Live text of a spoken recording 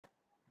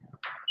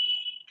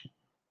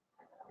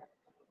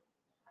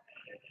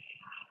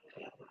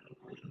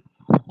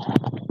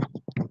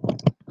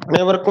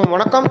அனைவருக்கும்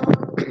வணக்கம்.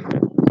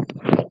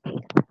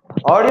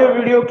 Audio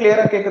video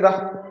கிளியரா கேக்குதா?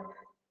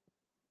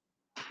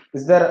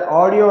 Is there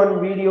audio and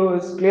video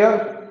is clear?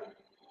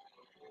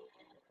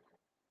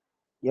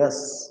 Yes.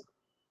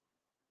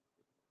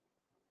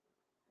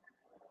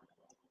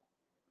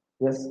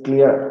 Yes,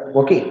 clear.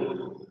 Okay.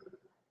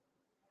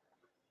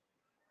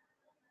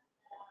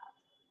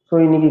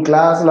 So இன்னைக்கு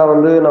கிளாஸ்ல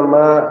வந்து நம்ம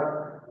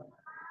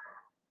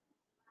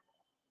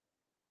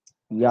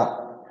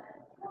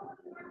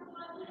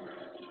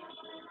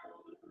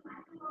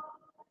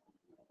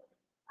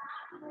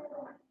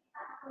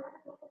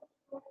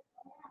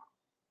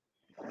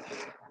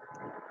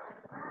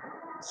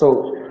So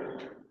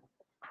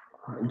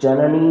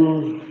Janani,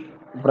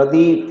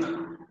 Pradeep,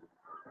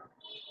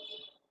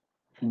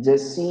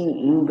 Jesse,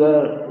 Inger,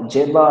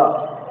 Jeba,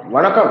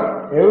 வணக்கம்.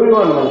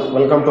 Everyone,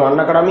 welcome to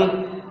Unacademy.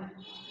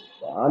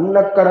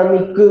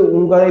 Unacademyக்கு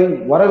உங்களை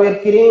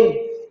வரவேற்கிறேன்.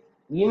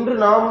 இன்று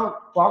நாம்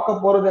பார்க்க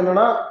போறது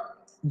என்னன்னா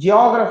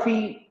ஜியோகிராஃபி.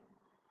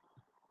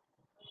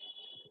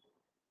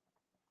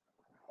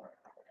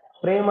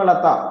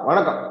 பிரேமலதா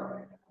வணக்கம்.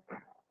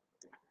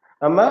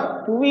 நம்ம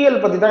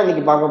புவியியல் பத்தி தான்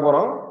இன்னைக்கு பார்க்க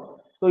போறோம்.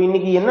 ஸோ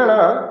இன்னைக்கு என்னன்னா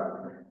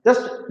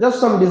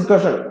ஜஸ்ட் சம்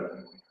டிஸ்கஷன்.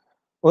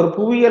 ஒரு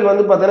புவியியல்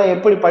வந்து பார்த்தீங்கன்னா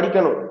எப்படி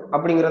படிக்கணும்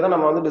அப்படிங்கிறத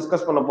நம்ம வந்து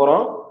டிஸ்கஸ் பண்ண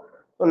போறோம்.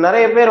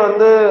 நிறைய பேர்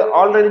வந்து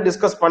ஆல்ரெடி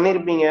டிஸ்கஸ்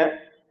பண்ணியிருப்பீங்க.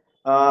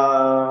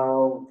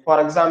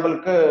 ஃபார்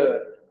எக்ஸாம்பிளுக்கு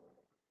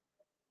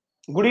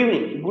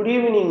good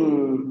evening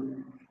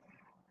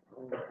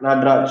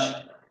Natraj,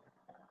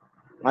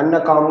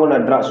 அன்னகாமு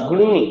Natraj,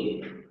 good evening.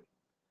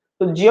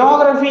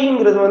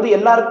 ஜியோகிராஃபிங்கிறது வந்து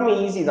எல்லாருக்குமே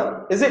ஈஸி தான்.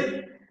 Is it?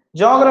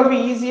 ஜியோகிராஃபி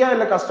ஈஸியா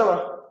இல்ல கஷ்டமா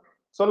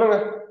சொல்லுங்க?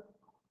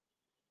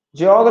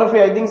 Geography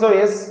I think so.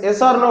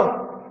 S R no?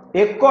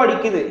 Echo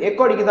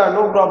அடிக்குதா?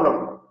 நோ ப்ராப்ளம்,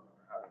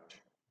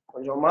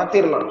 கொஞ்சம்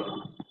மாத்திரலாம்.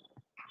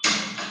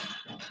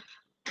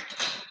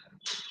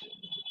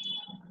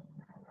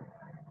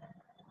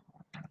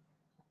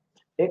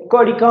 எக்கோ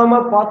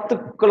அடிக்காம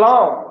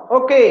பார்த்துக்கலாம்.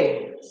 ஓகே.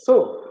 சோ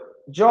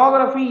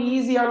ஜியோகிராஃபி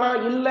ஈஸியானா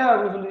இல்ல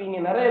அப்படின்னு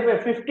சொல்லுவீங்க நிறைய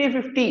பேர்.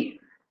 50-50.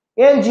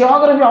 ஏன்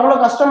ஜியோகிராஃபி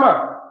அவ்வளவு கஷ்டமா?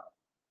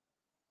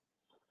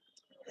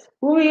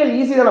 புவியியல்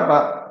ஈஸி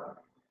தானப்பா.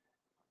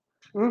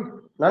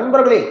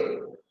 நண்பர்களே,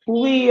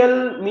 புவியியல்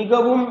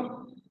மிகவும்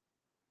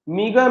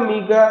மிக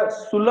மிக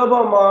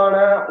சுலபமான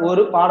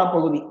ஒரு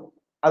பாடப்பகுதி.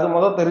 அது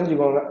முதல்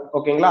தெரிஞ்சுக்கோங்க.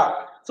 ஓகேங்களா?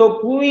 சோ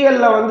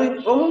புவியியல்ல வந்து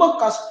ரொம்ப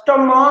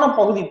கஷ்டமான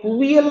பகுதி.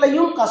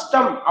 புவியியல்லையும்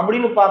கஷ்டம்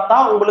அப்படின்னு பார்த்தா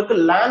உங்களுக்கு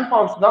லேண்ட்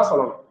ஃபார்ம்ஸ் தான்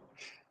சொல்லணும்.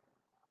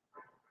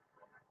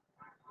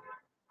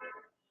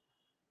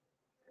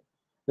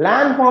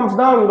 லேண்ட் ஃபார்ம்ஸ்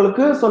தான்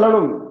உங்களுக்கு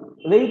சொல்லணும்.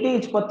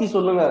 வெயிட்டேஜ் பத்தி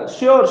சொல்லுங்க.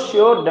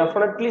 ஷியோர்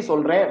டெஃபினெட்லி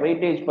சொல்றேன்.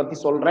 வெயிட்டேஜ் பத்தி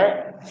சொல்றேன்.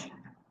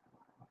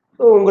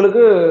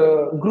 உங்களுக்கு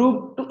குரூப்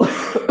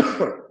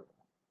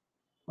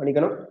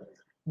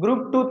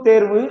 2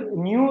 தேர்வு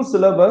நியூ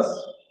சிலபஸ்.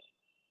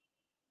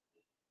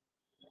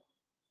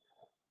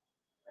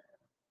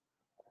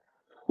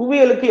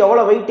 புவியியலுக்கு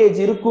எவ்வளவு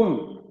வெயிட்டேஜ் இருக்கும்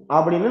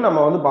அப்படின்னு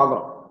நம்ம வந்து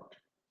பாக்குறோம்.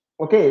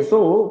 ஓகே. சோ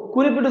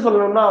குறிப்பிட்டு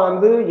சொல்லணும்னா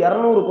வந்து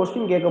 200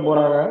 கொஸ்டின் கேட்க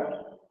போறாங்க.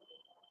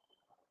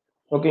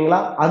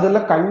 ஓகேங்களா?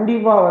 அதுல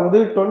கண்டிப்பா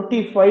வந்து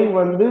 25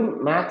 வந்து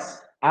மேக்ஸ்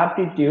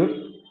ஆப்டிடியூட்.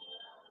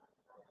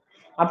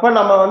 அப்ப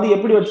நம்ம வந்து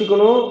எப்படி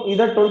வச்சுக்கணும்?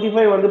 இத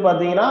 25 வந்து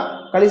பாத்தீங்கன்னா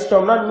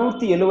கழிச்சிட்டோம்னா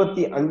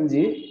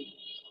 175.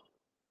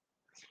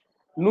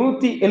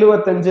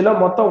 175ல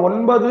மொத்தம்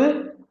 9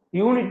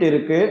 யூனிட்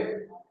இருக்கு,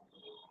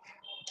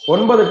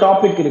 9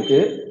 டாபிக் இருக்கு.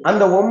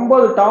 அந்த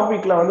 9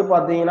 டாபிக்ல வந்து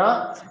பாத்தீங்கன்னா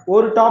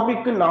ஒரு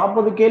டாபிக்கு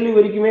 40 கேள்வி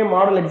வரைக்குமே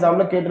மாடல்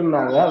எக்ஸாம்ல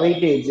கேட்டிருந்தாங்க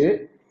வெயிட்டேஜ்.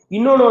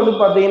 இன்னொன்னு வந்து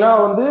பாத்தீங்கன்னா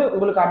வந்து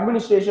உங்களுக்கு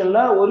அட்மினிஸ்ட்ரேஷன்ல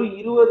ஒரு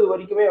 20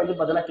 வரைக்குமே வந்து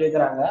பாத்தீங்கன்னா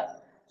கேட்கறாங்க.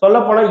 சொல்ல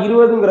போனா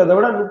 20ங்கிறத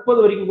விட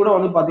 30 வரைக்கும் கூட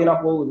வந்து பாத்தீங்கன்னா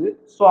போகுது.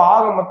 ஸோ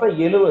ஆக மொத்தம்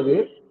 70.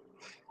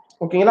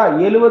 ஓகேங்களா?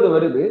 70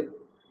 வருது.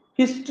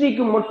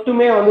 ஹிஸ்டரிக்கு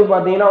மட்டுமே வந்து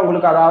பாத்தீங்கன்னா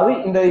உங்களுக்கு, அதாவது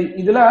இந்த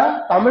இதுல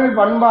தமிழ்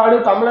பண்பாடு,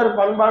 தமிழர்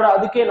பண்பாடு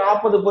அதுக்கே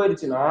 40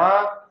 போயிருச்சுன்னா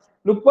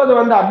 30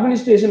 வந்து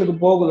அட்மினிஸ்ட்ரேஷனுக்கு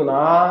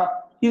போகுதுன்னா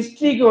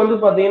ஹிஸ்டரிக்கு வந்து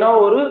பாத்தீங்கன்னா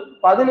ஒரு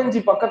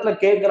 15 பக்கத்துல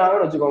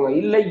கேட்கறாங்கன்னு வச்சுக்கோங்க.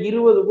 இல்ல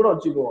 20 கூட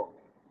வச்சுக்குவோம்.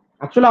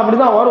 ஆக்சுவலா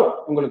அப்படிதான் வரும்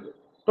உங்களுக்கு.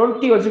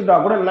 20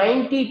 வச்சுக்கிட்டா கூட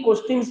 90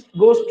 கொஸ்டின்ஸ்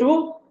கோஸ் டு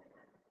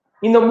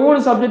இந்த 3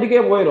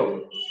 சப்ஜெக்டுக்கே போயிடும்.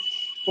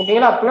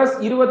 ஓகேங்களா? பிளஸ்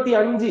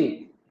 25.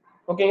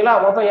 ஓகேங்களா?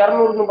 மொத்தம்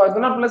 200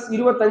 பார்த்தீங்கன்னா பிளஸ்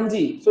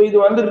 25. ஸோ இது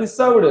வந்து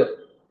ரிசர்வ்டு,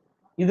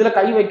 இதுல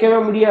கை வைக்கவே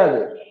முடியாது.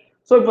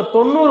 ஸோ இப்ப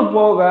 90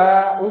 போக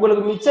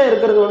உங்களுக்கு மிச்சம்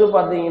இருக்கிறது வந்து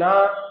பாத்தீங்கன்னா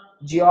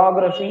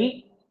geography,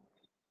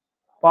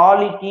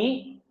 polity,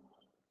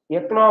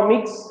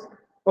 economics.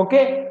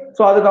 Okay.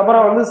 So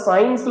அதுக்கப்புறம் வந்து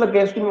சயின்ஸ்ல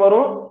கொஸ்டின்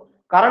வரும்,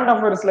 கரண்ட்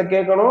அஃபேர்ஸ்ல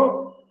கேட்கணும்.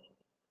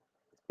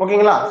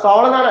 ஓகேங்களா? ஸோ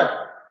அவ்வளவுதானே.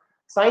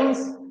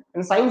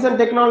 சயின்ஸ் அண்ட்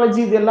டெக்னாலஜி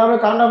இது எல்லாமே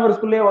கரண்ட்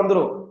அஃபேர்ஸ்குள்ளேயே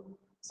வந்துடும்.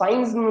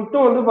 சயின்ஸ்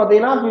மட்டும் வந்து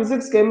பாத்தீங்கன்னா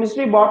பிசிக்ஸ்,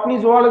 கெமிஸ்ட்ரி, பாட்னி,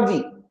 ஜுவாலஜி.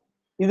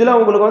 இதுல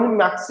உங்களுக்கு வந்து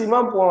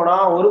மேக்சிமம் போனா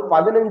ஒரு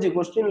 15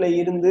 கொஸ்டின்ல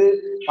இருந்து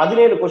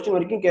 17 கொஸ்டின்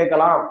வரைக்கும்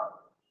கேட்கலாம்.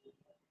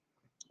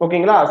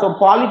 ஓகேங்களா? சோ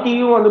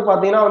பாலிட்டியும் வந்து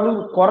பாத்தீங்கன்னா வந்து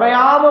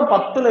குறையாம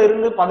 10ல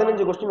இருந்து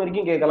 15 கொஸ்டின்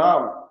வரைக்கும்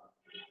கேட்கலாம்.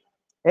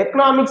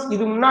 எக்கனாமிக்ஸ்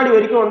இது முன்னாடி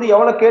வரைக்கும் வந்து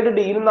எவ்வளவு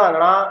கேட்டுட்டு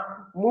இருந்தாங்கன்னா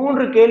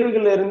 3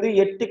 கேள்விகள்ல இருந்து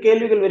 8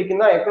 கேள்விகள்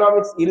வரைக்கும் தான்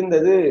எக்கனாமிக்ஸ்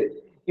இருந்தது.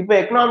 இப்ப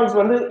எக்கனாமிக்ஸ்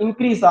வந்து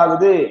இன்க்ரீஸ்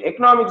ஆகுது.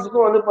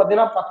 எக்கனாமிக்ஸ்க்கும் வந்து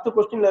பாத்தீங்கன்னா 10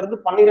 கொஸ்டின்ல இருந்து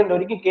 12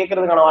 வரைக்கும்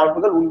கேட்கறதுக்கான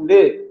வாய்ப்புகள்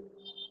உண்டு.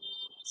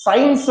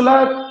 சயின்ஸ்ல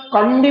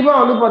கண்டிப்பா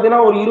வந்து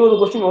பாத்தீங்கன்னா ஒரு 20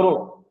 கொஸ்டின் வரும்.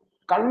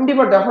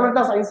 கண்டிப்பா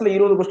டெஃபினட்டா சயின்ஸ்ல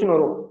 20 கொஸ்டின்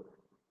வரும்.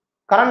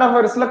 கரண்ட்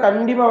அஃபேர்ஸ்ல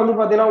கண்டிப்பா வந்து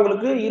பாத்தீங்கன்னா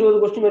உங்களுக்கு 20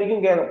 கொஸ்டின்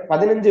வரைக்கும் கேட்கலாம்.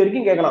 15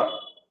 வரைக்கும் கேட்கலாம்.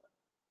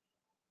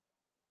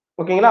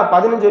 ஓகேங்களா?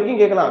 15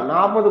 வரைக்கும் கேட்கலாம்.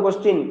 40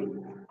 கொஸ்டின்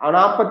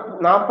 40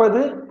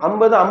 50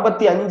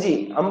 55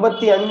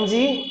 55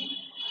 60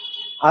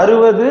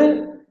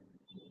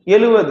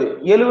 70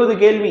 70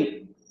 கேள்வி.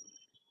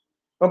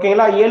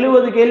 ஓகேங்களா?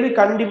 70 கேள்வி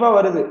கண்டிப்பா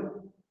வருது.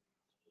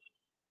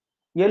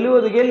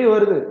 70 கேள்வி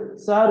வருது.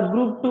 சார்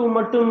குரூப் 2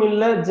 மட்டும்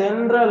இல்ல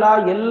ஜெனரலா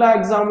எல்லா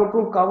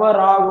எக்ஸாமுக்கும்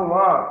கவர்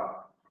ஆகுமா?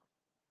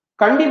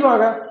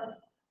 கண்டிப்பாக.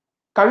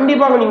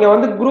 கண்டிப்பாக நீங்க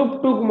வந்து குரூப்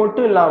 2க்கு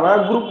மட்டும் இல்லாம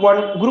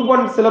குரூப்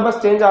 1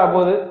 சிலபஸ் சேஞ்ச் ஆக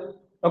போகுது.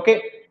 ஓகே,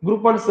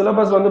 குரூப் 1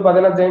 சிலபஸ் வந்து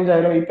பாத்தீங்கன்னா சேஞ்ச்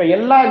ஆயிடும். இப்ப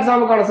எல்லா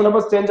எக்ஸாமுக்கான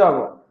சிலபஸ் சேஞ்ச்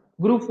ஆகும்.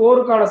 குரூப்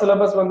 4க்கான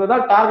சிலபஸ் வந்து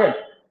தான் டார்கெட்.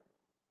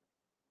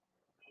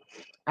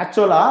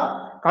 ஆக்சுவலா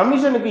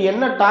கமிஷனுக்கு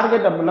என்ன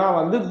டார்கெட் அப்படின்னா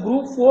வந்து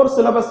குரூப் 4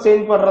 சிலபஸ்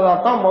சேஞ்ச் பண்றதா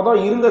தான் முதல்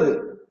இருந்தது.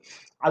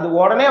 அது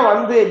உடனே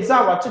வந்து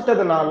எக்ஸாம்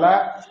வச்சிட்டதுனால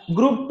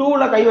குரூப்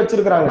 2ல கை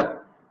வச்சிருக்காங்க.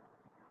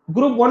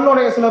 குரூப் 1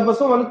 உடைய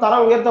சிலபஸும் வந்து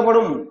தரம்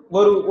உயர்த்தப்படும்.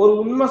 ஒரு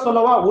உண்மை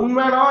சொல்லவா,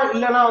 உண்மைனா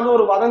இல்லனா வந்து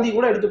ஒரு வதந்தி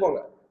கூட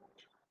எடுத்துக்கோங்க.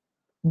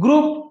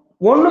 குரூப்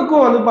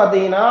 1க்கும் வந்து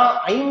பாத்தீங்கன்னா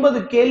 50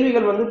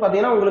 கேள்விகள் வந்து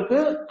பாத்தீங்கன்னா உங்களுக்கு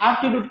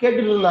ஆப்டிடியூட்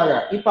கேட்டுட்டு இருந்தாங்க.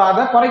 இப்ப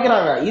அதை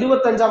குறைக்கிறாங்க.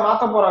 25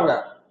 மாத்த போறாங்க.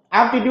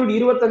 ஆப்டிடியூட்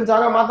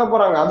 25 மாத்த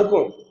போறாங்க.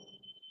 அதுக்கும்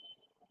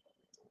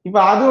இப்ப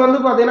அது வந்து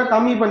பாத்தீங்கன்னா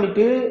கம்மி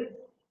பண்ணிட்டு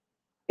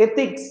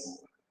எத்திக்ஸ்,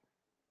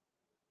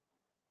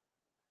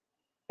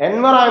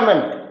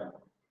 என்வரான்மெண்ட்,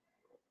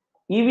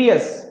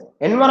 இவிஎஸ்,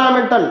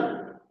 என்வரான்மெண்டல்,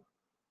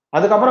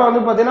 அதுக்கப்புறம்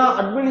வந்து பாத்தீங்கன்னா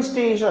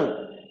அட்மினிஸ்ட்ரேஷன்,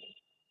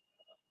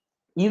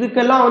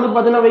 இதுக்கெல்லாம் வந்து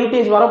பாத்தீங்கன்னா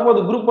வெயிட்டேஜ்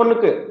வரப்போகுது குரூப்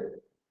 1க்கு.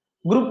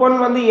 குரூப் 1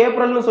 வந்து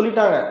ஏப்ரல்னு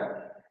சொல்லிட்டாங்க.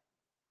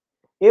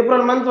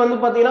 ஏப்ரல் மந்த் வந்து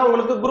பாத்தீங்கன்னா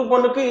உங்களுக்கு குரூப்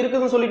 1க்கு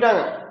இருக்குதுன்னு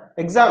சொல்லிட்டாங்க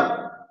எக்ஸாம்.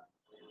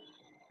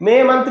 மே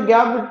மந்த்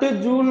கேப் விட்டு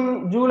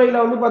ஜூலைல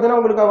வந்து பாத்தீங்கன்னா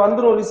உங்களுக்கு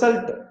வந்துரும்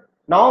ரிசல்ட்.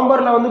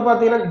 நவம்பர்ல வந்து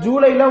பாத்தீங்கன்னா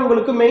ஜூலைல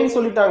உங்களுக்கு மெயின்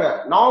சொல்லிட்டாங்க.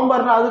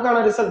 நவம்பர்ல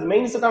அதுக்கான ரிசல்ட்,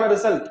 மெயின்ஸுக்கான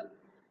ரிசல்ட்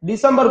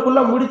டிசம்பருக்குள்ள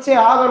முடிச்சே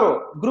ஆகணும்.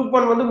 குரூப்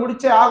 1 வந்து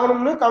முடிச்சே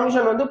ஆகணும்னு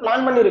கமிஷன் வந்து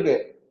பிளான் பண்ணிருக்கு.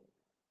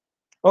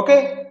 ஓகே,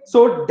 சோ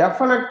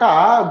டெஃபினட்டா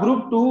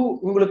குரூப் 2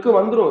 உங்களுக்கு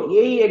வந்துரும்.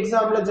 ஏஇ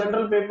எக்ஸாம்ல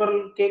ஜெனரல் பேப்பர்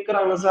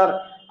கேக்குறாங்க சார்,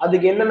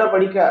 அதுக்கு என்னென்ன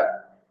படிக்க?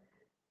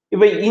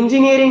 இப்ப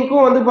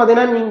இன்ஜினியரிங்க்கும் வந்து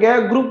பாத்தீங்கன்னா நீங்க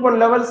குரூப் 1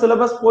 லெவல்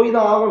சிலபஸ் போய்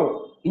தான் ஆகணும்.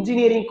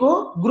 இன்ஜினியரிங்க்கும்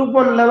குரூப்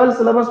 1 லெவல்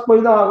சிலபஸ்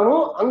போய் தான்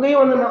ஆகணும்.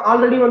 அங்கேயும் வந்து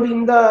ஆல்ரெடி வந்து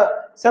இந்த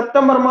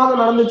செப்டம்பர்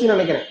மாதம் நடந்துச்சுன்னு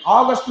நினைக்கிறேன்.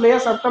 ஆகஸ்ட்லயே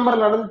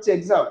செப்டம்பர் நடந்துச்சு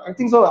எக்ஸாம். ஐ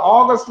திங்க் சோ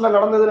ஆகஸ்ட்ல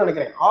நடந்ததுன்னு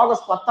நினைக்கிறேன்.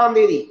 ஆகஸ்ட் 10ஆம்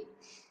தேதி.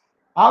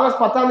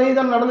 ஆகஸ்ட் 10ஆம் தேதி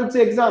தான் நடந்துச்சு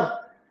எக்ஸாம்.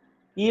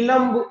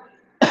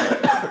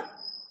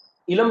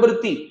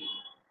 இளம்பருத்தி,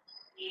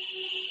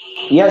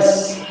 எஸ்,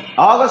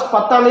 ஆகஸ்ட்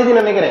 10ஆம் தேதி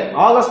நினைக்கிறேன்.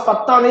 ஆகஸ்ட்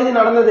 10ஆம் தேதி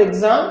நடந்தது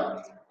எக்ஸாம்.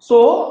 சோ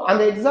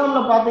அந்த எக்ஸாம்ல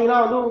பாத்தீங்கன்னா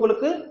வந்து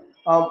உங்களுக்கு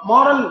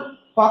மாடல்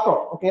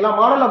பார்த்தோம். ஓகேங்களா?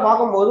 மாடல்ல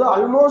பார்க்கும்போது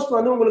ஆல்மோஸ்ட்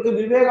வந்து உங்களுக்கு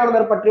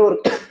விவேகானந்தர் பற்றிய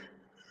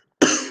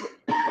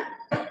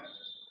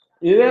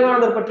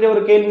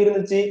ஒரு கேள்வி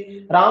இருந்துச்சு.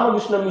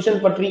 ராமகிருஷ்ண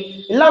மிஷன் பற்றி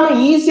எல்லாமே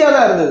ஈஸியா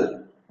தான் இருந்தது.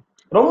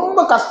 ரொம்ப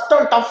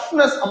கஷ்டம்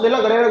டஃப்னஸ்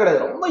அப்படிலாம்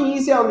கிடையாது. ரொம்ப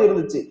ஈஸியா வந்து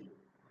இருந்துச்சு.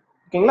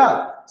 ஓகேங்களா?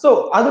 சோ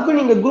அதுக்கு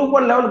நீங்க குரூப்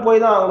 1 லெவல்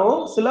போய் தான் ஆகணும்.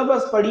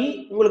 சிலபஸ் படி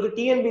உங்களுக்கு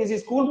டிஎன்பிஎஸ்சி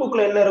ஸ்கூல்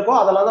புக்ல என்ன இருக்கோ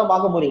அதெல்லாம் தான்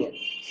பார்க்க போறீங்க.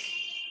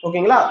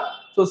 ஓகேங்களா?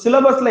 சோ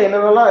சிலபஸ்ல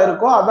என்னென்னலாம்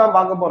இருக்கோ அதான்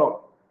பார்க்க போறோம்.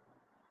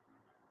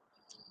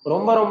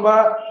 ரொம்ப ரொம்ப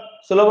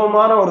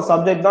சுலபமான ஒரு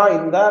சப்ஜெக்ட் தான்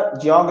இந்த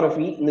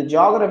ஜியோகிராஃபி. இந்த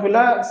ஜியோகிராஃபில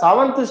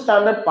 7th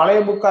ஸ்டாண்டர்ட் பழைய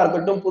புக்கா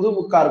இருக்கட்டும், புது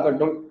புக்கா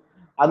இருக்கட்டும்,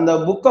 அந்த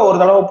புக்கை ஒரு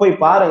தடவை போய்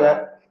பாருங்க.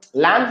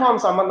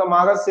 லேண்ட்ஃபார்ம்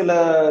சம்பந்தமாக சில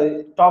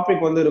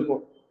டாபிக் வந்து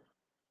இருக்கும்.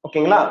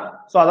 ஓகேங்களா?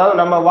 சோ அதாவது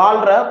நம்ம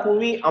வாழ்ற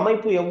புவி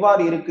அமைப்பு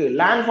எவ்வாறு இருக்கு,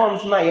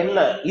 லேண்ட்ஃபார்ம்ஸ்னா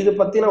என்ன, இது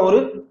பத்தின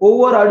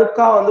ஒவ்வொரு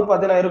அடுக்கா வந்து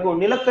பாத்தீங்கன்னா இருக்கும்.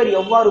 நிலக்கரி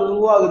எவ்வாறு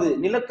உருவாகுது,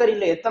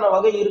 நிலக்கரியில எத்தனை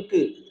வகை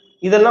இருக்கு,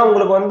 இதெல்லாம்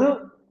உங்களுக்கு வந்து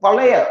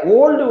பழைய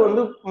ஓல்டு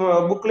வந்து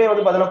புக்லயே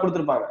வந்து பாத்தீங்கன்னா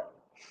கொடுத்துருப்பாங்க.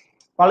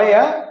 பழைய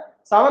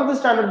 7th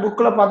ஸ்டாண்டர்ட்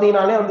புக்ல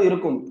பாத்தீங்கன்னாலே வந்து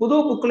இருக்கும். புது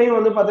புக்லயும்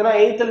வந்து பாத்தீங்கன்னா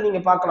 8th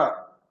நீங்க பார்க்கலாம்.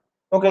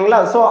 ஓகேங்களா?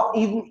 சோ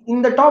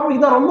இந்த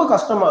டாபிக் தான் ரொம்ப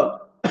கஷ்டமா இருக்கும்.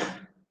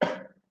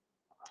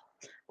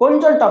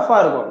 கொஞ்சம் டஃபா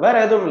இருக்கும், வேற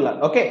எதுவும் இல்ல.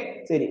 ஓகே,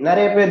 சரி,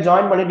 நிறைய பேர்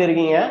ஜாயின் பண்ணிட்டு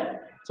இருக்கீங்க.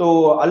 சோ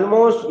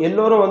ஆல்மோஸ்ட்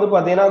எல்லாரும் வந்து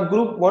பாத்தீங்கன்னா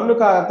குரூப்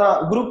 1க்காக தான்,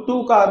 குரூப்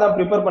 2க்காக தான்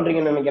ப்ரிப்பேர்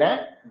பண்றீங்கன்னு நினைக்கிறேன்.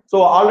 சோ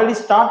ஆல்ரெடி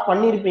ஸ்டார்ட்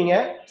பண்ணிருப்பீங்க.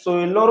 சோ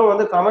எல்லாரும்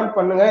வந்து கமெண்ட்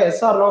பண்ணுங்க,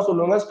 எஸ் ஆர் நோ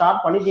சொல்லுங்க,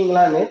 ஸ்டார்ட்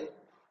பண்ணிட்டீங்களான்னு.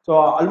 சோ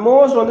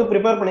ஆல்மோஸ்ட் வந்து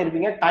ப்ரிப்பேர்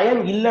பண்ணிருப்பீங்க. டைம்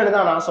இல்லைன்னு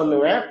தான் நான்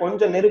சொல்லுவேன்.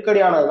 கொஞ்சம்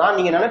நெருக்கடியானதுதான்.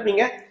 நீங்க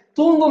நினைப்பீங்க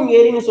தூங்கும்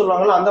ஏரின்னு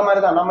சொல்லுவாங்கல்ல, அந்த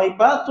மாதிரி தான். நம்ம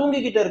இப்ப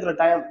தூங்கிக்கிட்டு இருக்கிற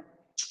டைம்,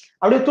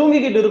 அப்படியே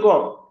தூங்கிக்கிட்டு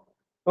இருக்கோம்.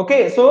 ஓகே,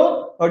 சோ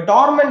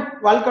டார்மெண்ட்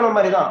வாழ்க்கை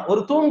மாதிரி தான்.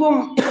 ஒரு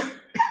தூங்கும்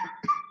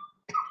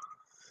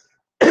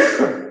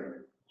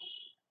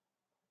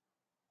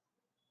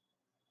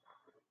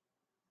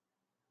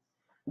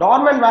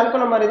டார்மெண்ட்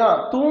வாழ்க்கை மாதிரி தான்.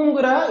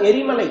 தூங்குற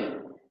எரிமலை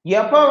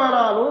எப்ப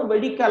வேணாலும்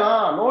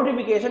வெடிக்கலாம்,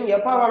 நோட்டிபிகேஷன்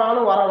எப்ப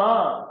வேணாலும்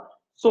வரலாம்.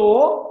 சோ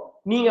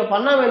நீங்க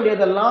பண்ண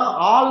வேண்டியதெல்லாம்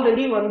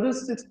ஆல்ரெடி வந்து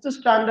 6th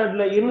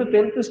ஸ்டாண்டர்ட்ல இருந்து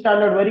 10th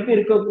ஸ்டாண்டர்ட் வரைக்கும்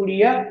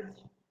இருக்கக்கூடிய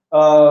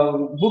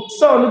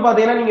புக்ஸை வந்து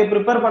பாத்தீங்கன்னா நீங்க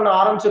ப்ரிப்பேர் பண்ண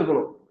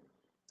ஆரம்பிச்சிருக்கணும்.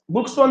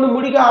 புக்ஸ் வந்து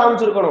முடிக்க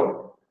ஆரம்பிச்சிருக்கணும்.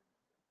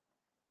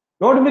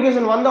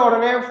 நோட்டிபிகேஷன் வந்த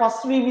உடனே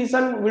ஃபர்ஸ்ட்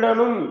ரிவிஷன்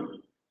விடணும்.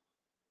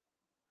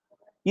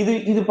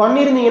 இது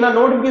பண்ணிருந்தீங்கன்னா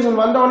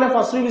நோட்டிபிகேஷன் வந்த உடனே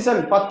ஃபர்ஸ்ட் ரிவிஷன்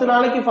 10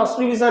 நாளைக்கு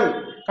ஃபர்ஸ்ட் ரிவிஷன்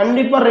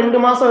கண்டிப்பா 2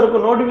 மாசம்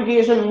இருக்கும்.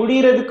 நோட்டிபிகேஷன்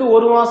முடியறதுக்கு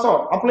 1 மாசம்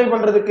அப்ளை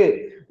பண்றதுக்கு,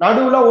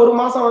 நடுவுல 1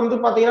 மாசம் வந்து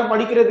பாத்தீங்கன்னா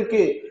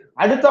படிக்கிறதுக்கு,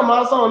 அடுத்த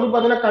மாசம் வந்து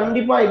பாத்தீங்கன்னா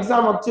கண்டிப்பா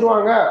எக்ஸாம்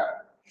வச்சிருவாங்க.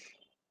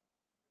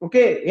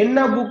 ஓகே, என்ன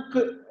புக்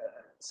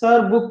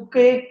சார்?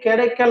 புக்கே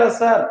கிடைக்கல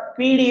சார்.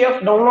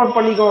 பிடிஎஃப் டவுன்லோட்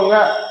பண்ணிக்கோங்க.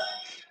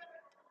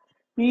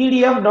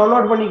 பிடிஎஃப்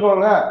டவுன்லோட்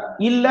பண்ணிக்கோங்க.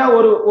 இல்ல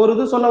ஒரு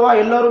இது சொல்லவா?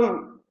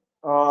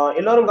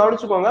 எல்லாரும்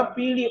கவனிச்சுக்கோங்க.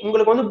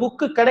 உங்களுக்கு வந்து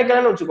புக்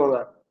கிடைக்கலன்னு வச்சுக்கோங்க.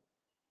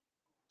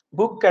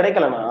 புக்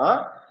கிடைக்கலன்னா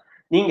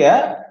நீங்க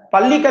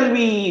பள்ளி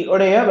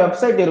கல்வியோடைய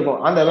வெப்சைட்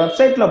இருக்கும். அந்த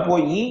வெப்சைட்ல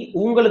போய்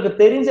உங்களுக்கு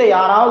தெரிஞ்ச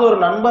யாராவது ஒரு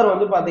நண்பர்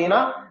வந்து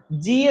பாத்தீங்கன்னா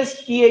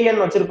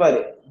ஜிஎஸ்டிஐஎன் வச்சிருப்பாரு.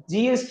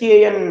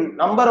 ஜிஎஸ்டிஐஎன்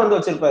நம்பர் வந்து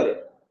வச்சிருப்பாரு.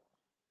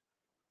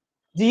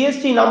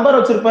 ஜிஎஸ்டி நம்பர்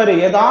வச்சிருப்பாரு.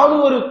 ஏதாவது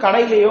ஒரு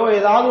கடையிலயோ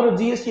ஏதாவது ஒரு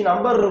ஜிஎஸ்டி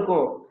நம்பர்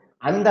இருக்கும்.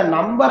 அந்த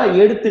நம்பரை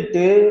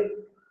எடுத்துட்டு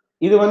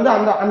இது வந்து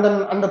அந்த அந்த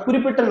அந்த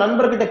குறிப்பிட்ட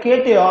நண்பர்கிட்ட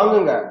கேட்டு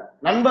வாங்குங்க.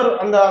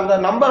 அந்த அந்த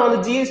நம்பர் வந்து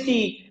ஜிஎஸ்டி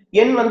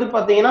எண் வந்து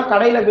பாத்தீங்கன்னா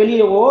கடையில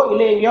வெளியவோ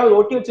இல்ல எங்கேயாவது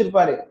ஒட்டி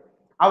வச்சிருப்பாரு.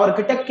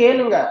 அவர்கிட்ட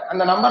கேளுங்க.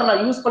 அந்த நம்பர்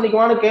நான் யூஸ்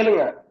பண்ணிக்குவான்னு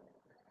கேளுங்க.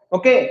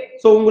 ஓகே,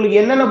 சோ உங்களுக்கு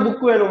என்னென்ன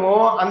புக் வேணுமோ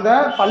அந்த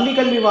பள்ளி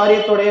கல்வி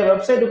வாரியத்துடைய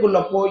வெப்சைட்டுக்குள்ள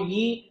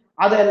போய்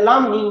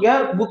அதெல்லாம் நீங்க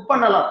புக்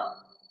பண்ணலாம்.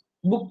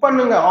 புக்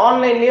பண்ணுங்க.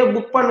 ஆன்லைன்லயே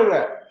புக் பண்ணுங்க.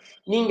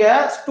 நீங்க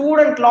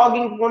ஸ்டூடெண்ட்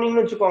லாகின்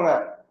போனீங்கன்னு வச்சுக்கோங்க.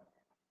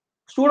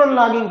 ஸ்டூடெண்ட்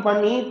லாகின்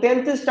பண்ணி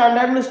 10th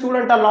ஸ்டாண்டர்ட்னு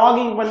ஸ்டூடெண்டா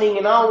லாகின்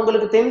பண்ணீங்கன்னா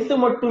உங்களுக்கு 10th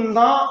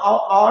மட்டும்தான்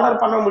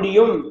ஆர்டர் பண்ண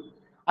முடியும்.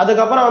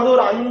 அதுக்கப்புறம் வந்து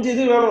ஒரு 5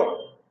 இது வேணும்.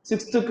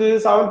 6th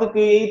 7th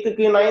 8th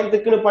 9th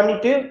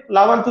பண்ணிட்டு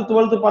 11th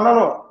 12th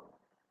பண்ணணும்.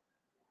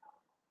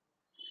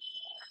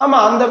 ஆமா,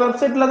 அந்த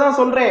வெப்சைட்ல தான்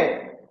சொல்றேன்.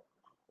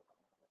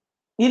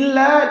 இல்ல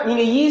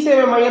நீங்க இ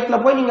சேவை மையத்துல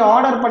போய் நீங்க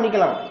ஆர்டர்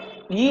பண்ணிக்கலாம்.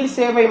 இ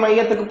சேவை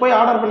மையத்துக்கு போய்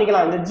ஆர்டர்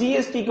பண்ணிக்கலாம். இந்த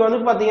ஜிஎஸ்டிக்கு வந்து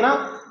பாத்தீங்கன்னா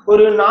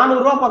ஒரு 400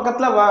 ரூபாய்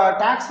பக்கத்துல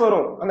டாக்ஸ்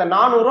வரும். அந்த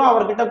 400 ரூபாய்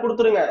அவர்கிட்ட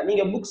கொடுத்துருங்க.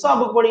 நீங்க புக்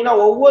ஷாப்புக்கு போனீங்கன்னா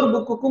ஒவ்வொரு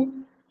புக்குக்கும்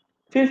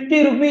 50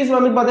 ருபீஸ்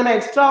வந்து பாத்தீங்கன்னா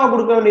எக்ஸ்ட்ராவா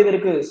கொடுக்க வேண்டியது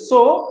இருக்கு. சோ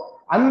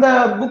அந்த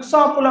புக்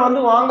ஷாப்ல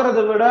வந்து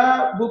வாங்குறதை விட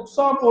புக்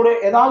ஷாப்போட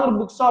ஏதாவது ஒரு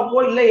புக் ஷாப்போ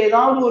இல்ல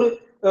ஏதாவது ஒரு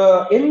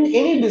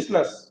எனி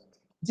பிசினஸ்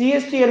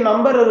ஜிஎஸ்டிஎன்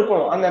நம்பர்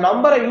இருக்கும். அந்த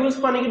நம்பரை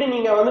யூஸ் பண்ணிக்கிட்டு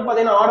நீங்க வந்து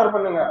பாத்தீங்கன்னா ஆர்டர்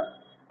பண்ணுங்க.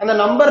 அந்த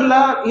நம்பர்ல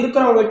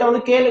இருக்கிறவங்க கிட்ட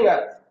வந்து கேளுங்க,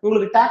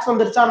 உங்களுக்கு டாக்ஸ்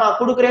வந்துருச்சா, நான்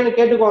கொடுக்குறேன்னு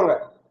கேட்டுக்கோங்க.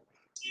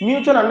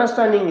 மியூச்சுவல்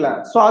அண்டர்ஸ்டாண்டிங்ல.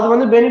 சோ அது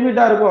வந்து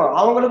பெனிஃபிட்டா இருக்கும்.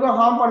 அவங்களுக்கும்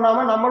ஹார்ம்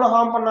பண்ணாம நம்மளும்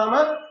ஹார்ம் பண்ணாம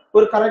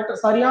ஒரு கரெக்ட்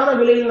சரியான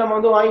விலையில் நம்ம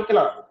வந்து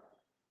வாங்கிக்கலாம்.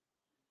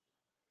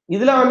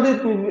 இதுல வந்து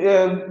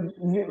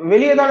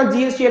வெளியே தான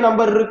ஜிஎஸ்டி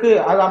நம்பர் இருக்கு,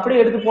 அது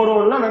அப்படியே எடுத்து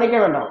போடுவோம்லாம் நினைக்க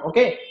வேண்டாம்.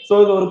 ஓகே, சோ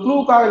இது ஒரு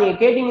க்ளூக்காக நீங்க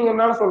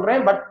கேட்டீங்கன்னால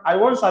சொல்றேன். But I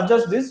want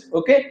suggest this.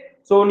 Okay,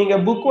 so நீங்க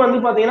புக் வந்து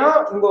பாத்தீங்கன்னா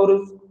உங்க ஒரு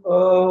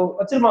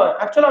வச்சிருப்பாங்க.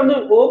 ஆக்சுவலா வந்து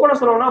ஓபனா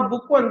சொல்லணும்னா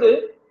புக் வந்து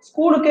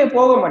ஸ்கூலுக்கே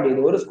போக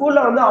மாட்டேங்குது. ஒரு ஸ்கூல்ல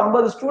வந்து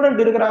 50 ஸ்டூடெண்ட்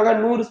இருக்கிறாங்க,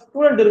 100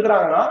 ஸ்டூடெண்ட்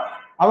இருக்கிறாங்கன்னா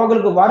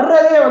அவங்களுக்கு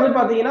வர்றதே வந்து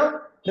பாத்தீங்கன்னா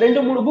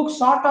 2-3 புக்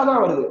ஷார்ட்டா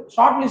தான் வருது.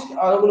 ஷார்ட் லிஸ்ட்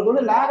அவங்களுக்கு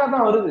வந்து லேகா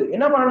தான் வருது.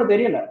 என்ன பண்ணணும்னு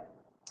தெரியல.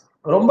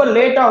 ரொம்ப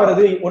லேட்டா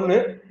வருது ஒண்ணு.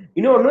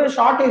 இன்னொன்னு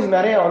ஷார்டேஜ்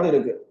நிறைய வந்து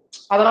இருக்கு.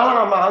 அதனால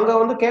நம்ம அங்க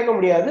வந்து கேட்க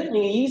முடியாது.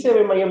 நீங்க இ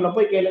சேவை மையம்ல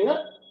போய் கேளுங்க,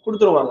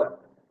 கொடுத்துருவாங்க.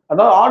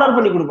 அதாவது ஆர்டர்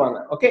பண்ணி கொடுப்பாங்க.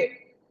 ஓகே,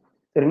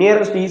 சரி,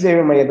 நியரஸ்ட் இ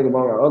சேவை மையத்துக்கு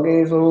போங்க. ஓகே,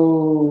 ஸோ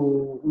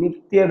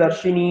நித்ய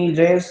தர்ஷினி,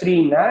 ஜெயஸ்ரீ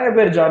நிறைய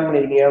பேர் ஜாயின்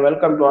பண்ணிருக்கீங்க.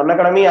 Welcome to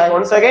Unacademy.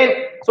 Once again.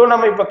 So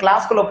நம்ம இப்ப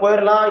கிளாஸ்க்குள்ள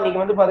போயிடலாம்.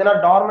 இன்னைக்கு வந்து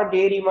பாத்தீங்கன்னா டார்மெண்ட்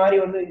ஏரி மாதிரி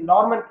வந்து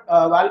டார்மெண்ட்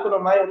வால்குனோ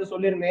மாதிரி வந்து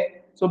சொல்லியிருந்தேன்.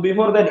 ஸோ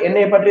பிஃபோர் தட்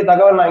என்னை பற்றி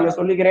தகவல் நான் இங்க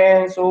சொல்லிக்கிறேன்.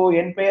 ஸோ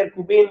என் பெயர்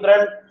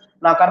குபேந்திரன்.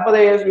 நான்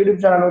கற்பதையஸ்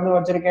யூடியூப் சேனல் வந்து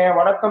வச்சிருக்கேன்.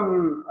 வணக்கம்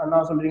அண்ணா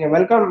சொல்றீங்க.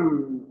 Welcome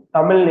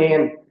Tamil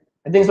நேயன்.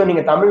 I think so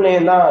நீங்க தமிழ்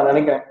நேயன் தான்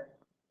நினைக்கிறேன்.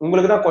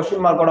 உங்களுக்கு தான்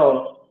கொஸ்டின் மார்க்கோட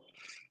வரும்.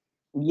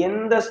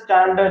 எந்த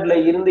ஸ்டாண்டர்ட்ல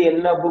இருந்து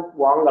என்ன புக்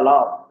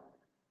வாங்கலாம்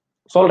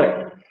சொல்றேன்.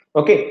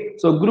 ஓகே,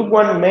 சோ குரூப்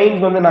 1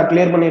 மெயின்ஸ் வந்து நான்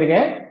கிளியர்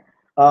பண்ணிருக்கேன்.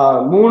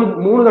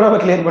 மூணு தடவை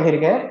கிளியர்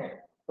பண்ணிருக்கேன்.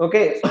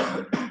 Okay,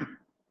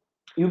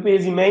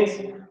 UPSC mains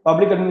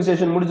public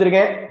administration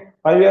முடிச்சிருக்கேன்.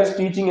 5 இயர்ஸ்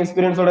டீச்சிங்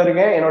எக்ஸ்பீரியன்ஸோட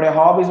இருக்கேன். என்னோட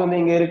ஹாபிஸ்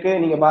வந்து இங்க இருக்கு,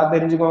 நீங்க பார்த்து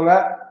தெரிஞ்சுக்கோங்க.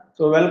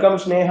 ஸோ வெல்கம்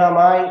ஸ்னேகா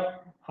மாய்,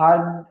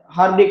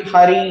 ஹார்திக்,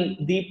 ஹரி,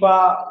 தீபா,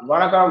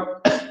 வணக்கம்.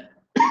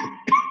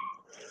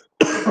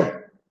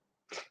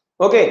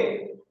 ஓகே,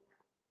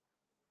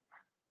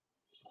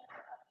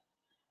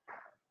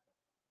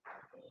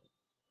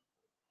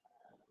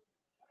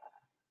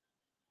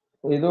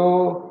 இதோ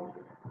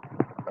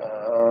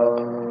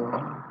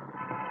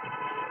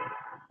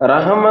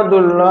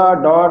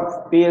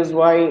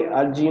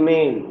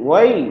rahmatullah.psy@gmail.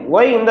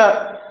 Why in the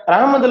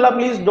Rahmatullah,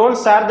 please don't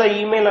share the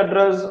email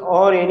address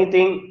or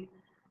anything.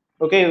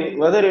 Okay,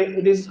 whether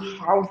it is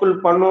harmful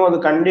பண்ணும், அது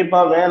கண்டிப்பா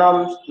வேணாம்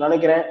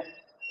நினைக்கிறேன்.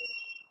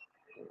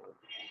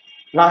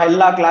 நான்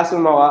எல்லா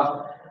கிளாஸுமாவா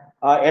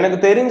எனக்கு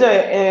தெரிஞ்ச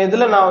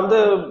இதுல நான் வந்து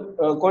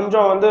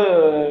கொஞ்சம் வந்து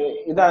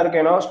இதா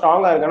இருக்கேனோ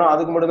ஸ்ட்ராங்கா இருக்கேனோ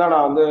அதுக்கு மட்டும் தான்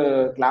நான் வந்து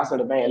கிளாஸ்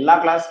எடுப்பேன்.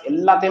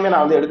 எல்லாத்தையுமே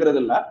நான் வந்து எடுக்கிறது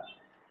இல்லை.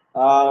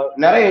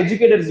 நிறைய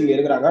எஜுகேட்டர்ஸ் இங்க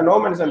இருக்கிறாங்க, நோ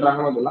மென்ஷன்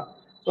ரஹமத்துல்லா.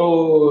 ஸோ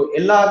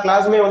எல்லா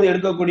கிளாஸுமே வந்து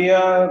எடுக்கக்கூடிய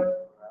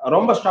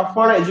ரொம்ப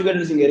ஸ்டஃப்பான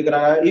எஜுகேட்டர்ஸ் இங்க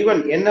இருக்கிறாங்க.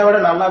 ஈவன் என்னை விட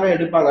நல்லாவே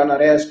எடுப்பாங்க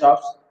நிறைய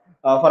staffs.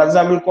 For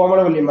example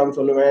Komalavalli ma'am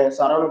சொல்லுவேன்,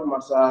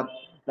 சரவணகுமார் சார்,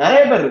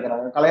 நிறைய பேர்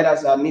இருக்கிறாங்க,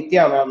 கலைராஜ் சார்,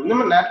 நித்யா மேம், இந்த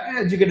மாதிரி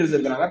நிறைய எஜுகேட்டர்ஸ்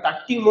இருக்கிறாங்க.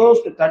 30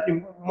 மோர் தென்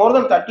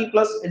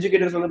 30+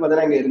 எஜுகேட்டர்ஸ் வந்து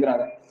பாத்தீங்கன்னா இங்க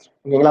இருக்கிறாங்க.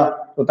 ஓகேங்களா?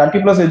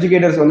 30+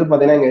 எஜுகேட்டர்ஸ் வந்து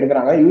பாத்தீங்கன்னா இங்க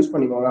இருக்கிறாங்க. யூஸ்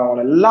பண்ணிக்கோங்க,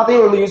 அவங்க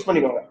எல்லாத்தையும் வந்து யூஸ்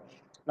பண்ணிக்கோங்க.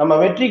 நம்ம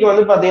வெற்றிக்கு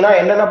வந்து பாத்தீங்கன்னா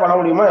என்னென்ன பண்ண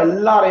முடியுமோ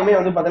எல்லாரையுமே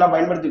வந்து பாத்தீங்கன்னா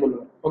பயன்படுத்தி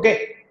கொள்ளுங்க. ஓகே.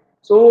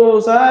 ஸோ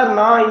சார்,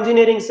 நான்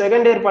இன்ஜினியரிங்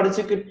செகண்ட் இயர்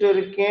படிச்சுக்கிட்டு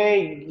இருக்கேன்,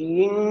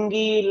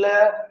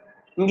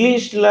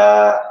 இங்கிலீஷ்ல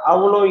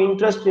அவ்வளோ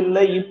இன்ட்ரெஸ்ட்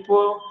இல்லை, இப்போ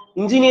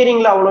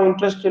இன்ஜினியரிங்ல அவ்வளோ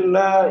இன்ட்ரெஸ்ட்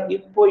இல்லை,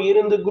 இப்போ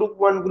இருந்து குரூப்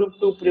 1 குரூப்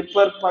 2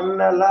 ப்ரிப்பேர்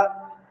பண்ணல,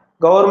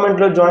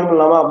 கவர்மெண்ட்ல ஜாயின்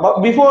பண்ணலாமா?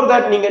 பிஃபோர்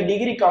தட் நீங்க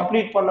டிகிரி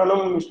கம்ப்ளீட்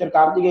பண்ணணும் மிஸ்டர்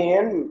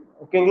கார்த்திகேயன்.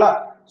 ஓகேங்களா?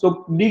 ஸோ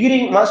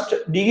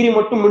டிகிரி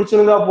மட்டும்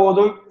முடிச்சிருந்தா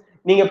போதும்,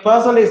 நீங்க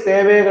பெர்சன்டேஜ்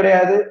தேவையே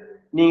கிடையாது.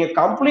 நீங்க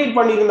கம்ப்ளீட்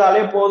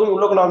பண்ணியிருந்தாலே போதும்,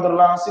 உள்ளுக்குள்ள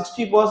வந்துடலாம்.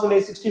 60%,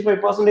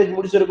 65%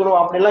 முடிச்சிருக்கணும்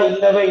அப்படிலாம்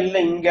இல்லவே இல்லை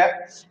இங்க.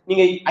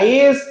 நீங்க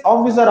ஐஏஎஸ்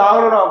ஆபீசர்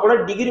ஆகணும்னா கூட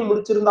டிகிரி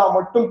முடிச்சிருந்தா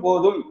மட்டும்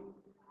போதும்.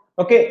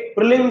 ஓகே.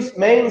 ப்ரிலிம்ஸ்,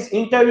 மெயின்ஸ்,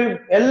 இன்டர்வியூ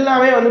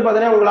எல்லாமே வந்து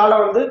பாத்தீங்கன்னா உங்களால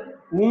வந்து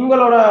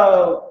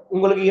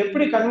உங்களுக்கு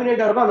எப்படி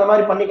கன்வீனியன்டா இருக்கோ அந்த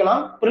மாதிரி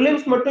பண்ணிக்கலாம்.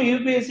 ப்ரிலிம்ஸ் மட்டும்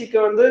யூபிஎஸ்சிக்கு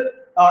வந்து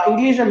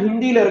இங்கிலீஷ் அண்ட்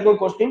ஹிந்தியில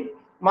இருக்கும் கொஸ்டின்.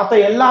 மற்ற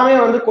எல்லாமே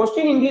வந்து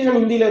கொஸ்டின் இங்கிலீஷ்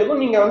அண்ட் ஹிந்தியில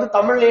இருக்கும், நீங்க வந்து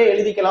தமிழ்லயே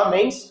எழுதிக்கலாம்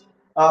மெயின்ஸ்.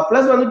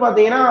 பிளஸ் வந்து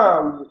பாத்தீங்கன்னா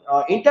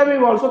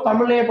இன்டர்வியூ ஆல்சோ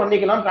தமிழ்லயே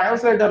பண்ணிக்கலாம்.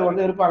 டிரான்ஸ்லேட்டர்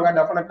வந்து இருப்பாங்க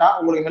டெஃபினட்டா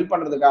உங்களுக்கு ஹெல்ப்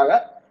பண்றதுக்காக.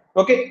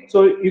 Okay. So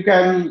you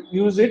can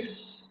use it.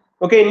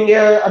 Okay. நீங்க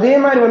அதே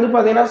மாதிரி வந்து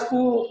பாத்தீங்கன்னா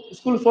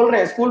ஸ்கூல்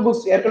சொல்றேன், ஸ்கூல்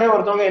புக்ஸ் ஏற்கனவே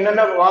ஒருத்தவங்க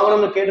என்னென்ன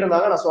வாங்கணும்னு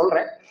கேட்டிருந்தாங்க, நான்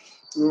சொல்றேன்.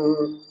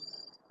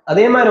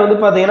 அதே மாதிரி வந்து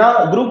பாத்தீங்கன்னா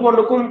குரூப்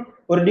 1க்கும்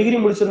ஒரு டிகிரி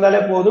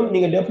முடிச்சிருந்தாலே போதும்,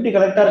 நீங்க டெப்யூட்டி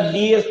கலெக்டர்,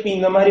 டிஎஸ்பி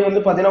இந்த மாதிரி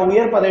வந்து பாத்தீங்கன்னா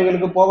உயர்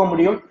பதவிகளுக்கு போக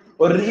முடியும்.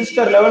 ஒரு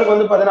ரிஜிஸ்டர் லெவலுக்கு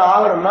வந்து பாத்தீங்கன்னா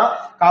ஆகணும்னா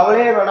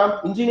கவலையே வேணாம்.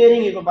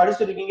 இன்ஜினியரிங் இப்ப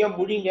படிச்சிருக்கீங்க,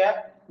 முடிங்க.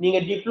 நீங்க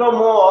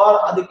டிப்ளமோ ஆர்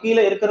அது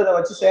கீழே இருக்கிறத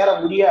வச்சு சேர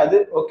முடியாது.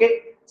 Okay.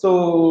 So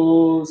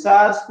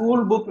sir,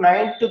 school book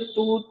 9th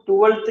to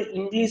 12th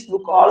English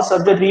book all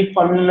subject read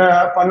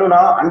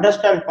பண்ணுனா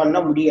அண்டர்ஸ்டாண்ட் பண்ண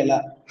முடியல.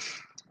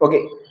 Okay.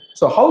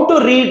 So how to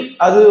read,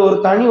 அது ஒரு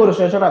தனி ஒரு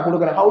செஷன் நான்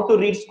கொடுக்குறேன், how to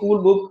read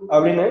school book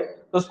அப்படின்னு.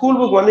 ஸ்கூல்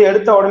புக் வந்து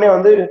எடுத்த உடனே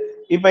வந்து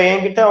இப்ப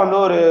என்கிட்ட வந்து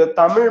ஒரு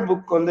தமிழ்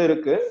புக் வந்து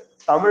இருக்கு.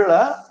 தமிழ்ல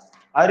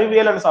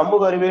அறிவியல் அண்ட்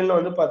சமூக அறிவியல்னு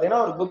வந்து பாத்தீங்கன்னா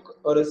ஒரு புக்,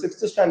 ஒரு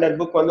 6th ஸ்டாண்டர்ட்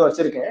புக் வந்து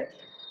வச்சிருக்கேன்.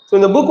 ஸோ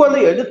இந்த புக்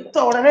வந்து எடுத்த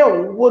உடனே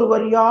ஒவ்வொரு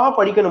வரியா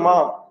படிக்கணுமா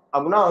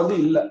அப்படின்னா வந்து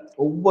இல்ல.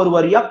 ஒவ்வொரு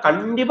வரியா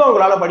கண்டிப்பா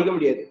உங்களால படிக்க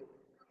முடியாது,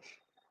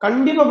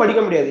 கண்டிப்பா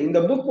படிக்க முடியாது. இந்த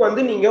புக்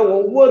வந்து நீங்க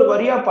ஒவ்வொரு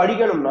வரியா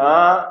படிக்கணும்னா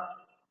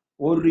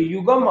ஒரு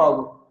யுகம்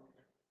ஆகும்.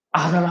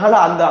 அதனால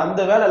அந்த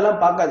அந்த வேலை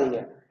எல்லாம் பார்க்காதீங்க.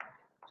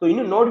 ஸோ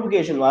இன்னும்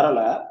நோட்டிபிகேஷன்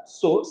வரல.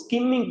 ஸோ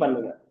ஸ்கிம்மிங்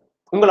பண்ணுங்க.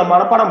 உங்களை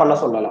மனப்பாடம் பண்ண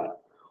சொல்லல.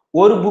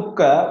 ஒரு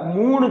புக்கை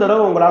 3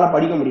 தடவை உங்களால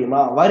படிக்க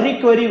முடியுமா?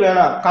 வரிக்கு வரி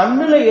வேணாம்,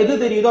 கண்ணுல எது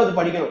தெரியுதோ அது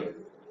படிக்கணும்.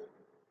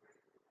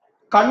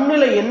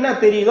 கண்ணுல என்ன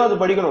தெரியுதோ அது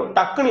படிக்கணும்.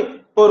 டக்குன்னு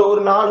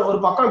ஒரு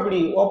பக்கம் இப்படி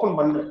ஓபன்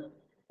பண்றேன்,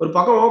 ஒரு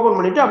பக்கம் ஓபன்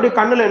பண்ணிட்டு அப்படியே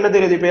கண்ணுல என்ன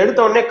தெரியுது, இப்ப எடுத்த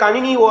உடனே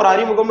கணினி ஒரு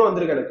அறிமுகம்னு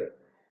வந்திருக்கு, எனக்கு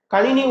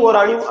கணினி ஒரு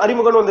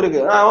அறிமுகம்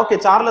வந்திருக்கு. Okay,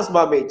 Charles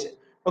Babbage.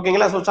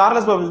 ஓகேங்களா? ஸோ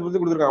சார்லஸ் பாபேஜ் பத்தி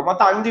கொடுத்துருக்காங்க.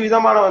 மொத்தம் 5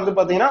 விதமான வந்து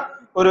பாத்தீங்கன்னா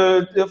ஒரு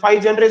 5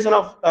 ஜெனரேஷன்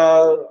ஆஃப்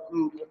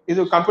இது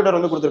கம்ப்யூட்டர்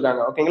வந்து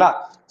கொடுத்துருக்காங்க. ஓகேங்களா?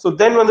 ஸோ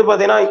தென் வந்து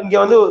பாத்தீங்கன்னா இங்க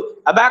வந்து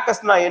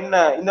அபாக்கஸ்னா என்ன,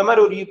 இந்த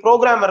மாதிரி ஒரு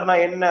ப்ரோக்ராமர்னா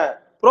என்ன,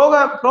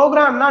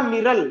 ப்ரோக்ராம்னா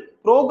நிரல்,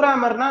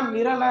 ப்ரோக்ராமர்னா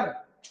நிரலர்,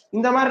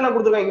 இந்த மாதிரி எல்லாம்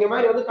கொடுத்துருக்காங்க. இந்த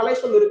மாதிரி வந்து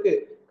கலைச்சொல் இருக்கு,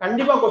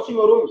 கண்டிப்பா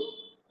கொஸ்டின் வரும்,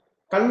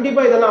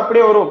 கண்டிப்பா இதெல்லாம்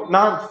அப்படியே வரும்.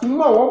 நான்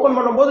சும்மா ஓபன்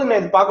பண்ணும்போது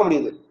நான் இது பார்க்க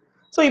முடியுது.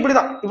 சோ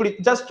இப்படிதான், இப்படி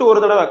ஜஸ்ட் ஒரு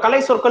தடவை கலை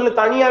சொற்கள்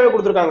தனியாவே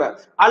கொடுத்துருக்காங்க.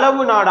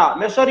 அளவு நாடா,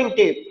 மெஷரிங்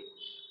டேப்,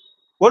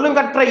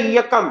 ஒழுங்கற்ற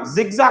இயக்கம்,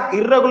 ஜிக்ஸாக்,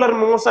 இர்ரெகுலர்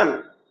மோஷன்,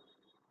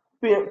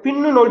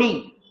 பின்னு நொடி,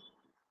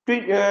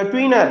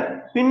 ட்வீனர்,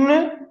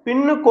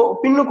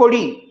 பின்னு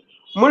கொடி,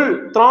 முள்,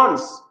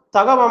 த்ரான்ஸ்,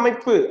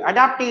 தகவமைப்பு,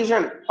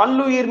 அடாப்டேஷன்,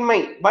 பல்லுயிர்மை,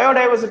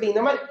 பயோடைவர்சிட்டி,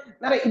 இந்த மாதிரி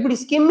நிறைய இப்படி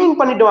ஸ்கிம்மிங்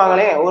பண்ணிட்டு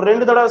வாங்களே, ஒரு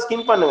 2 தடவை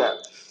ஸ்கிம் பண்ணுங்க.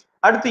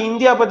 அடுத்து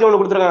இந்தியா பத்தி ஒண்ணு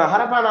கொடுத்துருக்காங்க,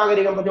 ஹரப்பா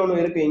நாகரிகம் பத்தி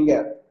ஒண்ணு இருக்கு இங்க.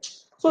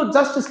 ஸோ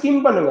ஜஸ்ட்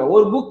ஸ்கிம் பண்ணுங்க.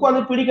 ஒரு புக்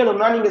வந்து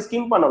பிடிக்கணும்னா நீங்க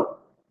ஸ்கிம் பண்ணணும்.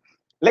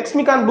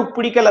 லக்ஷ்மிகாந்த் புக்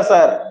பிடிக்கல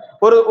சார்,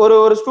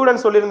 ஒரு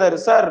ஸ்டூடெண்ட் சொல்லியிருந்தாரு,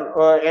 சார்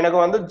எனக்கு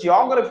வந்து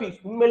ஜியாகிரபி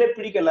உண்மையிலே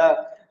பிடிக்கல,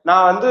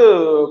 நான் வந்து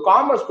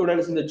காமர்ஸ்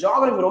ஸ்டூடெண்ட்ஸ், இந்த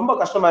ஜியாகிரபி ரொம்ப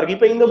கஷ்டமா இருக்கு.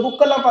 இப்ப இந்த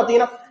புக் எல்லாம்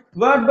பாத்தீங்கன்னா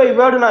வேர்ட் பை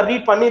வேர்டு நான்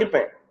ரீட்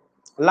பண்ணிருப்பேன்,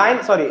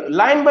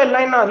 லைன் பை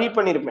லைன் நான் ரீட்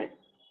பண்ணிருப்பேன்.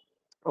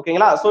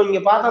 ஓகேங்களா? சோ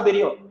நீங்க பார்த்தா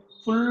தெரியும்,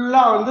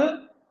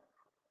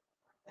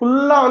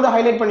 ஃபுல்லா வந்து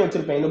ஹைலைட் பண்ணி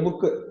வச்சிருப்பேன் இந்த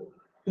புக்கு.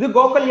 இது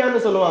கோகல்யான்னு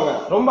சொல்லுவாங்க,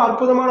 ரொம்ப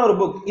அற்புதமான ஒரு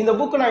புக். இந்த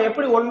புக் நான்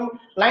எப்படி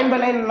லைன் பை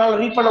லைன்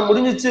ரீட் பண்ண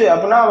முடிஞ்சிச்சு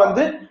அப்படின்னா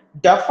வந்து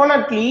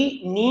டெஃபினெட்லி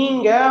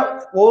நீங்க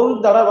ஒரு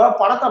தடவை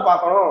படத்தை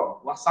பார்க்கணும்.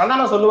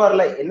 சந்தான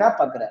சொல்லுவார்ல, என்ன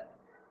பாக்குற,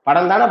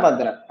 படம் தானே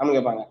பாக்குற அப்படின்னு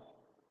கேட்பாங்க.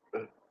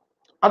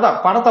 அதான்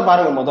படத்தை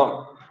பாருங்க,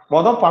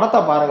 மொதல் படத்தை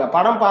பாருங்க,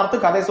 படம் பார்த்து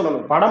கதை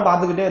சொல்லணும், படம்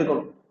பார்த்துக்கிட்டே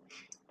இருக்கணும்.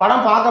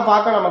 படம் பார்க்க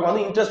பார்க்க நமக்கு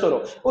வந்து இன்ட்ரெஸ்ட்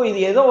வரும். ஓ இது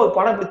ஏதோ ஒரு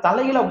படம் இப்படி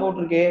தலையில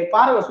போட்டிருக்கே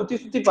பாருங்க, சுத்தி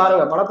சுத்தி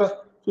பாருங்க, படத்தை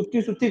சுத்தி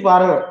சுத்தி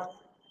பாருங்க.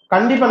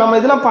 கண்டிப்பா நம்ம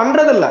இதெல்லாம்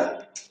பண்றது இல்ல.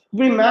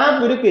 இப்படி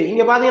மேப் இருக்கு.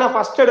 இங்க பாத்தீங்கன்னா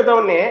ஃபர்ஸ்ட் எடுத்த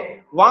உடனே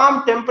வார்ம்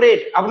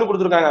டெம்பரேட் அப்படின்னு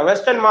கொடுத்துருக்காங்க.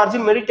 வெஸ்டர்ன்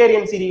மார்ஜின்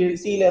மெடிட்டேரியன்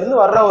சீல இருந்து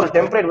வர்ற ஒரு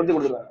டெம்பரேட் வந்து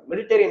கொடுத்துருக்காங்க.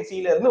 மெடிட்டேரியன்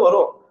சீல இருந்து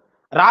வரும்.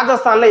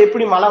 ராஜஸ்தான்ல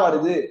எப்படி மழை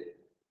வருது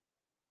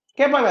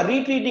கேட்பாங்க.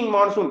 Retreating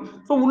monsoon.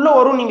 ஸோ உள்ள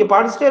வரும். நீங்க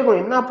படிச்சுட்டே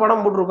இருக்கணும். என்ன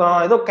படம் போட்டிருக்கான்,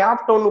 ஏதோ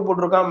கேப் டவுன்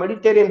போட்டிருக்கான்,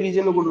 மெடிட்டேரியன்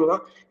ரீஜன்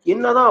போட்டிருக்கான்,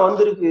 என்னதான்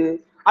வந்திருக்கு.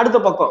 அடுத்த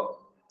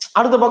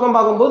பக்கம்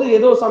பார்க்கும்போது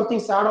ஏதோ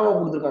சம்திங் சேடாவா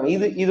கொடுத்துருக்காங்க.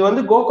 இது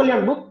வந்து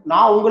கோகல்யான் புக்.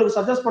 நான் உங்களுக்கு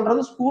சஜஸ்ட்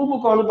பண்றது ஸ்கூல்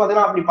புக் வந்து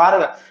பாத்தீங்கன்னா அப்படி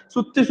பாருங்க.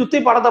 சுத்தி சுத்தி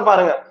படத்தை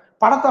பாருங்க.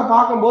 படத்தை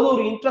பார்க்கும்போது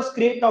ஒரு இன்ட்ரெஸ்ட்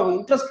கிரியேட் ஆகும்.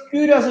 இன்ட்ரெஸ்ட்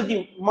கியூரியாசிட்டி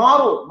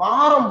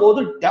மாறும்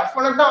போது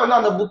டெஃபினட்டா வந்து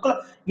அந்த புக்ல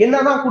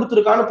என்னதான்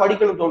கொடுத்துருக்கான்னு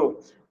படிக்கணும்னு தோணும்.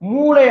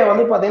 மூளையை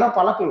வந்து பாத்தீங்கன்னா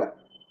பழக்குங்க.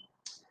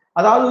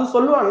 அதாவது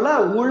சொல்லுவாங்கல்ல,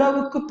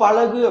 உழவுக்கு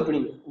பழகு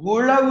அப்படின்னு.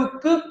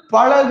 உழவுக்கு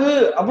பழகு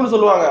அப்படின்னு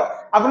சொல்லுவாங்க.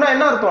 அப்படின்னா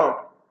என்ன அர்த்தம்?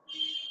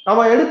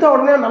 நம்ம எடுத்த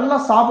உடனே நல்லா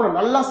சாப்பிடும்.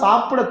 நல்லா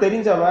சாப்பிட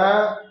தெரிஞ்சவன்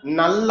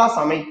நல்லா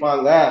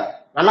சமைப்பாங்க.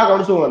 நல்லா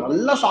கவனிச்சுக்கோங்க.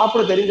 நல்லா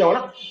சாப்பிட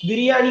தெரிஞ்சவனா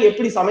பிரியாணி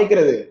எப்படி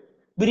சமைக்கிறது,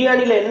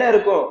 பிரியாணில என்ன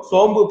இருக்கும்,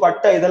 சோம்பு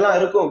பட்டை இதெல்லாம்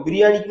இருக்கும்.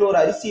 பிரியாணிக்குன்னு ஒரு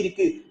அரிசி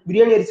இருக்கு,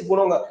 பிரியாணி அரிசி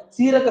போடுவாங்க.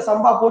 சீரக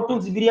சம்பா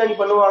போட்டு பிரியாணி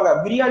பண்ணுவாங்க.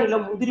 பிரியாணில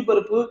முந்திரி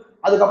பருப்பு,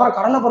 அதுக்கப்புறம்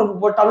கடலை பருப்பு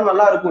போட்டாலும்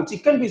நல்லா இருக்கும்.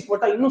 சிக்கன் பீஸ்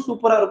போட்டா இன்னும்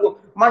சூப்பரா இருக்கும்.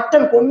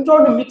 மட்டன்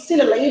கொஞ்சோண்டு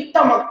மிக்சியில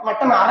லைட்டா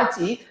மட்டன்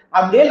அரைச்சி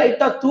அப்படியே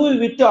லைட்டா தூவி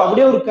விட்டு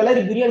அப்படியே ஒரு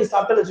கிளறி பிரியாணி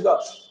சாப்பிட்டேன்னு வச்சுக்கோ,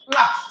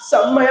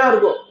 செம்மையா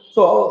இருக்கும்.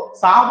 சோ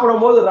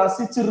சாப்பிடும் போது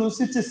ரசிச்சு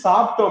ருசிச்சு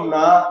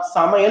சாப்பிட்டோம்னா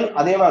சமையல்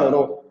அதே மாதிரி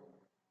வரும்.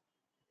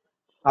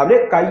 அப்படியே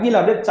கையில்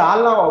அப்படியே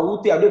சால்னாவை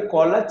ஊத்தி அப்படியே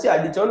கொலைச்சு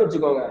அடிச்சோன்னு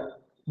வச்சுக்கோங்க,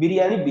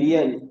 பிரியாணி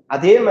பிரியாணி.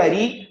 அதே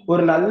மாதிரி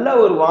ஒரு நல்ல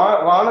ஒரு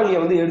வானொலியை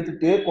வந்து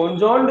எடுத்துட்டு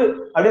கொஞ்சோண்டு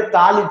அப்படியே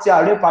தாளிச்சு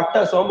அப்படியே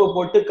பட்டை சோம்பு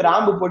போட்டு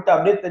கிராம்பு போட்டு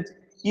அப்படியே தச்சு.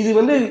 இது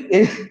வந்து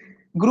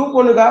குரூப்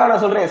ஒண்ணுக்காக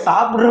நான் சொல்றேன்.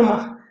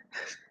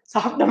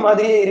 சாப்பிட்ட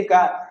மாதிரியே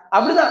இருக்கா?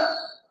 அப்படிதான்.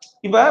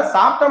 இப்ப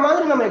சாப்பிட்ட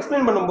மாதிரி நம்ம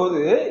எக்ஸ்பிளைன் பண்ணும்போது,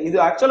 இது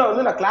ஆக்சுவலா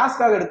வந்து நான்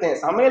கிளாஸ்க்காக எடுத்தேன்.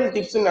 சமையல்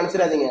டிப்ஸ்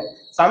நினைச்சிடாதீங்க,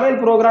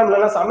 சமையல் ப்ரோக்ராம்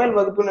இல்லைன்னா சமையல்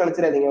வகுப்புன்னு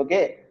நினைச்சிடாதீங்க. ஓகே,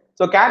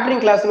 சோ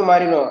கேட்டரிங் கிளாஸ்னு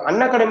மாறிடும்.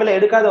 அன்அகாடமில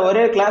எடுக்காத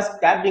ஒரே கிளாஸ்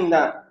கேட்டரிங்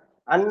தான்.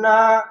 அண்ணா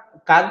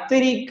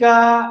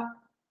கத்திரிக்காய்,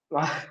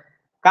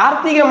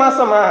 கார்த்திகை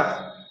மாசமா,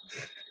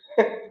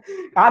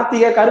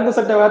 கார்த்திகை கருப்பு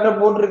சட்டை வேற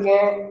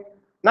போட்டிருக்கேன்.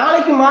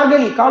 நாளைக்கு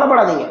மார்கழி,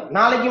 கவலைப்படாதீங்க.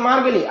 நாளைக்கு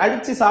மார்கழி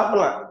அடிச்சு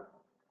சாப்பிடலாம்.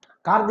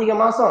 கார்த்திகை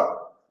மாசம்.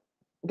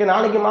 ஓகே,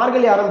 நாளைக்கு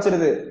மார்கழி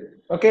ஆரம்பிச்சிருது.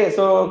 ஓகே,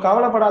 சோ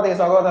கவலைப்படாதே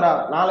சகோதரா,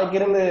 நாளைக்கு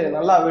இருந்து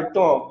நல்லா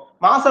வெட்டும்.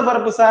 மாச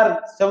பரப்பு சார்,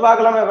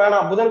 செவ்வாய்க்கிழமை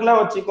வேணாம், புதன்கிழமை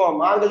வச்சுக்கோ.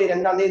 மார்கழி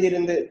 2ஆம் தேதி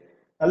இருந்து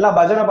நல்லா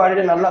பஜனை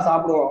பாடிட்டு நல்லா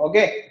சாப்பிடுவோம்.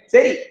 ஓகே,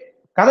 சரி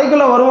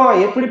கதைக்குள்ள வருவோம்.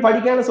 எப்படி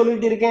படிக்கணும்னு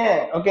சொல்லிட்டு இருக்கேன்.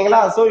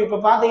 ஓகேங்களா? சோ இப்ப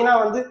பாத்தீங்கன்னா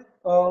வந்து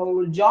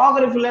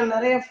ஜியோகிராஃபில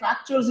நிறைய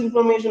ஃபேக்சுவல்ஸ்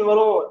இன்ஃபர்மேஷன்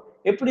வரும்.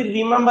 எப்படி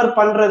ரிமெம்பர்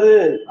பண்றது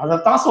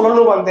அதைத்தான்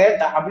சொல்லணும் வந்தேன்.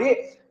 அப்படியே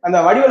அந்த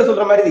வடிவேலு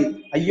சொல்ற மாதிரி,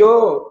 ஐயோ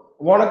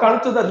உனக்கு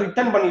அனுப்பிச்சதை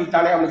ரிட்டர்ன்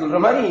பண்ணிட்டானே அப்படின்னு சொல்ற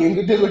மாதிரி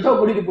எங்கிட்ட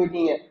கூட்டிட்டு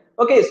போயிட்டீங்க.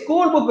 ஓகே,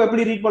 ஸ்கூல் புக்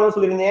எப்படி ரீட் பண்ணணும்னு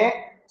சொல்லியிருந்தேன்,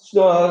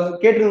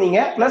 கேட்டிருந்தீங்க.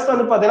 பிளஸ்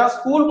வந்து பாத்தீங்கன்னா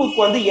ஸ்கூல்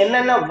புக் வந்து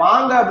என்னென்ன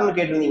வாங்க அப்படின்னு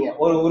கேட்டிருந்தீங்க.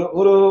 ஒரு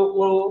ஒரு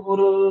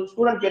ஒரு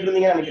ஸ்டூடெண்ட்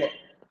கேட்டிருந்தீங்கன்னு நினைக்கிறேன்.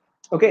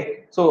 ஓகே,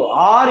 சோ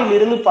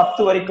 6 to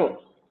 10 வரைக்கும்.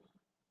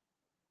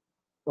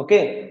 ஓகே,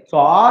 சோ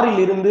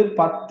 6 to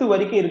 10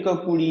 வரைக்கும்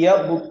இருக்கக்கூடிய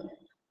புக்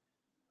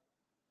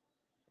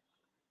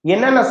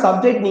என்னென்ன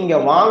சப்ஜெக்ட் நீங்க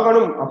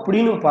வாங்கணும்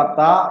அப்படின்னு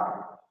பார்த்தா,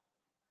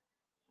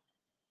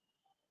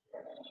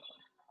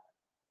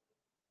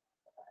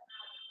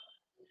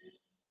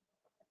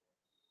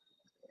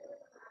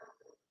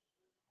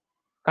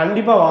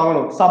 கண்டிப்பா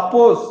வாங்கணும்.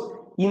 சப்போஸ்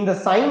இந்த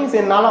சயின்ஸ்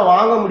என்னால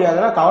வாங்க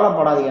முடியாதுன்னா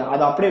கவலைப்படாதீங்க,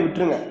 அதை அப்படியே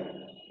விட்டுருங்க.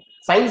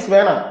 சயின்ஸ்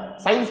வேணாம்,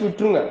 சயின்ஸ்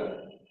விட்டுருங்க.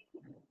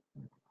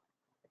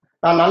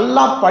 நான்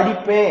நல்லா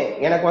படிப்பேன்,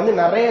 எனக்கு வந்து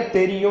நிறைய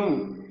தெரியும்.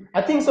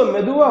 ஐ திங்க் சோ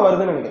மெதுவா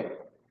வருதுன்னு நினைக்கிறேன்.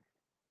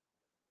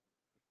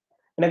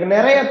 எனக்கு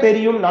நிறைய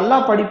தெரியும், நல்லா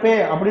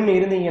படிப்பேன் அப்படின்னு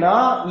இருந்தீங்கன்னா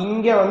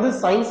இங்க வந்து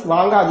சயின்ஸ்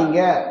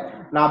வாங்காதீங்க.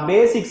 நான்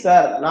பேசிக்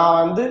சார், நான்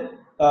வந்து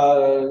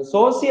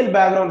சோசியல்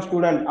பேக்ரவுண்ட்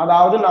ஸ்டூடெண்ட்.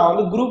 அதாவது நான்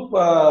வந்து குரூப்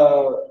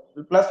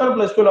 +1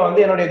 +2ல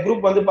வந்து என்னுடைய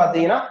குரூப் வந்து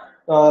பாத்தீங்கன்னா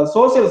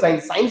சோசியல்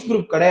சயின்ஸ்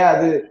குரூப்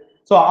கிடையாது.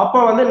 ஸோ அப்ப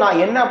வந்து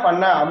நான் என்ன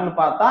பண்ணேன் அப்படின்னு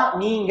பார்த்தா,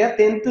 நீங்க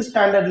 10th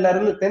ஸ்டாண்டர்ட்ல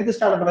இருந்து 10th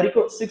ஸ்டாண்டர்ட்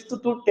வரைக்கும் 6th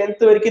to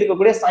 10th வரைக்கும்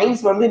இருக்கக்கூடிய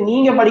சயின்ஸ் வந்து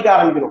நீங்க படிக்க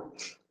ஆரம்பிக்கணும்.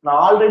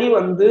 நான் ஆல்ரெடி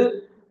வந்து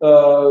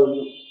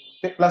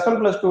 +1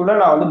 +2ல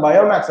நான் வந்து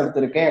பயோமேக்ஸ்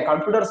எடுத்திருக்கேன்,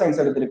 கம்ப்யூட்டர்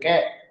சயின்ஸ்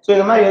எடுத்திருக்கேன். ஸோ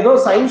இந்த மாதிரி ஏதோ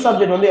சயின்ஸ்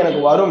சப்ஜெக்ட் வந்து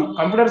எனக்கு வரும்.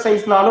 கம்ப்யூட்டர்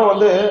சயின்ஸ்னாலும்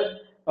வந்து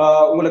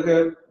உங்களுக்கு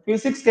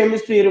பிசிக்ஸ்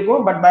கெமிஸ்ட்ரி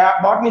இருக்கும், பட்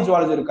பாட்னி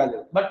ஜுவாலஜி இருக்காது.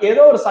 பட்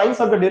ஏதோ ஒரு சயின்ஸ்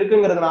சப்ஜெக்ட்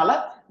இருக்குங்கிறதுனால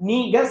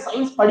நீங்க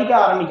சயின்ஸ் படிக்க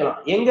ஆரம்பிக்கலாம்.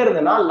 எங்க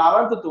இருந்துன்னா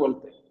 11th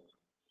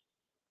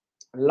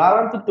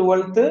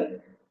 12th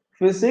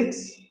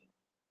physics,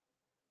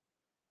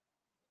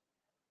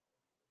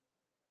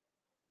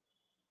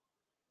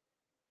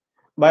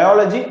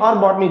 biology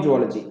R botany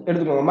zoology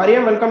எடுத்துக்கோங்க.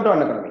 Mariam, welcome to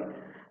Unacademy.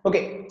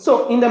 Okay, so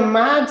இந்த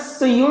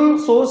மேத்ஸையும்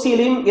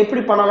சோசியலையும்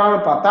எப்படி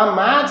பண்ணலாம்னு பார்த்தா,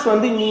 மேத்ஸ்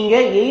வந்து நீங்க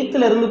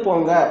 8th இருந்து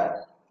போங்க.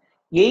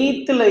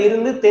 8th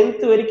இருந்து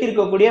 10th வரைக்கும்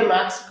இருக்கக்கூடிய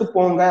மேத்ஸ்க்கு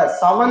போங்க.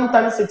 7th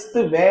and 6th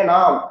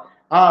வேணாம்.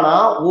 ஆனா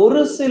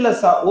ஒரு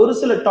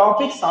சில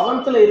டாபிக்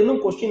 7th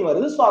இருந்தும் கொஸ்டின்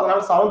வருது. ஸோ அதனால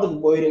 7th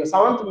போயிருங்க.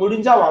 7th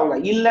முடிஞ்சா வாங்க,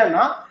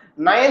 இல்லைன்னா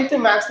 9th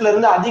மேக்ஸ்ல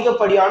இருந்து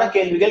அதிகப்படியான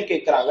கேள்விகள்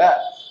கேட்கிறாங்க.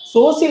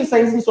 சோசியல்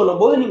சயின்ஸ்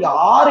சொல்லும் போது நீங்க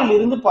 6ல்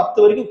இருந்து 10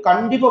 வரைக்கும்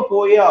கண்டிப்பா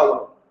போயே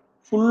ஆகணும்,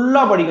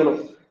 ஃபுல்லா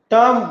படிக்கணும்.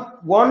 டேர்ம்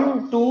 1,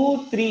 2,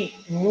 3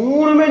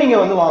 மூணுமே நீங்க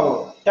வந்து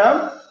வாங்கணும்.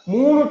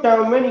 மூணு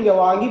டேர்மே நீங்க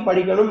வாங்கி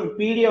படிக்கணும்.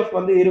 பிடிஎஃப்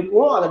வந்து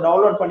இருக்கும், அதை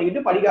டவுன்லோட்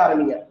பண்ணிக்கிட்டு படிக்க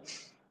ஆரம்பிங்க.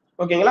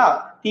 ஓகேங்களா?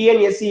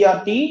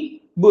 TNSCRT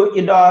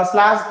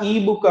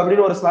 /ebook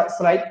அப்படின்னு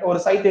ஒரு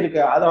சைட்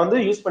இருக்கு, அதை வந்து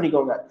யூஸ்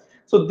பண்ணிக்கோங்க.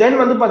 ஸோ தென்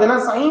வந்து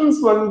பாத்தீங்கன்னா சயின்ஸ்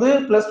வந்து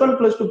 +1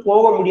 +2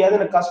 போக முடியாது,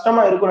 எனக்கு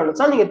கஷ்டமா இருக்கும்னு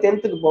நினைச்சா நீங்க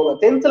 10th போங்க.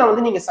 10th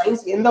வந்து நீங்க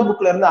சயின்ஸ் எந்த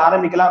புக்ல இருந்து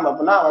ஆரம்பிக்கலாம்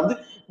அப்படின்னா வந்து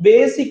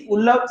பேசிக்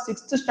உள்ள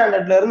 6th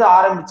ஸ்டாண்டர்ட்ல இருந்து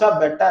ஆரம்பிச்சா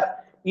பெட்டர்.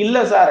 இல்ல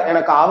சார்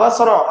எனக்கு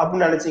அவசரம்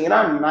அப்படின்னு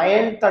நினைச்சீங்கன்னா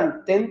 9th and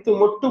 10th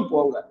மட்டும்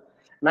போங்க.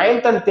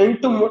 9th and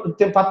 10th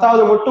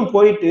 10வது மட்டும்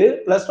போயிட்டு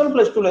 +1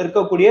 +2ல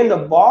இருக்கக்கூடிய இந்த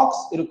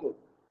பாக்ஸ் இருக்கும்,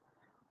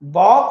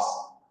 பாக்ஸ்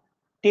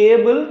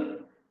டேபிள்,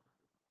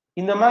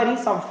 இந்த மாதிரி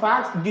some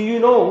facts to you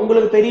know,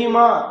 உங்களுக்கு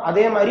தெரியுமா,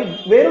 அதே மாதிரி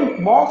வெறும்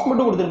பாக்ஸ்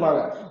மட்டும்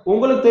கொடுத்துருப்பாங்க.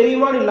 உங்களுக்கு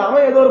தெரியுமான்னு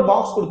இல்லாம ஏதோ ஒரு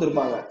பாக்ஸ்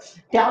கொடுத்துருப்பாங்க,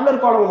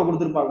 டேப்லெட் காலம் ஒன்று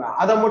கொடுத்துருப்பாங்க.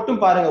 அதை மட்டும்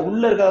பாருங்க,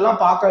 உள்ள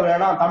இருக்கிறதெல்லாம் பார்க்க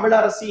வேணாம்.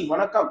 தமிழரசி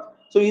வணக்கம்,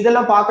 ஸோ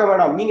இதெல்லாம் பார்க்க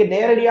வேணாம். நீங்க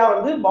நேரடியா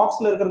வந்து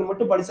பாக்ஸ்ல இருக்கிறது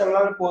மட்டும்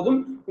படிச்சாங்களாலும் போதும்.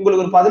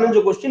 உங்களுக்கு ஒரு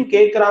 15 கொஸ்டின்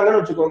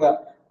கேட்கறாங்கன்னு வச்சுக்கோங்க,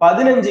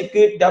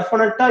 15க்கு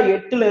டெஃபினட்டா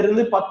 8ல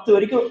இருந்து 10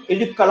 வரைக்கும்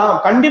எடுக்கலாம்,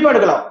 கண்டிப்பா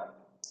எடுக்கலாம்.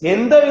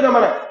 எந்த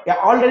விதமான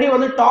ஆல்ரெடி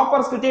வந்து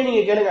டாப்பர்ஸ் கிட்டே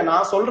நீங்க கேளுங்க,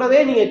 நான் சொல்றதே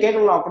நீங்க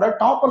கேட்கலாம் கூட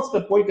டாப்பர்ஸ்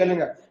போய்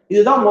கேளுங்க,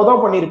 இதுதான்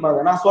பண்ணிருப்பாங்க.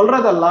 நான்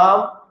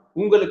சொல்றதெல்லாம்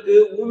உங்களுக்கு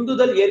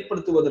உந்துதல்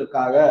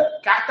ஏற்படுத்துவதற்காக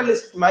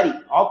கேட்டலிஸ்ட் மாதிரி,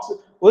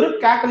 ஒரு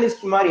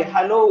கேட்டலிஸ்ட் மாதிரி.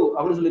 ஹலோ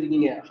அப்படின்னு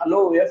சொல்லிருக்கீங்க, ஹலோ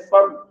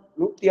எஃப்எம்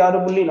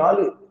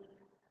 106.4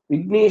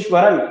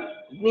 விக்னேஸ்வரன்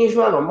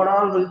ரொம்ப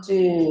நேரம்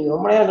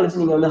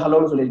கழிச்சு நீங்க வந்து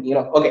ஹலோன்னு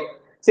சொல்லிருக்கீங்க. ஓகே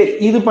சரி,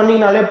 இது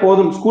பண்ணீங்கனாலே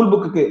போதும். ஸ்கூல்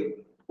புக்கு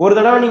ஒரு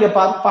தடவை நீங்க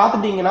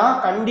பாத்துட்டீங்கன்னா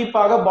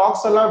கண்டிப்பாக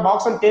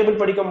பாக்ஸ் அண்ட் டேபிள்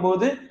படிக்கும்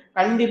போது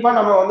கண்டிப்பா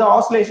நம்ம வந்து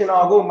ஆசிலேஷன்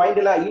ஆகும்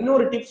மைண்ட்ல.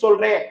 இன்னொரு டிப்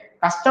சொல்றேன்,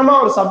 கஷ்டமா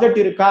ஒரு சப்ஜெக்ட்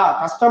இருக்கா,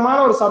 கஷ்டமான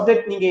ஒரு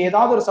சப்ஜெக்ட், நீங்க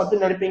ஏதாவது ஒரு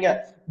சப்ஜெக்ட் நினைப்பீங்க,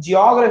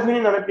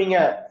 ஜியோகிராஃபின்னு நினைப்பீங்க,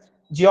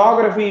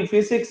 ஜியோகிராஃபி,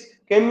 பிசிக்ஸ்,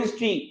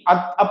 கெமிஸ்ட்ரி.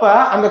 அப்ப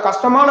அந்த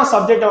கஷ்டமான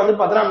சப்ஜெக்டை வந்து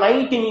பாத்தீங்கன்னா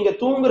நைட்டு நீங்க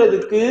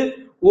தூங்குறதுக்கு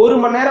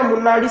 1 மணி நேரம்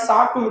முன்னாடி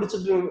சாப்பிட்டு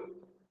முடிச்சுட்டு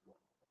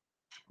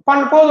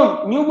போதும்.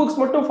 நியூ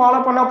புக்ஸ் மட்டும்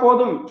ஃபாலோ பண்ணா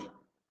போதும்.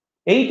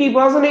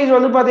 80%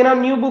 வந்து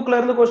பாத்தீங்கன்னா நியூ புக்ல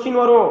இருந்து கொஸ்டின்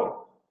வரும்,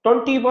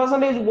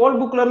 20% ஓல்ட்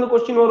புக்ல இருந்து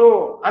கொஸ்டின்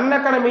வரும்.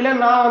 அன்அகாடமில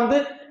நான் வந்து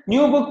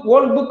நியூ புக்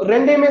ஓல்ட் புக்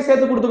ரெண்டையுமே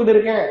சேர்த்து கொடுத்துக்கிட்டு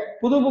இருக்கேன்,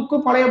 புது புக்கு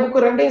பழைய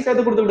புக்கு ரெண்டையும்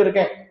சேர்த்து கொடுத்துக்கிட்டு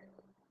இருக்கேன்.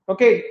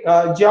 ஓகே,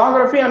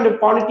 ஜியோகிராஃபி அண்ட்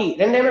பாலிட்டி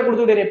ரெண்டையுமே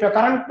கொடுத்துக்கிட்டு இருக்கேன். இப்ப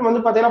கரண்ட்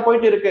வந்து பாத்தீங்கன்னா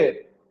போயிட்டு இருக்கு,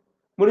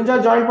 முடிஞ்சா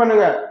ஜாயின்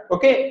பண்ணுங்க.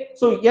 ஓகே,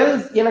 சோ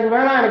எனக்கு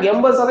வேணாம், எனக்கு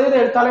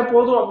 80% எடுத்தாலே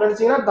போதும் அப்படின்னு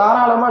நினைச்சீங்கன்னா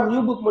தாராளமா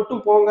நியூ புக்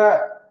மட்டும் போங்க.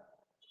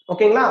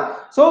 ஓகேங்களா?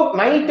 சோ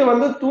நைட்டு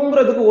வந்து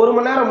தூங்குறதுக்கு 1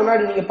 மணி நேரம்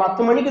முன்னாடி, நீங்க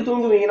 10 மணிக்கு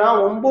தூங்குவீங்கன்னா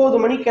 9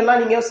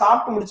 மணிக்கெல்லாம் நீங்க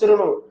சாப்பிட்டு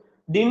முடிச்சிடணும்,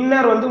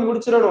 டின்னர் வந்து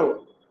முடிச்சிடணும்.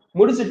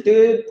 முடிச்சுட்டு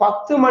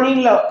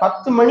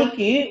 10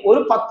 மணிக்கு ஒரு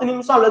 10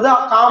 நிமிஷம் அல்லது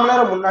 1/4 மணி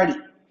நேரம் முன்னாடி,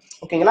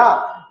 ஓகேங்களா,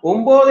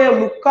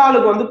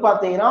 9:45 வந்து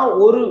பாத்தீங்கன்னா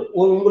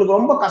உங்களுக்கு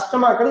ரொம்ப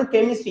கஷ்டமா இருக்கிறது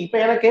கெமிஸ்ட்ரி. இப்ப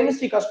எனக்கு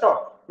கெமிஸ்ட்ரி கஷ்டம்,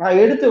 நான்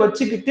எடுத்து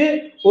வச்சுக்கிட்டு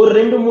ஒரு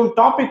 2-3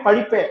 டாபிக்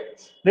படிப்பேன்.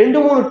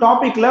 2-3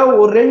 டாபிக்ல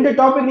ஒரு 2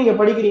 டாபிக் நீங்க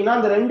படிக்கிறீங்கன்னா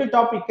அந்த 2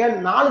 டாபிக்க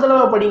 4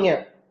 தடவை படிங்க.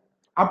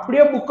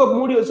 அப்படியே புக்கை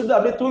மூடி வச்சுட்டு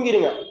அப்படியே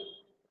தூங்கிடுங்க.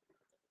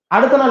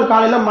 அடுத்த நாள்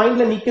காலையில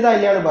மைண்ட்ல நிக்குதா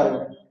இல்லையான்னு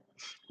பாருங்க.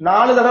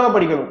 4 தடவை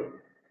படிக்கணும்,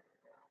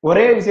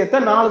 ஒரே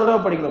விஷயத்த 4 தடவை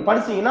படிக்கணும்.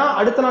 படிச்சீங்கன்னா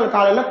அடுத்த நாள்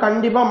காலையில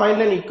கண்டிப்பா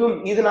மைண்ட்ல நிக்கும்.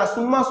 இது நான்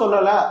சும்மா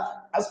சொல்லல,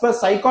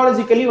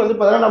 சைக்காலஜிக்கலி வந்து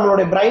பாத்தீங்கன்னா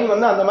நம்மளுடைய பிரைன்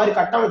வந்து அந்த மாதிரி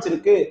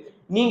கட்டமைச்சிருக்கு.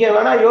 நீங்க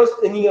வேணா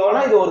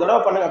இது ஒரு தடவை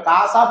பண்ணுங்க,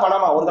 காசா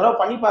பணமா ஒரு தடவை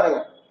பண்ணி பாருங்க.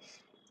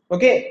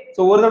 ஓகே,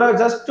 சோ ஒரு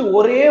தடவை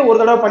ஒரே ஒரு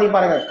தடவை பண்ணி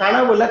பாருங்க,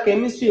 கனவுல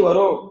கெமிஸ்ட்ரி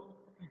வரும்.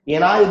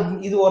 ஏன்னா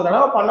இது ஒரு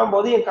தடவை பண்ணும்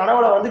போது என்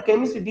கனவுல வந்து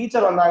கெமிஸ்ட்ரி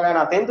டீச்சர் வந்தாங்க.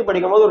 நான் 10th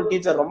படிக்கும் போது ஒரு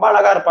டீச்சர் ரொம்ப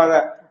அழகா இருப்பாங்க,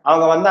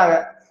 அவங்க வந்தாங்க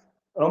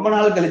ரொம்ப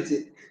நாள் கழிச்சு.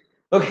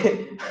 ஓகே,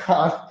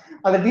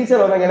 அந்த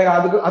டீச்சர் வந்தாங்க. எனக்கு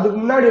அதுக்கு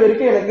முன்னாடி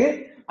வரைக்கும் எனக்கு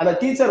அந்த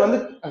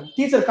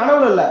டீச்சர்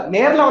கனவுல இல்ல,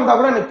 நேர்ல வந்தா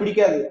கூட எனக்கு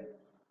பிடிக்காது.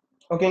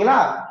 ஓகேங்களா?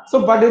 சோ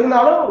பட்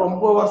இருந்தாலும்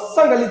ரொம்ப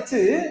வருஷம்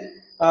கழிச்சு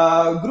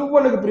குரூப்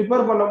 1க்கு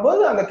ப்ரிப்பேர்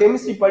பண்ணும்போது அந்த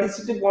கெமிஸ்ட்ரி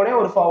படிச்சுட்டு போனேன்.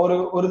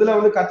 ஒரு இதுல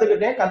வந்து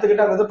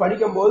கத்துக்கிட்டு அந்த இதை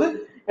படிக்கும் போது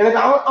எனக்கு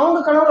அவங்க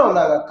கனவுல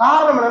வந்தாங்க.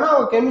 காரணம் என்னன்னா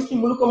அவங்க கெமிஸ்ட்ரி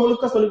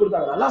முழுக்க சொல்லி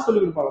கொடுத்தாங்க, நல்லா சொல்லி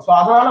கொடுப்பாங்க. ஸோ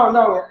அதனால வந்து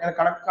அவங்க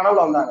எனக்கு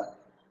கனவுல வந்தாங்க.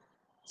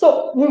 ஸோ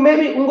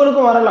மேபி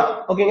உங்களுக்கும் வரலாம்,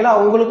 ஓகேங்களா,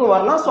 உங்களுக்கும்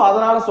வரலாம். ஸோ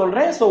அதனால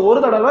சொல்றேன். ஸோ ஒரு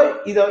தடவை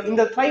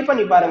இந்த ட்ரை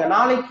பண்ணி பாருங்க.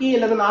 நாளைக்கு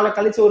அல்லது நாளை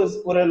கழிச்சு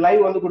ஒரு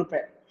லைவ் வந்து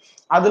கொடுப்பேன்.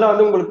 அதுல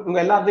வந்து உங்க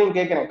எல்லாத்தையும்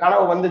கேட்கிறேன்,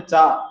 கனவு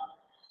வந்துச்சா,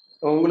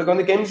 உங்களுக்கு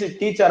வந்து கெமிஸ்ட்ரி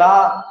டீச்சரா,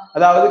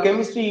 அதாவது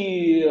கெமிஸ்ட்ரி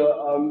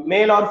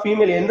மேல் ஆர்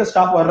ஃபீமேல் எந்த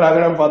ஸ்டாஃப்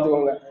வர்றாங்கன்னு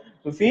பாத்துக்கோங்க.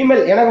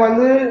 ஃபீமேல், எனக்கு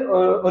வந்து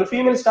ஒரு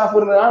ஃபீமேல் ஸ்டாஃப்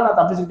இருந்ததுனால நான்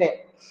தப்பிச்சுட்டேன்.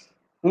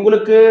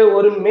 உங்களுக்கு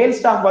ஒரு மேல்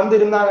ஸ்டாஃப் வந்து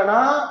இருந்தாங்கன்னா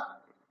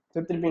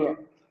செத்துருப்பீங்க.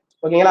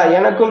 ஓகேங்களா?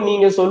 எனக்கும்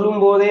நீங்க சொல்லும்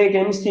போதே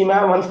கெமிஸ்ட்ரி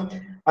மேம்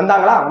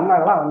வந்தாங்களா.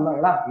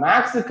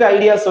 மேக்ஸுக்கு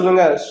ஐடியா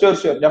சொல்லுங்க. ஷூர்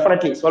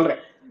டெஃபினெட்லி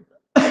சொல்றேன்.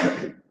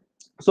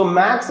 ஸோ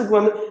மேக்ஸுக்கு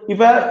வந்து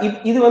இப்ப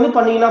இது வந்து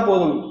பண்ணீங்கன்னா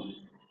போதும்.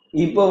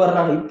 இப்போ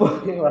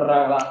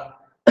வர்றாங்களா?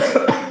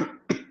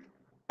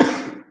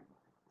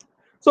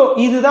 சோ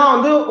இதுதான்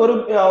வந்து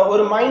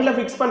ஒரு மைண்ட்ல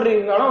ஃபிக்ஸ்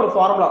பண்றதுக்கான ஒரு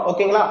ஃபார்முலா.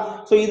 ஓகேங்களா?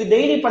 சோ இது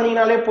டெய்லி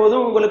பண்ணீங்கனாலே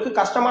போதும், உங்களுக்கு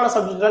கஷ்டமான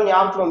சப்ஜெக்ட்லாம்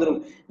ஞாபகத்துக்கு வந்துரும்.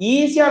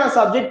 ஈஸியான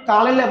சப்ஜெக்ட்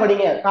காலையில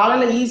படிங்க.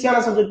 காலையில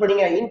ஈஸியான சப்ஜெக்ட்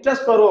படிங்க.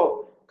 இன்ட்ரெஸ்ட் வரும்.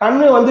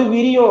 கண்ணு வந்து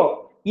விரியும்.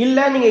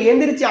 இல்ல நீங்க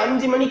எந்திரிச்சு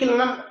 5 மணிக்கு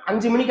இல்லைன்னா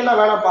 5 மணிக்கெல்லாம்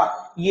வேணாம்ப்பா.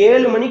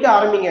 7 மணிக்கு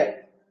ஆரம்பிங்க.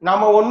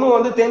 நம்ம ஒன்னும்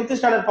வந்து 10th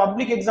ஸ்டாண்டர்ட்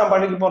பப்ளிக் எக்ஸாம்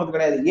படிக்க போறது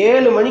கிடையாது.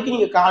 7 மணிக்கு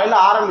நீங்க காலையில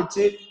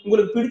ஆரம்பிச்சு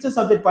உங்களுக்கு பிடிச்ச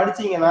சப்ஜெக்ட்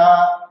படிச்சீங்கன்னா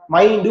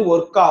மைண்ட்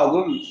ஒர்க்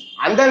ஆகும்.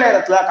 அந்த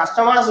நேரத்துல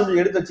கஷ்டமான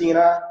சப்ஜெக்ட் எடுத்து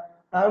வச்சீங்கன்னா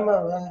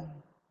ஆமாவா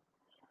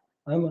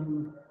ஆமா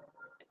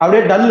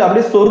அப்படியே டல்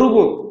அப்படியே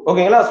சொருகும்.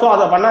 ஓகேங்களா? சோ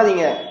அதை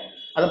பண்ணாதீங்க.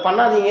 அதை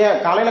பண்ணாதீங்க.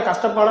 காலையில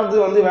கஷ்டப்படுறது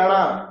வந்து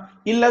வேணாம்.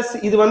 இல்ல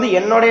இது வந்து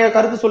என்னுடைய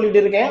கருத்து சொல்லிட்டு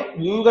இருக்கேன்.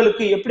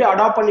 உங்களுக்கு எப்படி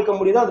அடாப்ட் பண்ணிக்க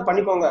முடியுதோ அது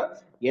பண்ணிக்கோங்க.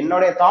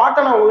 என்னுடைய தாட்டை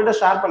நான் உங்ககிட்ட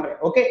ஷேர் பண்றேன்.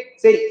 ஓகே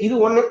சரி, இது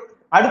ஒண்ணு.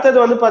 அடுத்தது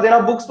வந்து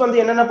பாத்தீங்கன்னா புக்ஸ் வந்து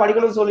என்னென்ன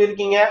படிக்கணும்னு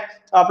சொல்லியிருக்கீங்க,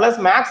 பிளஸ்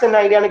மேக்ஸ் என்ன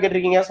ஐடியான்னு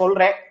கேட்டிருக்கீங்க,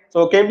 சொல்றேன். ஸோ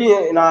கேபி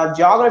நான்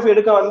ஜியாகிரபி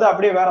எடுக்க வந்து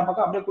அப்படியே வேற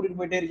பக்கம் அப்படியே கூட்டிட்டு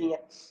போயிட்டே இருக்கீங்க.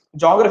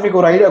 ஜியாகிரபிக்கு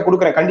ஒரு ஐடியா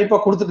கொடுக்குறேன், கண்டிப்பா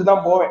கொடுத்துட்டு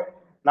தான் போவேன்.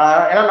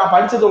 ஏன்னா நான்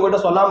படிச்சது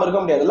உங்ககிட்ட சொல்லாம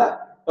இருக்க முடியாதுல்ல.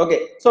 ஓகே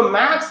சோ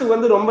மேக்ஸ்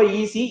வந்து ரொம்ப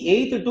ஈஸி.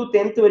 8th to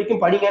 10th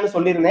வரைக்கும் படிங்கன்னு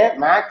சொல்லியிருந்தேன்.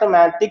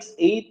 மேத்தமேட்டிக்ஸ்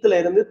 8th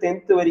இருந்து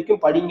 10th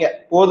வரைக்கும் படிங்க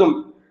போதும்.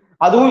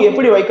 அதுவும்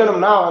எப்படி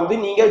வைக்கணும்னா வந்து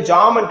நீங்க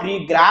ஜாமெட்ரி,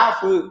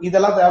 கிராஃப்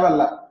இதெல்லாம்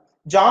தேவையில்ல.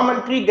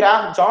 ஜாமெட்ரி,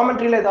 கிராஃப்,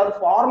 ஜாமெட்ரியில ஏதாவது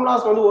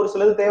ஃபார்முலாஸ் வந்து ஒரு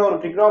சிலது தேவை வரும்,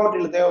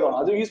 ட்ரிக்னாமெட்ரியில தேவை வரும்,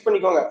 அது யூஸ்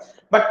பண்ணிக்கோங்க.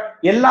 பட்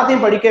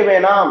எல்லாத்தையும் படிக்க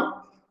வேணாம்.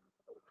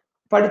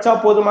 படிச்சா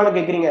போதுமானு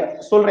கேக்குறீங்க,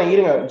 சொல்றேன்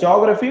இருங்க.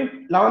 ஜியோகிராஃபி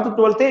 11th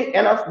 12th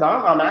எனஃப் தான்.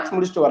 நான் மேக்ஸ்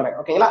முடிச்சுட்டு வரேன்.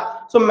 ஓகேங்களா?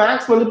 சோ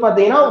மேக்ஸ் வந்து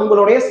பாத்தீங்கன்னா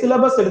உங்களுடைய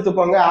சிலபஸ்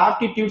எடுத்துக்கோங்க,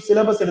 ஆப்டிடியூட்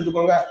சிலபஸ்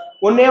எடுத்துக்கோங்க.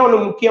 ஒண்ணே ஒண்ணு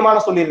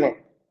முக்கியமான சொல்லிடுறேன்.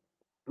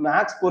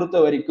 மேக்ஸ்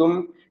பொறுத்த வரைக்கும்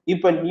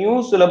இப்ப நியூ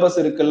சிலபஸ்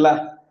இருக்குல்ல,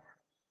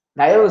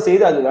 தயவு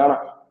செய்து அது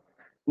வேணாம்.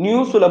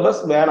 நியூ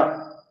சிலபஸ் வேணாம்.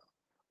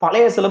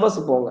 பழைய சிலபஸ்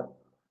போங்க.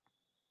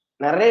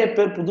 நிறைய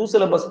பேர் புது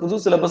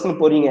சிலபஸ்னு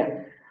போறீங்க.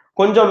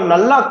 கொஞ்சம்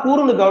நல்லா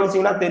கூர்ந்து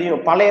கவனிச்சீங்கன்னா தெரியும்.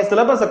 பழைய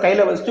சிலபஸை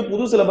கையில வச்சுட்டு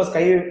புது சிலபஸ்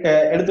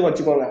எடுத்து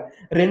வச்சுக்கோங்க.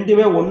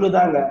 ரெண்டுமே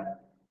ஒண்ணுதாங்க.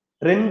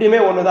 ரெண்டுமே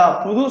ஒண்ணுதான்.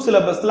 புது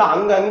சிலபஸ்ல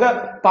அங்கங்க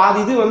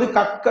பாதி இது வந்து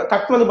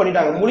கட் வந்து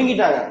பண்ணிட்டாங்க,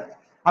 முழுங்கிட்டாங்க.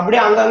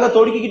 அப்படியே அங்கங்க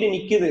தொடுக்கிக்கிட்டு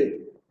நிக்குது.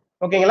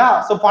 ஓகேங்களா?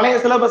 சோ பழைய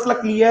சிலபஸ்ல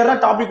கிளியரா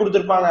டாபிக்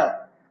கொடுத்திருப்பாங்க.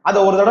 அதை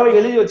ஒரு தடவை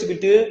எழுதி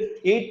வச்சுக்கிட்டு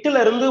 8th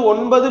இருந்து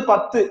 9,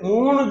 10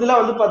 3 இதுல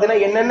வந்து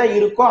பாத்தீங்கன்னா என்னென்ன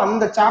இருக்கோ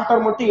அந்த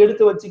சாப்டர் மட்டும்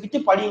எடுத்து வச்சுக்கிட்டு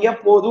படிங்க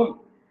போதும்.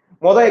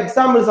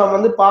 எக்ஸாம்பிள் சம்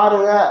வந்து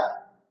பாருங்க.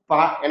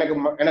 எனக்கு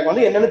எனக்கு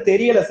வந்து என்னன்னு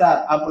தெரியல சார்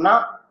அப்படின்னா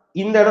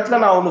இந்த இடத்துல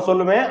நான் ஒண்ணு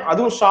சொல்லுவேன்.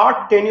 அதுவும் ஷார்ட்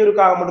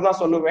டென்யூருக்காக மட்டும்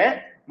தான் சொல்லுவேன்.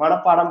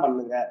 மனப்பாடம்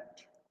பண்ணுங்க.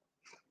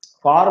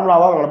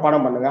 ஃபார்முலாவா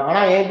மனப்பாடம் பண்ணுங்க.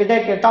 ஆனா என்கிட்ட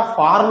கேட்டா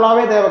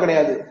ஃபார்முலாவே தேவை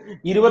கிடையாது.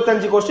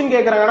 25 கொஸ்டின்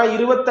கேட்கறாங்கன்னா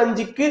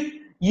 25க்கு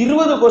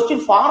 20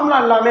 கொஸ்டின் ஃபார்முலா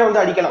எல்லாமே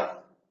வந்து அடிக்கலாம்.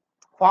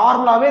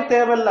 ஃபார்முலாவே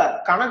தேவையில்லை.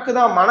 கணக்கு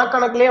தான்,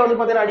 மனக்கணக்குலயே வந்து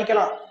பாத்தீங்கன்னா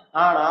அடிக்கலாம்.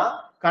 ஆனா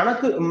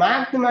கணக்கு,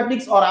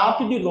 மேத்தமேட்டிக்ஸ் ஆர்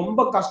ஆப்டிடியூட்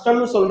ரொம்ப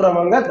கஷ்டம்னு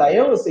சொல்றவங்க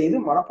தயவு செய்து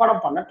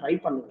மனப்பாடம் பண்ண ட்ரை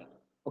பண்ணுங்க.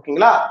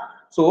 ஓகேங்களா?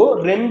 சோ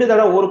 2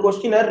 தடவை ஒரு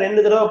கொஸ்டினை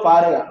 2 தடவை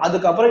பாருங்க.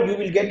 அதுக்கப்புறம் you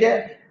will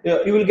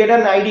get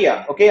an idea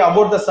okay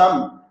about the some.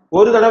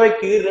 ஒரு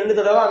தடவைக்கு 2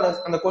 தடவை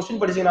அந்த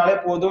கொஸ்டின் படிச்சீங்கனாலே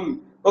போதும்.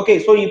 ஓகே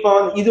சோ இப்போ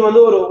இது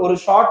வந்து ஒரு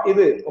ஷார்ட்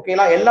இது.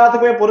 ஓகேங்களா?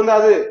 எல்லாத்துக்குமே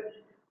பொருந்தாது.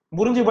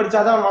 புரிஞ்சு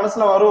படிச்சாதான்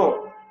மனசுல வரும்.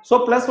 சோ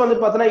பிளஸ் வந்து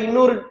பாத்தீங்கன்னா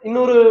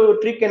இன்னொரு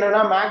ட்ரிக் என்னன்னா,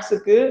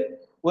 மேக்ஸுக்கு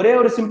ஒரே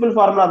ஒரு சிம்பிள்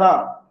ஃபார்முலா தான்.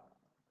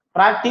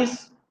 Practice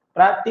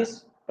practice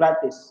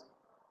practice.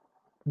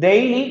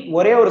 டெய்லி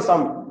ஒரே ஒரு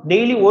சம்,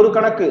 டெய்லி ஒரு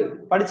கணக்கு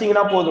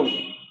படிச்சீங்கன்னா போதும்.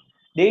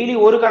 டெய்லி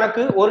ஒரு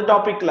கணக்கு ஒரு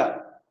டாபிக்ல.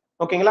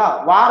 ஓகேங்களா?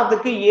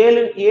 வாரத்துக்கு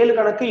 7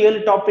 கணக்கு 7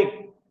 டாபிக்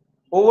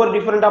ஒவ்வொரு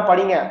டிஃபரெண்டா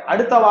படிங்க.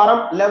 அடுத்த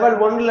வாரம் லெவல்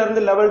 1ல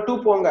இருந்து லெவல் 2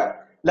 போங்க,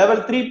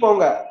 லெவல் 3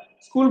 போங்க.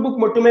 ஸ்கூல்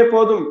புக் மட்டுமே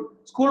போதும்.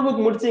 ஸ்கூல்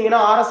புக் முடிச்சீங்கன்னா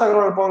ஆர்எஸ்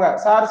அகர்வால் போங்க.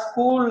 சார்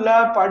ஸ்கூல்ல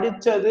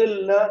படிச்சது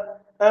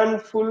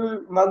ஃபுல்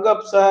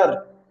மக்கப் சார்,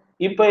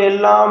 இப்ப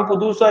எல்லாம்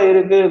புதுசா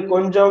இருக்கு,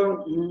 கொஞ்சம்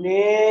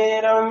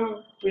நேரம்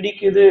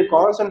பிடிக்குது,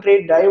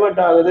 கான்சென்ட்ரேட்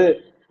டைவர்ட் ஆகுது,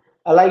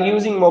 லைக்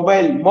யூசிங்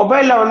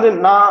மொபைல்ல வந்து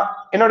நான்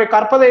என்னுடைய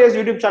கற்பதையஸ்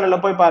யூடியூப் சேனல்ல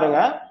போய் பாருங்க.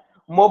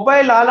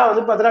 மொபைலால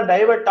வந்து பாத்தீங்கன்னா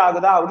டைவர்ட்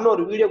ஆகுதா அப்படின்னு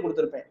ஒரு வீடியோ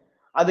கொடுத்துருப்பேன்.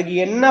 அதுக்கு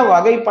என்ன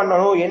வகை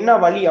பண்ணணும், என்ன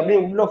வழி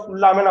அப்படின்னு உள்ள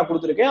ஃபுல்லாமே நான்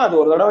கொடுத்துருக்கேன். அது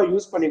ஒரு தடவை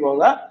யூஸ்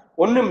பண்ணிக்கோங்க.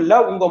 ஒண்ணும் இல்ல,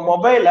 உங்க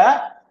மொபைல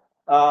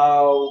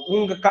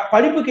உங்க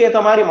படிப்புக்கு ஏத்த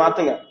மாதிரி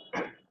மாத்துங்க.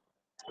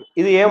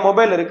 இது என்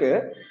மொபைல் இருக்கு.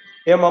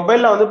 என்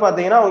மொபைல்ல வந்து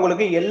பாத்தீங்கன்னா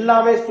உங்களுக்கு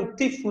எல்லாமே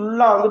சுத்தி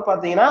ஃபுல்லா வந்து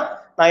பாத்தீங்கன்னா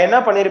நான் என்ன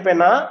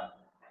பண்ணிருப்பேன்னா,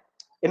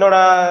 என்னோட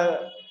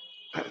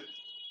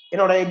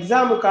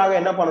எக்ஸாமுக்காக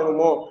என்ன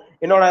பண்ணணுமோ,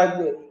 என்னோட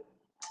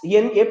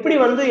எப்படி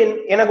வந்து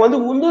எனக்கு வந்து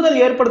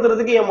உந்துதல்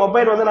ஏற்படுத்துறதுக்கு என்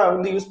மொபைல் வந்து நான்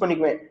வந்து யூஸ்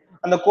பண்ணிக்குவேன்.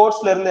 அந்த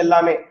கோர்ஸ்ல இருந்து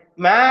எல்லாமே.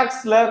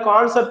 மேக்ஸ்ல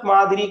கான்செப்ட்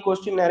மாதிரி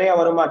கொஸ்டின் நிறைய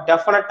வருமா?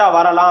 டெஃபினட்டா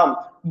வரலாம்.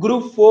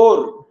 குரூப்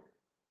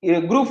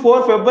 4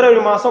 பிப்ரவரி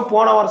மாசம்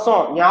போன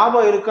வருஷம்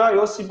ஞாபகம் இருக்கா?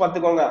 யோசிச்சு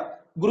பார்த்துக்கோங்க.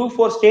 குரூப்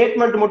 4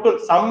 ஸ்டேட்மெண்ட் மட்டும்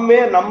சம்மே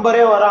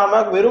நம்பரே வராம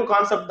வெறும்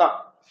கான்செப்ட் தான்.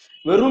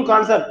 வெறும்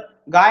கான்செப்ட்.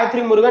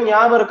 காயத்ரி முருகன்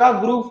ஞாபகம் இருக்கா?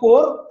 குரூப்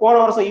 4 போன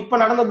வருஷம். இப்ப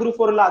நடந்த குரூப்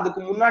 4 இல்ல, அதுக்கு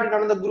முன்னாடி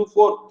நடந்த குரூப்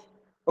 4.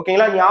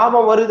 ஓகேங்களா?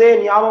 ஞாபகம்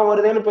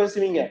வருதேன்னு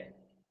பேசுவீங்க.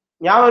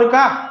 ஞாபகம்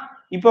இருக்கா?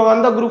 இப்ப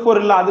வந்த குரூப்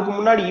 4 இல்ல, அதுக்கு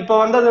முன்னாடி இப்ப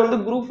வந்தது வந்து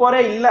குரூப்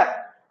 4 இல்ல,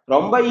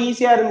 ரொம்ப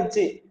ஈஸியா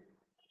இருந்துச்சு.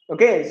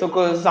 ஓகே, சோ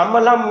சம்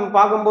எல்லாம்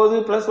பார்க்கும்போது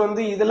பிளஸ்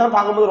வந்து இதெல்லாம்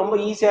பார்க்கும்போது ரொம்ப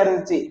ஈஸியா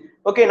இருந்துச்சு.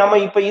 ஓகே, நம்ம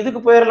இப்ப இதுக்கு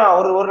போயிடலாம்.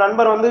 ஒரு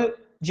நண்பர் வந்து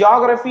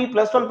ஜியோகிராஃபி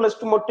 +1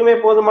 +2 மட்டுமே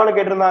போதுமானு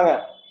கேட்டிருந்தாங்க.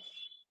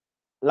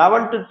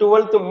 11th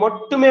 12th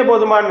மட்டுமே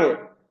போதுமானு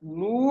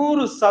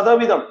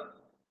 100%.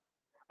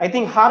 ஐ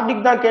திங்க்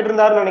ஹார்டிக் தான்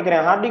கேட்டிருந்தாருன்னு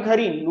நினைக்கிறேன். ஹார்டிக்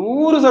ஹரி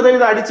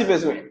 100% அடிச்சு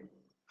பேசுவேன்.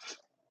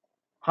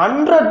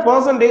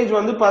 100%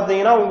 வந்து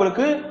பாத்தீங்கன்னா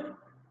உங்களுக்கு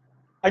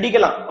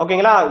அடிக்கலாம்.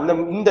 ஓகேங்களா?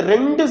 இந்த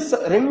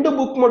ரெண்டு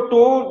புக்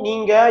மட்டும்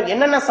நீங்க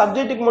என்னென்ன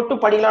சப்ஜெக்ட்டுக்கு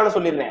மட்டும் படிக்கலாம்னு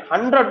சொல்லிடுறேன்.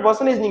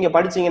 100% நீங்க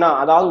படிச்சீங்கன்னா,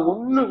 அதாவது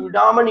ஒண்ணு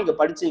விடாம நீங்க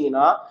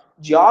படிச்சீங்கன்னா,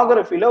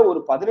 ஜியோகிராஃபில ஒரு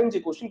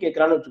 15 கொஸ்டின்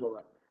கேட்கறான்னு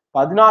வச்சுக்கோங்க.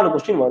 14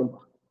 கொஸ்டின் வரும்.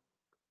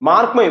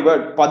 மார்க் மை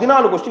வேர்ட்,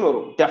 14 கொஸ்டின்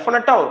வரும்.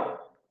 டெஃபினட்டா வரும்.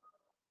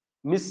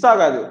 மிஸ்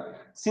ஆகாது.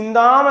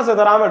 சிந்தாம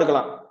சிதறாம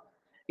எடுக்கலாம்.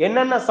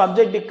 என்னென்ன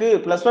சப்ஜெக்ட்டுக்கு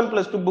 +1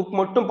 +2 புக்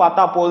மட்டும்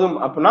பார்த்தா போதும்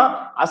அப்படின்னா,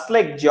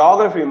 லைக்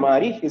ஜியோகிராஃபி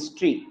மாதிரி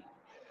ஹிஸ்டரி.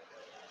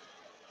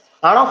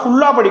 ஆனா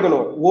ஃபுல்லா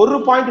படிக்கணும், ஒரு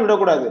பாயிண்ட்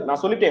விடக்கூடாது.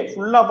 நான் சொல்லிட்டேன்,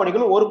 ஃபுல்லா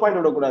படிக்கணும், ஒரு பாயிண்ட்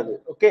விடக்கூடாது.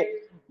 ஓகே,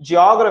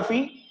 ஜியோகிராஃபி,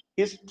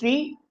 ஹிஸ்டரி,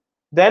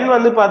 தென்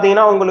வந்து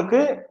பாத்தீங்கன்னா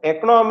உங்களுக்கு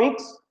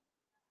எக்கனாமிக்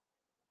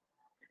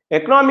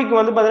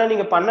வந்து பாத்தீங்கன்னா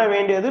நீங்க பண்ண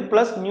வேண்டியது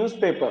பிளஸ் நியூஸ்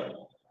பேப்பர்.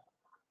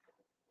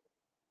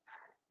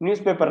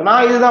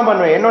 நான் இதுதான்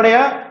பண்ணுவேன். என்னுடைய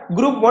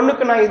குரூப்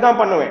 1க்கு நான் இதுதான்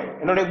பண்ணுவேன்.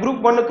 என்னுடைய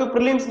குரூப் 1க்கு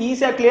பிரிலிம்ஸ்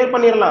ஈஸியா கிளியர்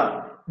பண்ணிடலாம்.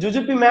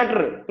 ஜுஜுபி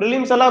மேட்டர்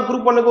பிரிலிம்ஸ் எல்லாம்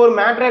குரூப் 1க்கு ஒரு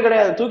மேட்டரே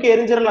கிடையாது, தூக்கி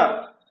எரிஞ்சிடலாம்.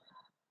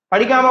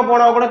 படிக்காம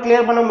போனா கூட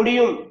கிளியர் பண்ண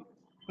முடியும்.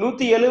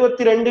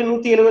 172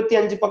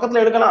 175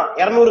 பக்கத்துல எடுக்கலாம்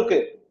 200க்கு.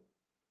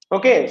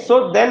 ஓகே, சோ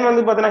தென்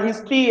வந்து பாத்தீங்கன்னா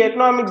ஹிஸ்டரி,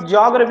 எக்கனாமிக்ஸ்,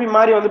 ஜியோகிராஃபி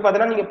மாதிரி வந்து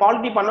பாத்தீங்கன்னா நீங்க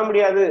பாலிட்டி பண்ண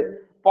முடியாது.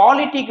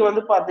 பாலிட்டிக்கு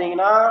வந்து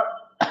பாத்தீங்கன்னா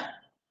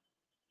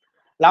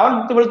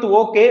 11th 12th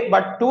okay,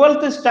 but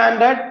 12th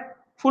standard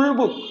full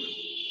book,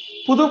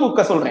 புது புக்க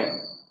சொல்றேன்,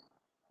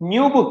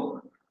 new book,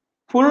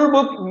 full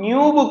book,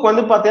 new book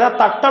வந்து பாத்தீங்கன்னா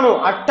தட்டணும்,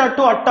 அட்டை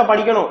டு அட்டை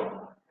படிக்கணும்.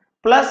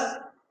 பிளஸ்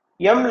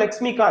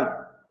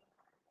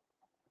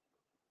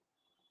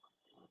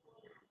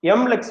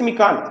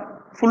லட்சுமிகாந்த்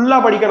ஃபுல்லா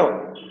படிக்கணும்.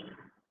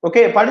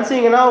 ஓகே,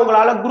 படிச்சீங்கன்னா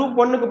உங்களால குரூப்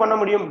 1க்கு பண்ண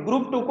முடியும்,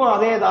 குரூப் 2க்கும்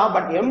அதே தான்.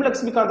 பட்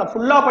லட்சுமிகாந்த்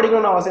ஃபுல்லா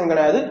படிக்கணும்னு அவசியம்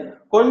கிடையாது.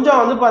 கொஞ்சம்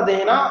வந்து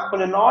பாத்தீங்கன்னா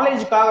கொஞ்சம்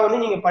நாலேஜுக்காக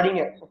வந்து நீங்க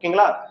படிங்க.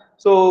 ஓகேங்களா?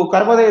 ஸோ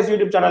கர்மதேஸ்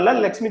யூடியூப் சேனல்ல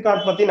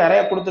லட்சுமிகாந்த் பத்தி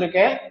நிறைய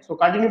கொடுத்துருக்கேன். ஸோ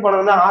கண்டினியூ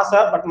பண்ணணும்னு ஆசை,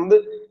 பட் வந்து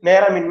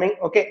நேரமின்மை.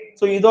 ஓகே,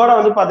 ஸோ இதோட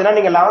வந்து பாத்தீங்கன்னா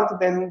நீங்க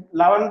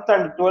 11th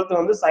and 12th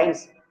வந்து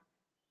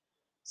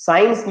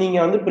சயின்ஸ் நீங்க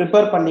வந்து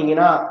ப்ரிப்பேர்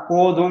பண்ணீங்கன்னா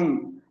போதும்.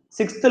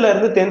 6th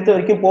இருந்து 10th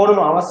வரைக்கும்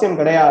போகணும்னு அவசியம்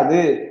கிடையாது.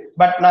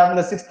 பட் நான்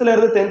இந்த 6th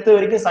இருந்து 10th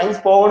வரைக்கும்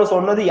சயின்ஸ் போகணும்னு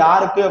சொன்னது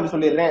யாருக்கு அப்படின்னு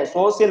சொல்லிடுறேன்.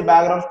 சோசியல்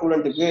பேக்ரவுண்ட்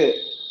ஸ்டூடெண்ட்டுக்கு.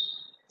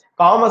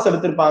 காமர்ஸ்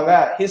எடுத்திருப்பாங்க,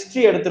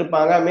 ஹிஸ்டரி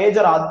எடுத்திருப்பாங்க,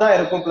 மேஜர் அதான்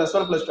இருக்கும்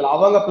 +1 +2.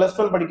 அவங்க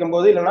 +1 படிக்கும்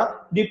போது இல்லைன்னா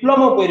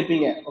டிப்ளமோ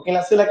போயிருப்பீங்க.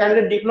 ஓகேங்களா? சில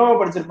கேண்டிடேட் டிப்ளமோ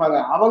படிச்சிருப்பாங்க.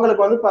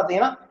 அவங்களுக்கு வந்து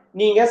பாத்தீங்கன்னா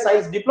நீங்க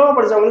சயின்ஸ் டிப்ளமோ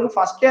படிச்சவங்களுக்கு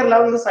ஃபர்ஸ்ட் இயர்ல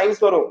வந்து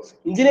சயின்ஸ் வரும்.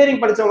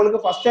 இன்ஜினியரிங்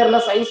படிச்சவங்களுக்கு ஃபர்ஸ்ட்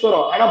இயர்ல சயின்ஸ்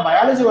வரும், ஆனா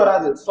பயாலஜி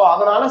வராது. ஸோ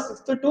அதனால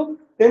 6th to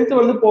 10th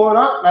வந்து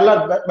போனா நல்லா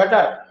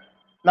பெட்டர்.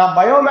 நான்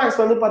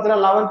பயோமேக்ஸ் வந்து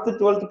பாத்தீங்கன்னா 11th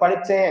 12th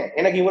படிச்சேன்,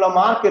 எனக்கு இவ்வளவு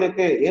மார்க்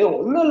இருக்கு,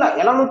 ஒண்ணும் இல்ல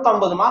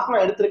 750 மார்க்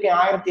நான் எடுத்திருக்கேன்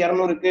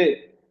 1200க்கு.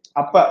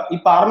 இப்ப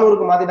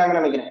 600க்கு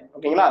மாத்திட்டாங்கன்னு நினைக்கிறேன்.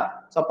 ஓகேங்களா?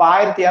 சோ அப்ப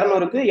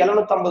 1200க்கு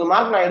 750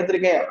 மார்க் நான்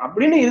எடுத்திருக்கேன்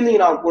அப்படின்னு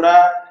இருந்தீங்கன்னா கூட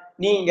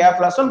நீங்க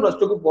 +1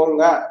 +2க்கு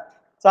போங்க.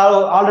 சார்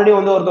ஆல்ரெடி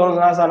வந்து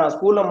ஒருத்தவங்க சார் நான்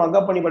ஸ்கூல்ல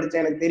மக்கப் பண்ணி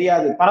படிச்சேன், எனக்கு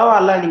தெரியாது.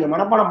 பரவாயில்ல, நீங்க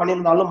மனப்பாடம்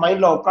பண்ணியிருந்தாலும்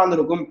மைண்ட்ல உட்கார்ந்து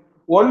இருக்கும்.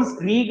 ஒன்ஸ்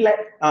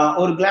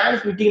ஒரு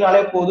கிளான்ஸ்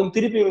விட்டீங்கனாலே போதும்,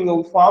 திருப்பி நீங்க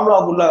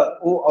ஃபார்முலாக்குள்ள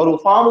ஒரு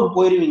ஃபார்முக்கு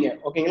போயிருவீங்க.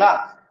 ஓகேங்களா?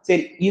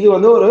 சரி, இது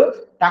வந்து ஒரு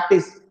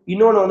டாக்டிஸ்.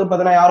 இன்னொன்னு வந்து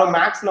பாத்தீங்கன்னா யாரோ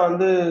மேக்ஸ்ல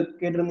வந்து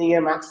கேட்டிருந்தீங்க,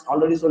 மேக்ஸ்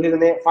ஆல்ரெடி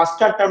சொல்லியிருந்தேன்,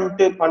 ஃபர்ஸ்ட்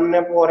அட்டெம்ப்ட்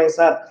பண்ண போறேன்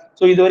சார்.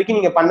 சோ இது வரைக்கும்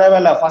நீங்க பண்ணவே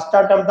இல்லை, ஃபர்ஸ்ட்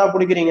அட்டெம்ப்ட் தான்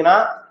குடிக்கிறீங்கன்னா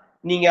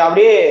நீங்க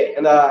அப்படியே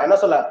இந்த என்ன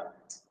சொல்ல,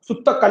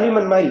 சுத்த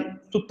களிமண் மாதிரி,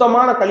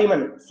 சுத்தமான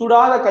களிமண்,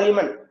 சுடாத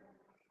களிமண்.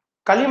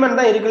 களிமண்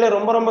தான் இருக்குல்ல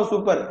ரொம்ப ரொம்ப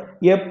சூப்பர்,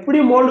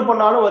 எப்படி மோல்டு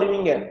பண்ணாலும்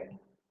வருவீங்க.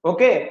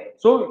 ஓகே,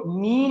 சோ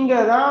நீங்க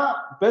தான்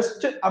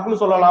பெஸ்ட்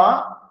அப்படின்னு சொல்லலாம்,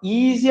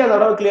 ஈஸியா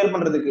தடவை கிளியர்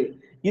பண்றதுக்கு.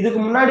 இதுக்கு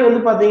முன்னாடி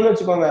வந்து பாத்தீங்கன்னு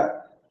வச்சுக்கோங்க,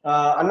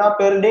 அண்ணா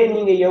பெர் டே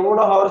நீங்க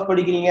எவ்வளவு ஹவர்ஸ்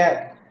படிக்கிறீங்க?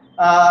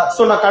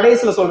 சோ நான்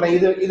கடைசியில சொல்றேன்,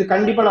 இது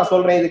கண்டிப்பா நான்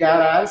சொல்றேன் இதுக்கு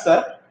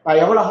ஆன்சர்.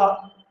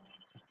 எவ்வளவு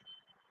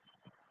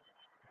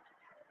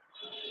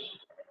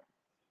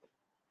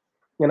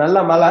நல்ல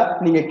மழை,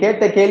 நீங்க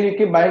கேட்ட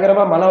கேள்விக்கு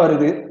பயங்கரமா மழை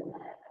வருது.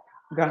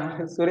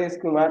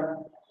 Sureshkumar,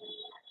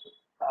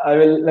 I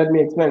will let me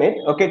explain it.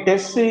 Okay,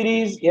 test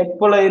series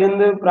எப்பல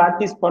இருந்து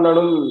பிராக்டிஸ்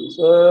பண்ணணும்?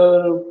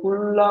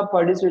 ஃபுல்லா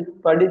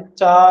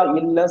படிச்சா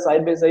இல்ல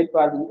சைட் பை சைட்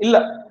பாருங்க. இல்ல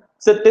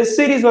சார், டெஸ்ட்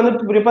சீரிஸ் வந்து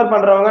ப்ரிப்பேர்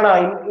பண்றவங்க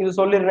நான் இது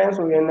சொல்லிடுறேன்.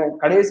 என்ன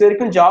கடைசி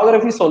வரைக்கும்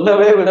ஜியோகிராஃபி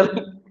சொல்லவே விடல,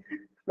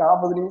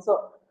 40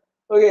 நிமிஷம்.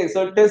 ஓகே,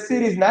 சோ டெஸ்ட்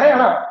சீரிஸ் நிறைய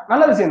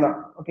நல்ல விஷயம் தான்.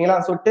 ஓகேங்களா?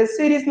 சோ டெஸ்ட்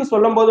சீரிஸ்னு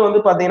சொல்லும் போது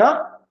வந்து பாத்தீங்கன்னா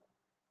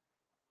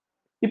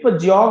இப்ப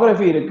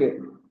ஜியோகிராஃபி இருக்கு.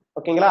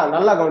 ஓகேங்களா?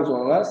 நல்லா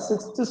கவனிச்சுக்கோங்க.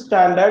 6th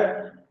ஸ்டாண்டர்ட்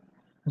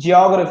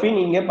ஜியோகிராஃபி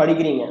நீங்க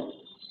படிக்கிறீங்க.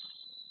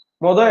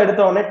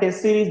 எடுத்த உடனே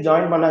டெஸ்ட் சீரிஸ்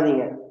ஜாயின்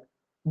பண்ணாதீங்க.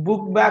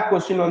 புக் பேக்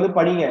கொஸ்டின் வந்து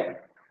படிங்க.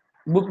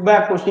 புக்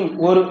பேக் கொஸ்டின்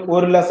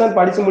ஒரு லெசன்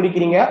படிச்சு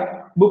முடிக்கிறீங்க,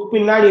 புக்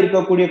பின்னாடி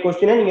இருக்கக்கூடிய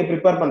கொஸ்டினை நீங்க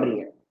ப்ரிப்பேர்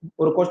பண்றீங்க.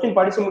 ஒரு கொஸ்டின்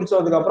படிச்சு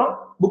முடிச்சதுக்கு அப்புறம்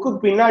புக்கு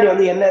பின்னாடி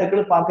வந்து என்ன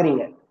இருக்குன்னு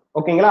பாக்குறீங்க.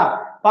 ஓகேங்களா?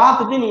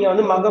 பார்த்துட்டு நீங்க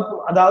வந்து மகப்,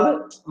 அதாவது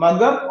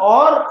மகப்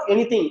ஆர்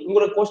எனிதிங்,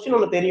 உங்களுக்கு கொஸ்டின்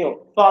ஒன்று தெரியும்,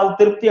 ஸோ அது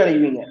திருப்தி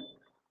அடைவீங்க.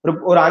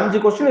 ஒரு 5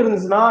 கொஸ்டின்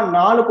இருந்துச்சுன்னா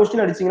 4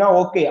 கொஸ்டின் அடிச்சீங்கன்னா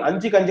ஓகே,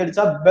 5க்கு 5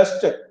 அடிச்சா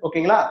பெஸ்ட்.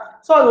 ஓகேங்களா?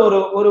 சோ அது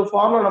ஒரு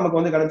ஃபார்முலா நமக்கு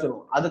வந்து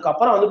கிடைச்சிடும்.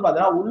 அதுக்கப்புறம் வந்து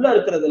பாத்தீங்கன்னா உள்ள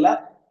இருக்கிறதுல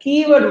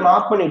கீவேர்ட்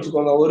மார்க் பண்ணி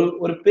வச்சுக்கோங்க.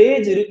 ஒரு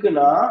பேஜ்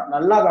இருக்குன்னா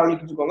நல்லா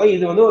கவனிச்சுக்கோங்க.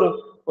 இது வந்து ஒரு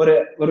ஒரு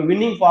ஒரு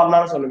வின்னிங்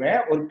ஃபார்முலான்னு சொல்லுவேன்.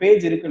 ஒரு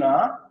பேஜ் இருக்குன்னா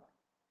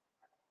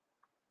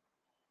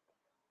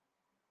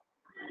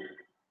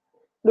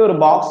இது ஒரு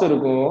பாக்ஸ்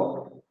இருக்கும்,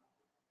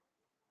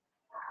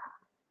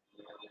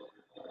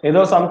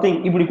 ஏதோ சம்திங்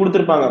இப்படி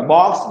கொடுத்துருப்பாங்க.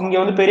 பாக்ஸ் இங்க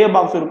வந்து பெரிய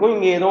பாக்ஸ் இருக்கும்,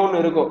 இங்க ஏதோ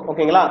ஒன்று இருக்கும்.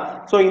 ஓகேங்களா?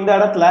 சோ இந்த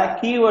இடத்துல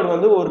கீவேர்ட்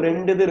வந்து ஒரு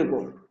 2 இது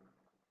இருக்கும்.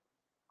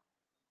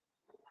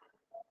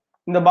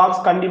 இந்த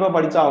பாக்ஸ் கண்டிப்பா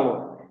படிச்சாகும்.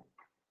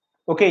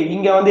 ஓகே,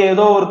 இங்க வந்து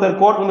ஏதோ ஒருத்தர்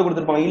கோட் வந்து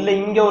கொடுத்திருப்பாங்க, இல்ல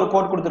இங்க ஒரு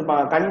கோட்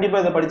கொடுத்திருப்பாங்க, கண்டிப்பா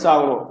இதை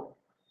படிச்சாகணும்.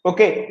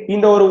 ஓகே,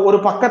 இந்த ஒரு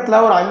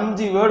பக்கத்துல ஒரு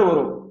 5 வேர்டு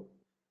வரும்,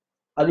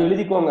 அது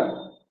எழுதிக்கோங்க.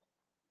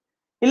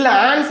 இல்ல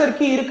ஆன்சர்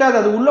கீ இருக்காது,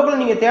 அது உள்ளக்குள்ள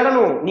நீங்க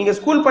தேடணும். நீங்க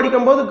ஸ்கூல்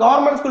படிக்கும் போது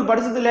கவர்மெண்ட் ஸ்கூல்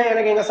படிச்சது இல்ல,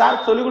 எனக்கு எங்க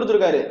சார் சொல்லி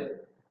கொடுத்திருக்காரு.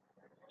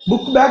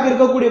 புக் பேக்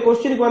இருக்கக்கூடிய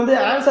கொஸ்டினுக்கு வந்து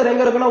ஆன்சர்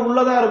எங்க இருக்குன்னா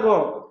உள்ளதான்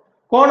இருக்கும்.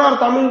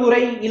 கோனார் தமிழ்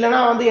உரை,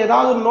 இல்லைன்னா வந்து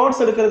ஏதாவது ஒரு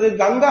நோட்ஸ் எடுக்கிறது.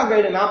 கங்கா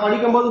கைடு, நான்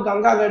படிக்கும் போது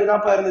கங்கா கைடு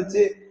தான்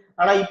இருந்துச்சு.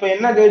 ஆனா இப்ப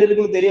என்ன கைடு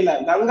இருக்குன்னு தெரியல.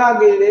 கங்கா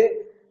கைடு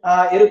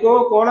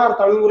இருக்கும், கோனார்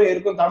தமிழ் உரை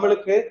இருக்கும்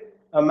தமிழுக்கு,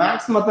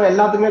 மேக்ஸ் மொத்தம்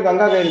எல்லாத்துக்குமே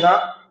கங்கா கைடு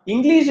தான்.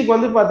 இங்கிலீஷுக்கு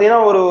வந்து பாத்தீங்கன்னா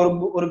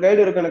ஒரு கைடு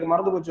இருக்கு, எனக்கு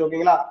மறந்து போச்சு.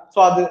 ஓகேங்களா? சோ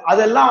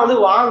அதெல்லாம் வந்து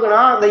வாங்கினா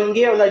அந்த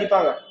இங்கேயே வந்து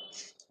அடிப்பாங்க,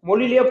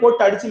 மொழியிலேயே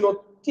போட்டு அடிச்சு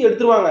நொத்தி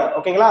எடுத்துருவாங்க.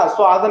 ஓகேங்களா?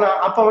 சோ அதை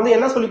நான் அப்ப வந்து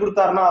என்ன சொல்லி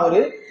கொடுத்தாருன்னா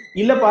அவரு,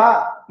 இல்லப்பா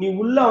நீ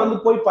உள்ள வந்து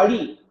போய் படி,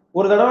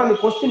 ஒரு தடவை அந்த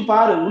கொஸ்டின்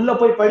பாரு, உள்ள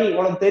போய் படி,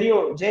 உனக்கு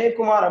தெரியும்.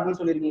 ஜெயக்குமார் அப்படின்னு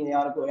சொல்லியிருக்கீங்க,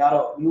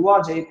 யாரோ யுவா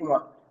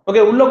ஜெயக்குமார்.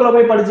 ஓகே, உள்ளக்குள்ள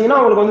போய் படிச்சீங்கன்னா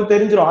உங்களுக்கு வந்து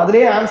தெரிஞ்சிடும்,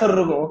 அதுலயே ஆன்சர்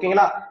இருக்கும்.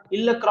 ஓகேங்களா?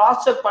 இல்ல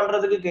கிராஸ் செக்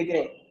பண்றதுக்கு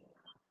கேக்குறேன்.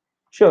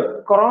 ஷூர்,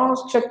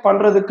 கிராஸ் செக்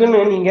பண்றதுக்குன்னு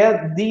நீங்க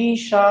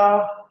தீஷா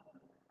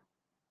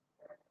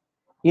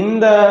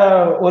இந்த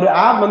ஒரு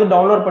ஆப் வந்து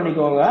டவுன்லோட்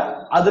பண்ணிக்கோங்க.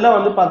 அதுல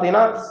வந்து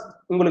பாத்தீங்கன்னா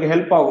உங்களுக்கு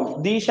ஹெல்ப் ஆகும்.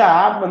 தீஷா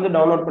ஆப் வந்து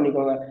டவுன்லோட்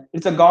பண்ணிக்கோங்க.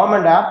 It's a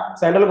government app,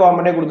 central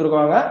கவர்மெண்டே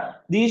கொடுத்துருக்காங்க.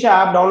 தீஷா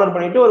ஆப் டவுன்லோட்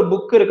பண்ணிட்டு ஒரு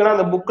புக் இருக்குன்னா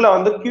அந்த புக்ல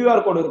வந்து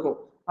கியூஆர் கோடு இருக்கும்,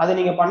 அதை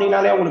நீங்க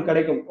பண்ணினாலே உங்களுக்கு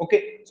கிடைக்கும். ஓகே,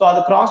 சோ அது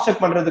கிராஸ்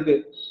செக் பண்றதுக்கு.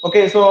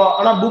 ஓகே, சோ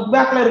ஆனா புக்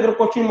பேக்ல இருக்கிற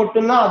கொஸ்டின்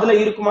மட்டும்தான் அதுல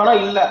இருக்குமானா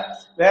இல்ல,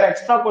 வேற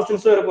எக்ஸ்ட்ரா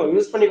கொஸ்டின்ஸும் இருக்கும்,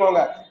 யூஸ்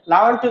பண்ணிக்கோங்க.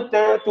 11th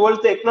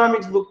 12th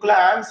எக்கனாமிக்ஸ் புக்ல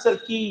ஆன்சர்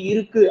கீ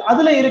இருக்கு,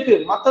 அதுல இருக்கு,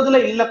 மத்ததுல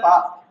இல்லப்பா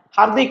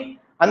ஹர்திக்.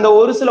 அந்த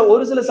ஒரு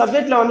சில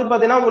சப்ஜெக்ட்ல வந்து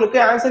பாத்தீங்கன்னா உங்களுக்கு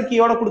ஆன்சர்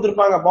கீயோட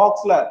கொடுத்துருப்பாங்க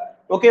பாக்ஸ்ல.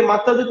 ஓகே,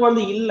 மத்ததுக்கு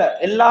வந்து இல்ல,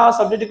 எல்லா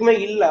சப்ஜெக்ட்டுக்குமே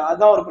இல்ல,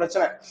 அதுதான் ஒரு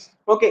பிரச்சனை.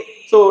 ஓகே,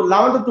 சோ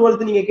 11th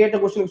 12th நீங்க கேட்ட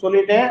கொஸ்டின்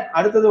சொல்லிட்டேன்.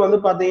 அடுத்தது வந்து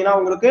பாத்தீங்கன்னா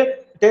உங்களுக்கு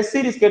டெஸ்ட்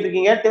சீரிஸ்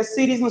கேட்டிருக்கீங்க. டெஸ்ட்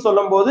சீரிஸ்னு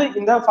சொல்லும் போது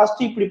இந்த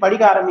ஃபர்ஸ்ட் இப்படி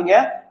படிக்க ஆரம்பிங்க.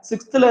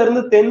 6th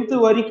இருந்து 10th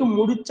வரைக்கும்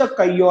முடிச்ச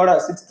கையோட,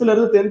 6th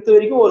இருந்து 10th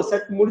வரைக்கும் ஒரு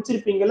செட்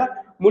முடிச்சிருப்பீங்கல்ல,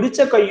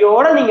 முடிச்ச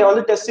கையோட நீங்க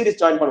வந்து டெஸ்ட் சீரிஸ்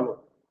ஜாயின் பண்ணுங்க.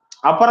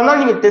 அப்புறம் தான்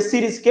நீங்க டெஸ்ட்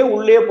சீரிஸ்க்கே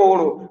உள்ளே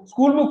போகணும்.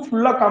 ஸ்கூல் புக்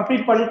ஃபுல்லா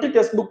கம்ப்ளீட் பண்ணிட்டு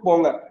டெஸ்ட் புக்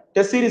போங்க,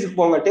 டெஸ்ட் சீரிஸ்க்கு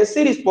போங்க. டெஸ்ட்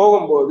சீரிஸ்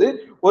போகும்போது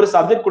ஒரு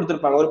சப்ஜெக்ட்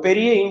கொடுத்துருப்பாங்க, ஒரு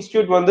பெரிய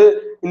இன்ஸ்டியூட் வந்து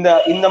இந்த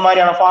இந்த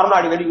மாதிரியான ஃபார்முலா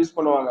அடிக்கடி யூஸ்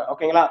பண்ணுவாங்க.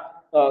 ஓகேங்களா?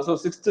 So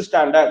 6th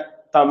standard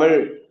Tamil,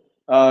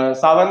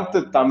 7th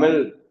Tamil,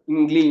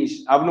 English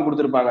அப்படின்னு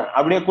கொடுத்துருப்பாங்க.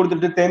 அப்படியே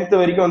கொடுத்துட்டு 10th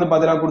வரைக்கும் வந்து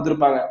பாத்தீங்கன்னா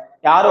கொடுத்துருப்பாங்க.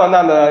 யாரும் வந்து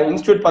அந்த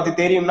இன்ஸ்டியூட் பத்தி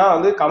தெரியும்னா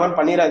வந்து கமெண்ட்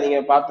பண்ணிடாதீங்க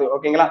பார்த்து.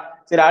 ஓகேங்களா?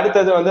 சரி,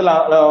 அடுத்தது வந்து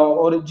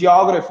ஒரு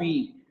ஜியாகிரபி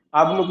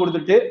அப்படின்னு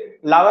கொடுத்துட்டு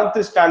 11th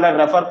ஸ்டாண்டர்ட்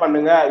ரெஃபர்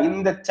பண்ணுங்க,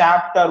 இந்த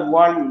சாப்டர்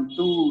 1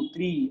 2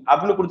 3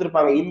 அப்படின்னு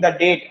கொடுத்துருப்பாங்க. இந்த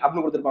டேட்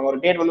அப்படின்னு கொடுத்துருப்பாங்க,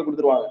 ஒரு டேட் வந்து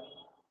கொடுத்துருவாங்க.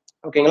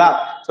 ஓகேங்களா?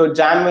 ஸோ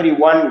ஜான்வரி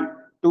 1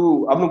 2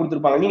 அப்படின்னு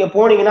கொடுத்துருப்பாங்க. நீங்க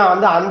போனீங்கன்னா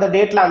வந்து அந்த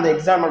டேட்ல அந்த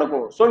எக்ஸாம்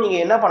நடக்கும். ஸோ நீங்க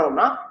என்ன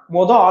பண்ணணும்னா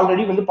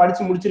ஆல்ரெடி வந்து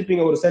படிச்சு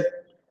முடிச்சிருப்பீங்க, ஒரு செட்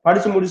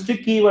படிச்சு முடிச்சுட்டு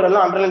கீவேர்ட்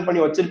எல்லாம் அண்டர்லைன்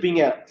பண்ணி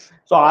வச்சிருப்பீங்க.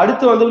 ஸோ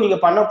அடுத்து வந்து நீங்க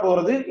பண்ண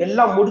போறது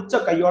எல்லாம் முடிச்ச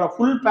கையோட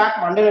ஃபுல் பேக்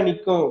மண்டையில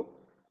நிற்கும்.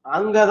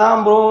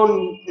 அங்கதான் ப்ரோ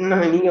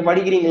நீங்க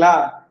படிக்கிறீங்களா?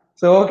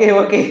 So okay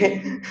okay,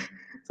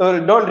 so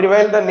don't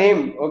revile the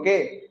name. Okay,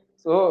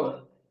 so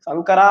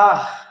சங்கரா,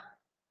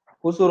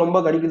 கொசு ரொம்ப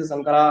கடிக்குது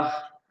சங்கரா.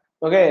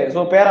 ஓகே, ஸோ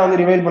பேரை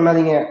வந்து ரிவைல்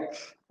பண்ணாதீங்க,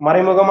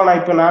 மறைமுகமா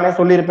நான் இப்ப நானே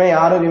சொல்லியிருப்பேன்,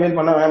 யாரும் ரிவைல்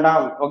பண்ண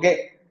வேண்டாம். ஓகே,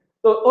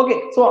 ஓகே,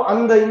 ஸோ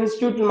அந்த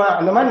இன்ஸ்டியூட்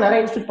அந்த மாதிரி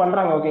நிறைய இன்ஸ்டியூட்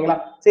பண்றாங்க. ஓகேங்களா?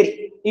 சரி,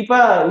 இப்ப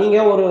நீங்க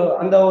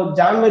அந்த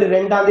ஜான்வரி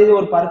 2ஆம் தேதி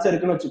ஒரு பரீட்சை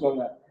இருக்குன்னு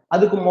வச்சுக்கோங்க.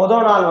 அதுக்கு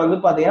நாள் வந்து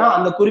பாத்தீங்கன்னா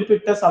அந்த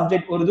குறிப்பிட்ட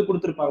சப்ஜெக்ட் ஒரு இது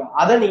கொடுத்துருப்பாங்க,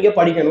 அதை நீங்க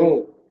படிக்கணும்,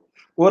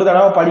 ஒரு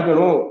தடவை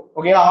படிக்கணும்.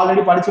 ஓகேங்களா?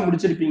 ஆல்ரெடி படிச்சு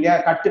முடிச்சிருப்பீங்க.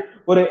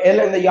 ஒரு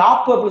இந்த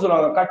யாப்பு அப்படின்னு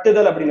சொல்லுவாங்க,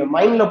 கட்டுதல் அப்படின்னு,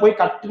 மைண்ட்ல போய்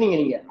கட்டுனீங்க,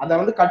 நீங்க அதை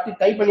வந்து கட்டி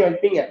டைப் பண்ணி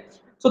வைப்பீங்க.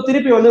 ஸோ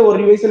திருப்பி வந்து ஒரு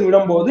ரிவிஷன்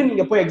விடும்போது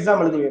நீங்க போய்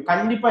எக்ஸாம் எழுதுவீங்க.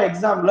 கண்டிப்பா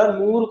எக்ஸாம்ல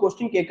 100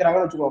 கொஸ்டின்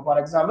கேட்கறாங்கன்னு வச்சுக்கோங்க,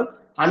 ஃபார் எக்ஸாம்பிள்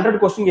 100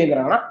 கொஸ்டின்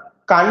கேட்கறாங்கன்னா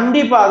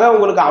கண்டிப்பாக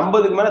உங்களுக்கு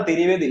 50க்கு மேல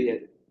தெரியவே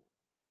தெரியாது.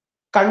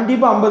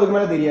 கண்டிப்பா 50க்கு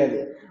மேல தெரியாது.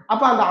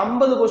 அப்ப அந்த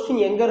 50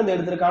 கொஸ்டின் எங்க இருந்து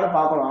எடுத்திருக்கான்னு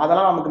பார்க்கணும்,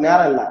 அதெல்லாம் நமக்கு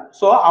நேரம் இல்லை.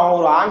 சோ அவன்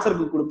ஒரு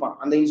ஆன்சருக்கு கொடுப்பான்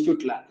அந்த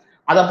இன்ஸ்டியூட்ல,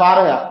 அதை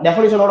பாருங்க,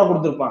 டெஃபினிஷனோட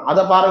கொடுத்துருப்பான்,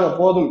 அதை பாருங்க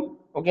போதும்.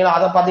 ஓகேங்களா?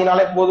 அதை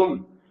பார்த்தீங்கன்னாலே போதும்.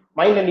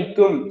 மைண்ட்ல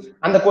நிற்கும்.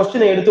 அந்த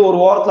கொஸ்டினை எடுத்து ஒரு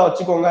ஓரத்துல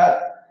வச்சுக்கோங்க.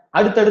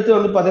 அடுத்தடுத்து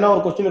வந்து பாத்தீங்கன்னா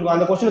ஒரு கொஸ்டின் இருக்கும்,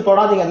 அந்த கொஸ்டின்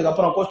தொடாதீங்க.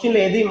 அதுக்கப்புறம் கொஸ்டின்ல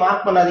எதையும்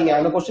மார்க் பண்ணாதீங்க.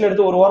 அந்த கொஸ்டின்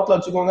எடுத்து ஒரு ஓரத்துல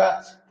வச்சுக்கோங்க.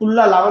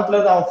 ஃபுல்லா 11th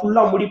இருந்து அவன்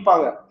ஃபுல்லா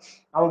முடிப்பாங்க,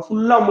 அவன்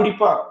ஃபுல்லா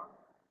முடிப்பான்.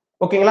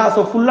 ஓகேங்களா?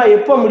 ஸோ ஃபுல்லா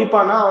எப்போ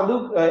முடிப்பான்னா வந்து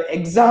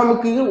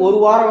எக்ஸாமுக்கு ஒரு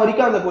வாரம்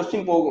வரைக்கும் அந்த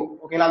கொஸ்டின் போகும்.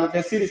 ஓகேங்களா? அந்த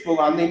டெஸ்ட் சீரிஸ்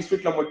போகும் அந்த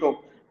இன்ஸ்டியூட்ல மட்டும்.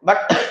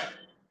 பட்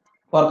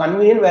ஃபார்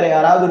கன்வீனியன்ட் வேற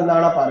யாராவது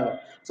இருந்தாங்கன்னா பாருங்க.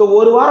 ஸோ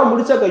ஒரு வாரம்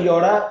முடிச்ச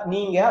கையோட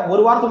நீங்க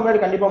ஒரு வாரத்துக்கு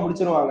முன்னாடி கண்டிப்பா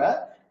முடிச்சிருவாங்க.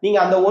 நீங்க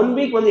அந்த 1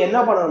 வீக் வந்து என்ன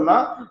பண்ணணும்னா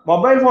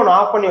மொபைல் போன்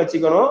ஆஃப் பண்ணி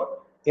வச்சுக்கணும்.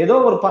 ஏதோ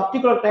ஒரு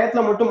பர்டிகுலர்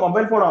டயத்துல மட்டும்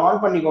மொபைல் போனை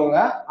ஆன் பண்ணிக்கோங்க.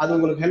 அது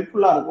உங்களுக்கு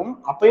ஹெல்ப்ஃபுல்லா இருக்கும்.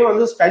 அப்பயும்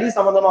வந்து ஸ்டடி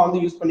சம்பந்தமா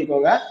வந்து யூஸ்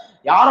பண்ணிக்கோங்க.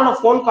 யாரோட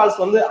போன்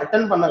கால்ஸ் வந்து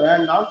அட்டன் பண்ண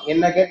வேண்டாம்.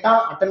 என்ன கேட்டா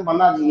அட்டன்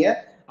பண்ணாதீங்க.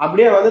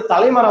 அப்படியே வந்து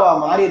தலைமறைவா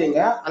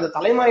மாறிடுங்க. அந்த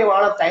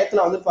தலைமறைவான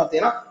டயத்துல வந்து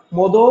பாத்தீங்கன்னா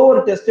ஒரு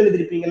டெஸ்ட்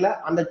எழுதிருப்பீங்கல்ல,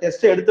 அந்த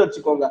டெஸ்ட் எடுத்து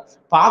வச்சுக்கோங்க.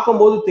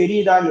 பார்க்கும்போது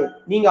தெரியுதான்னு.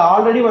 நீங்க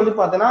ஆல்ரெடி வந்து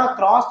பாத்தீங்கன்னா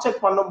கிராஸ்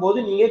செக் பண்ணும்போது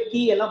நீங்க கீ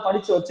எல்லாம்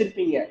படிச்சு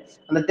வச்சிருப்பீங்க.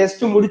 அந்த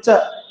டெஸ்ட் முடிச்ச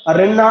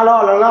 2 நாளோ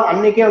இல்லைன்னா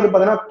அன்னைக்கே வந்து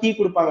பாத்தீங்கன்னா கீ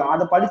கொடுப்பாங்க,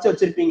 அதை படிச்சு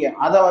வச்சிருப்பீங்க.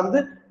 அதை வந்து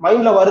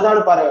மைண்ட்ல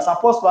வருதான்னு பாருங்க.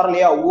 சப்போஸ்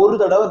வரலையா ஒரு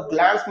தடவை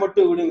கிளான்ஸ்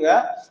மட்டும் விடுங்க.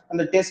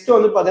 அந்த டெஸ்ட்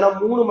வந்து பாத்தீங்கன்னா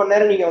 3 மணி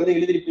நேரம் நீங்க வந்து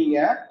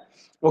எழுதிருப்பீங்க.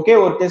 ஓகே,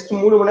 ஒரு டெஸ்ட்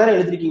 3 மணி நேரம்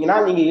எழுதிருக்கீங்கன்னா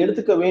நீங்க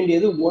எடுத்துக்க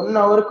வேண்டியது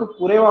 1 ஹவருக்கு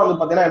குறைவா வந்து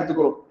பாத்தீங்கன்னா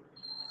எடுத்துக்கணும்.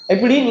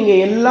 எப்படி நீங்க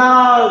எல்லா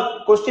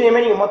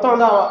கொஸ்டினையுமே நீங்க மொத்தம்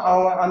வந்து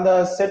அந்த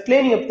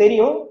செட்லயே நீங்க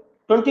தெரியும்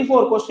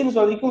 24 கொஸ்டின்ஸ்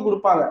வரைக்கும்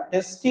கொடுப்பாங்க.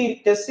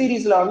 டெஸ்ட்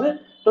சீரீஸ்ல வந்து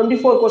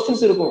 24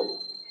 கொஸ்டின்ஸ் இருக்கும்.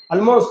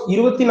 ஆல்மோஸ்ட்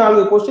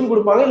 24 கொஸ்டின்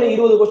கொடுப்பாங்க, இல்ல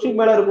 20 கொஸ்டின்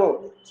மேல இருக்கும்.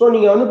 ஸோ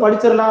நீங்க வந்து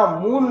படிச்சிடலாம்.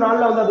 3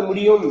 நாள்ல வந்து அது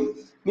முடியும்.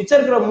 மிச்சம்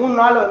இருக்கிற 3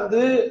 நாள்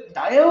வந்து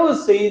தயவு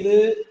செய்து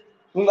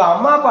உங்க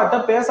அம்மா அப்பாட்ட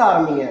பேச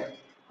ஆரம்பிங்க.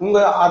 உங்க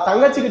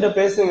தங்கச்சி கிட்ட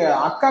பேசுங்க,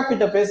 அக்கா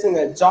கிட்ட பேசுங்க,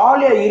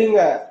 ஜாலியா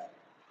இருங்க.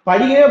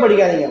 படிக்கவே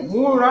படிக்காதீங்க.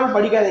 3 நாள்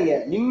படிக்காதீங்க,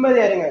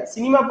 நிம்மதியா இருங்க.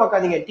 சினிமா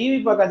பார்க்காதீங்க, டிவி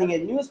பார்க்காதீங்க,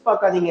 நியூஸ்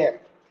பார்க்காதீங்க.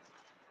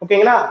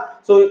 ஓகேங்களா?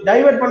 ஸோ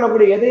டைவர்ட்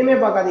பண்ணக்கூடிய எதையுமே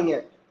பார்க்காதீங்க.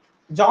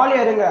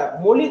 ஜாலியா இருங்க.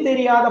 மொழி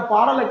தெரியாத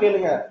பாடலை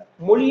கேளுங்க.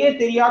 மொழியே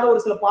தெரியாத ஒரு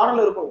சில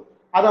பாடல் இருக்கும்,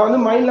 அதை வந்து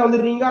மைண்ட்ல வந்து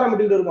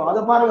ரீங்காரமிட்டு இருக்கும்.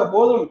 அதை பாருங்க,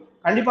 போதும்.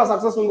 கண்டிப்பா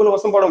சக்சஸ் உங்களுக்கு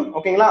வசப்படும்.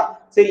 ஓகேங்களா?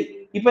 சரி,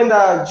 இப்ப இந்த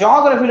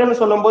ஜியோகிராஃபின்னு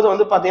சொல்லும் போது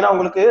வந்து பாத்தீங்கன்னா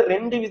உங்களுக்கு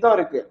 2 விதம்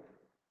இருக்கு.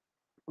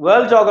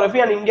 World geography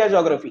and India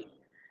geography.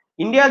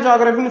 India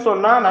ஜியோகிராஃபின்னு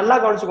சொன்னா நல்லா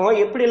கவனிச்சுக்கோங்க.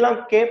 எப்படி எல்லாம்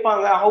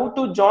கேட்பாங்க. How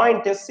to join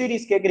test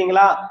series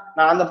கேக்குறீங்களா?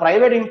 நான் அந்த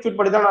பிரைவேட் இன்ஸ்டியூட்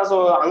படி தான்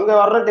நான் அங்க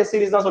வர்ற டெஸ்ட்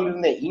சீரிஸ் தான்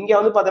சொல்லியிருந்தேன். இங்க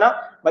வந்து பாத்தீங்கன்னா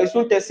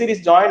பைசூன் டெஸ்ட்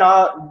சீரிஸ்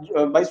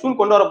பைசூன்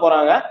கொண்டு வர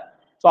போறாங்க.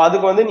 ஸோ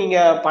அதுக்கு வந்து நீங்க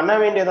பண்ண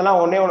வேண்டியதெல்லாம்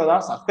ஒண்ணு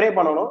தான், சப்ஸ்கிரைப்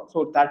பண்ணணும். ஸோ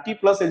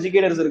 30+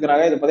 எஜுகேட்டர்ஸ்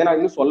இருக்கிறாங்க. இதை பத்தி நான்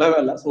இன்னும் சொல்லவே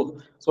இல்லை. ஸோ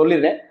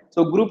சொல்லிடுறேன். ஸோ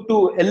குரூப் 2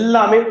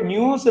 எல்லாமே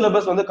நியூ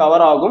சிலபஸ் வந்து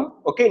கவர் ஆகும்.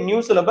 Okay, new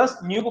syllabus,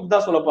 new book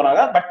தான் சொல்ல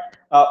போறாங்க. பட்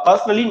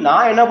பர்சனலி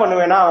நான் என்ன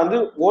பண்ணுவேன்னா வந்து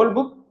volt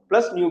book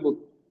plus new book,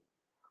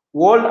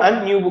 old and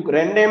new book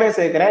ரெண்டையுமே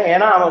சேர்க்கிறேன்.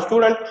 ஏன்னா அவன்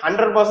ஸ்டூடெண்ட்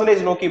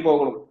 100% நோக்கி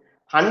போகணும்,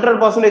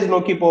 100%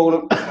 நோக்கி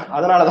போகணும்.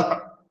 அதனாலதான்.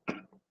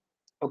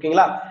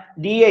 ஓகேங்களா?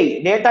 டிஐ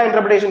டேட்டா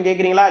இன்டர்பிரேஷன்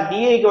கேக்குறீங்களா?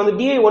 டிஐக்கு வந்து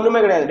டிஐ ஒண்ணுமே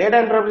கிடையாது. டேட்டா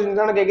இன்டர்பிரேஷன்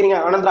தானே கேக்குறீங்க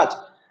ஆனந்த்ராஜ்?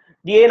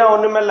 டிஐ நான்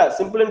ஒண்ணுமே இல்ல.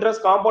 Simple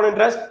interest, compound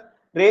interest,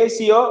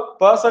 ratio,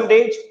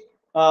 percentage,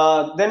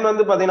 தென்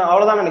வந்து பாத்தீங்கன்னா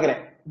அவ்வளவுதான் நினைக்கிறேன்.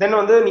 தென்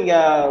வந்து நீங்க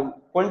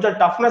கொஞ்சம்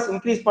டஃப்னஸ்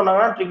இன்க்ரீஸ்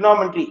பண்ணாங்கன்னா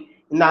ட்ரிக்னாமெட்ரி.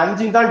 இந்த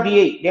 5 தான்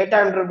டிஐ, டேட்டா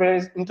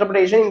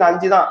இன்டர்பிரேஷன். இந்த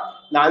 5 தான்.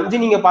 இந்த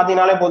 5 நீங்க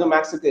பாத்தீங்கன்னாலே போதும்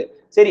மேக்ஸுக்கு.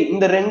 சரி,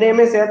 இந்த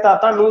ரெண்டையுமே சேர்த்தா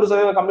தான்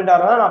 100% கம்ப்ளீட்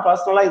ஆகிறதா நான்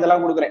பர்சனலா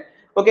இதெல்லாம் கொடுக்குறேன்.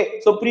 Okay,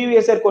 so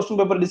previous year question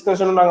paper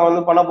discussion நாங்கள்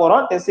வந்து பண்ண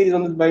போறோம். டெஸ்ட் சீரிஸ்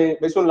வந்து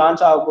பைசூன்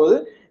லான்ச் ஆக போகுது.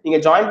 நீங்க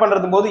ஜாயின்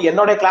பண்றது போது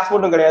என்னோட கிளாஸ்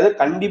மட்டும் கிடையாது,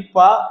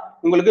 கண்டிப்பா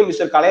உங்களுக்கு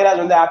மிஸ்டர்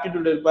கலைராஜ் வந்து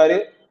ஆப்டிடியூட் இருப்பாரு.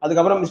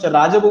 அதுக்கப்புறம் mister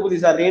Rajaboopathi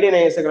sir radian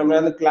IS அகாடமில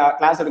இருந்து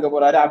கிளாஸ் எடுக்க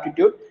போறாரு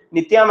aptitude.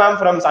 Nithya ma'am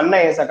from Sun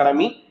IS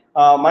academy,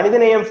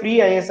 மனிதநேயம் ஃப்ரீ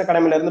ஐஎஸ்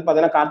அகாடமில இருந்து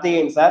பாத்தீங்கன்னா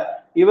கார்த்திகேயன் சார்.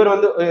 இவர்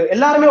வந்து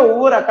எல்லாருமே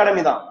ஒவ்வொரு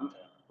அகாடமி தான்.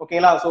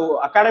 ஓகேங்களா? ஸோ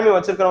அகாடமி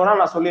வச்சிருக்கிறவங்க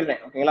நான்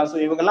சொல்லிடுறேன். ஓகேங்களா? ஸோ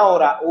இவங்க எல்லாம்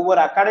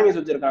ஒவ்வொரு அகாடமிஸ்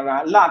வச்சிருக்காங்க,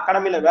 எல்லா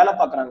அகாடமில வேலை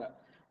பார்க்கறாங்க.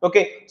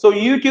 ஓகே, ஸோ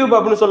யூடியூப்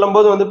அப்படின்னு சொல்லும்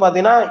போது வந்து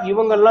பாத்தீங்கன்னா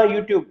இவங்க எல்லாம்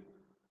யூடியூப்.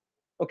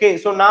 ஓகே,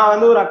 ஸோ நான்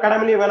வந்து ஒரு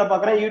அகாடமிலயும் வேலை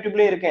பார்க்கறேன்,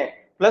 யூடியூப்லயும் இருக்கேன்.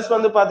 பிளஸ்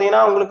வந்து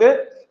பாத்தீங்கன்னா உங்களுக்கு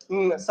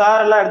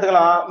சார் எல்லாம்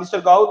எடுத்துக்கலாம்.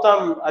 மிஸ்டர்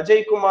கௌதம்,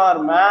 அஜய்குமார்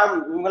மேம்,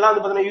 இவங்க எல்லாம்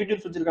வந்து பாத்தீங்கன்னா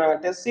யூடியூப் வச்சிருக்காங்க.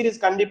 டெஸ்ட்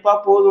சீரிஸ் கண்டிப்பா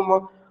போதும்,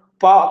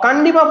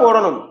 கண்டிப்பா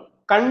போடணும்,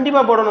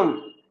 கண்டிப்பா போடணும்.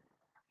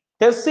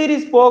 டெஸ்ட்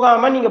சீரிஸ்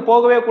போகாம நீங்க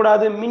போகவே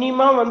கூடாது.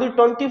 மினிமம் வந்து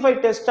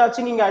 25 டெஸ்ட்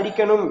ஆச்சு நீங்க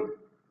அடிக்கணும்.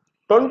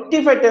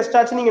 25 டெஸ்ட்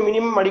ஆச்சு நீங்க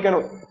மினிமம்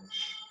அடிக்கணும்.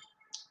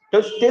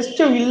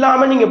 டெஸ்ட்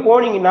இல்லாம நீங்க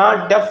போனீங்கன்னா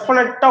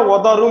டெஃபினட்டா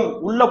உதறும்.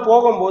 உள்ள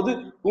போகும்போது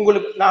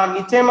உங்களுக்கு நான்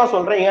நிச்சயமா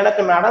சொல்றேன்,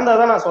 எனக்கு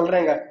நடந்ததை நான்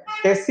சொல்றேங்க.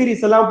 டெஸ்ட்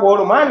சீரிஸ் எல்லாம்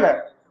போகணுமா என்ன?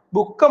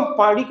 புக்கம்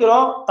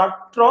படிக்கிறோம்,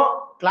 தட்டுறோம்,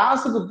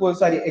 கிளாஸுக்கு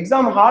சாரி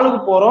எக்ஸாம் ஹாலுக்கு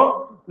போறோம்.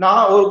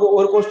 நான்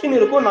ஒரு கொஸ்டின்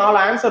இருக்கும், 4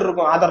 ஆன்சர்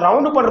இருக்கும், அதை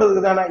ரவுண்ட்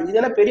பண்றதுக்கு தானே.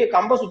 இதெல்லாம் பெரிய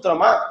கம்ப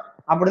சுத்துறமா?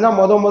 அப்படிதான்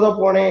முத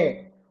போனேன்,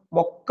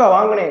 மொக்க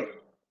வாங்கினேன்.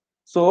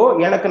 சோ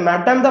எனக்கு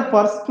நடந்த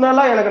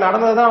பர்சனலா எனக்கு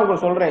நடந்ததான்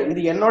உங்களுக்கு சொல்றேன்.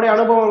 இது என்னுடைய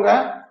அனுபவங்க,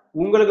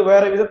 உங்களுக்கு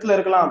வேற விதத்துல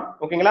இருக்கலாம்.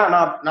 ஓகேங்களா?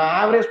 நான்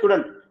ஆவரேஜ்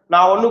ஸ்டூடெண்ட்.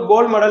 நான் ஒண்ணு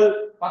கோல்டு மெடல்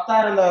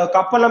 10,000 இந்த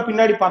கப்பெல்லாம்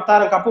பின்னாடி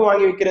 10,000 கப்பு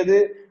வாங்கி வைக்கிறது,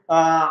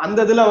 அந்த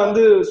இதுல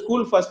வந்து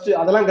ஸ்கூல் ஃபர்ஸ்ட்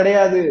அதெல்லாம்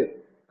கிடையாது.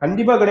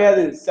 கண்டிப்பா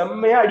கிடையாது.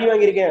 செம்மையா அடி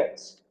வாங்கியிருக்கேன்,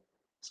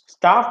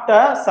 ஸ்டாஃப்ட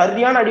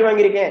சரியான அடி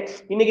வாங்கியிருக்கேன்.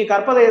 இன்னைக்கு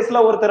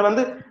கற்பதேசல ஒருத்தர்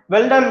வந்து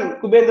வெல்டன்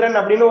குபேந்திரன்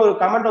அப்படின்னு ஒரு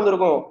கமெண்ட்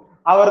வந்திருக்கும்.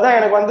 அவர் தான்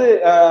எனக்கு வந்து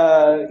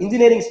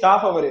இன்ஜினியரிங்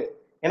ஸ்டாஃப், அவரு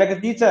எனக்கு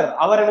டீச்சர்,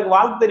 அவர் எனக்கு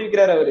வாழ்த்து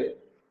தெரிவிக்கிறார். அவரு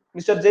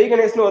மிஸ்டர் ஜெய்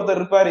கணேஷ்னு ஒருத்தர்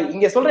இருப்பாரு.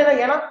 இங்க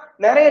சொல்றேன் ஏன்னா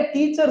நிறைய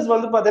டீச்சர்ஸ்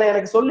வந்து பாத்தீங்கன்னா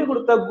எனக்கு சொல்லி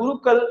கொடுத்த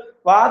குருக்கள்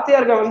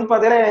வாத்தியார்கள் வந்து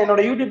பாத்தீங்கன்னா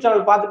என்னோட யூடியூப்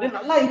சேனல் பார்த்துட்டு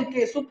நல்லா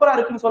இருக்கு சூப்பரா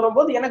இருக்குன்னு சொல்லும்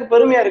போது எனக்கு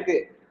பெருமையா இருக்கு.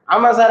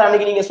 ஆமா சார்,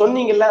 அன்னைக்கு நீங்க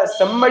சொன்னீங்கல்ல,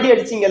 செம்மடி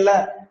அடிச்சீங்கல்ல,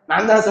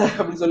 நான் தான் சார்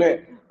அப்படின்னு சொல்லுவேன்.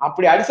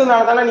 அப்படி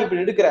அடிச்சதுனால தானே நீ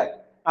இப்படி எடுக்கிற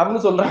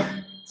அப்படின்னு சொல்றேன்.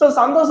 சோ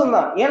சந்தோஷம்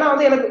தான். ஏன்னா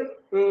வந்து எனக்கு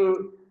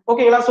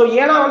ஓகேங்களா. சோ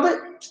ஏன்னா வந்து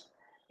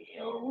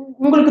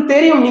உங்களுக்கு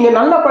தெரியும், நீங்க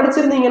நல்லா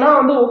படிச்சிருந்தீங்கன்னா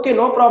வந்து okay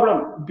no problem.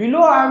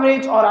 Below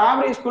average R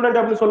average student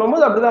அப்படின்னு சொல்லும்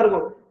போது அப்படிதான்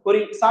இருக்கும். ஒரு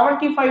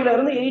 75ல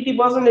இருந்து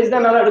 80%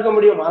 தான் என்னால எடுக்க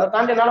முடியும். அதை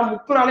தாண்டி என்னால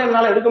 30 நாளே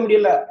என்னால எடுக்க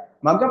முடியல.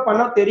 மக்கப்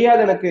பண்ண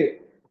தெரியாது எனக்கு.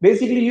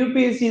 பேசிக்கலி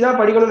யூபிஎஸ்சி தான்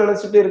படிக்கணும்னு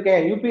நினைச்சிட்டு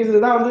இருக்கேன். யூபிஎஸ்சி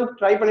தான் வந்து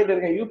ட்ரை பண்ணிட்டு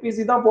இருக்கேன்.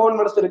 யூபிஎஸ்சி தான்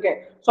போகணும்னு நினைச்சிட்டு இருக்கேன்.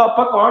 ஸோ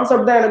அப்ப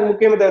கான்செப்ட் தான் எனக்கு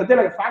முக்கியமே தவிர்த்து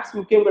எனக்கு ஃபேக்ட்ஸ்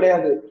முக்கியம்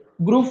கிடையாது.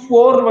 குரூப்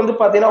 4 வந்து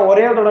பாத்தீங்கன்னா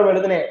ஒரே தடவை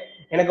எழுதினேன்.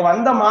 எனக்கு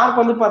வந்த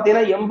மார்க் வந்து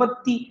பாத்தீங்கன்னா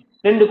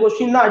 82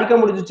 கொஸ்டின் தான் அடிக்க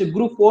முடிஞ்சிச்சு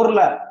குரூப்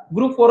 4ல.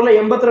 குரூப் 4ல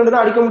 82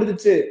 தான் அடிக்க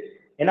முடிஞ்சிச்சு.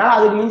 என்னால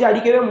அதுக்கு மிஞ்சி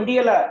அடிக்கவே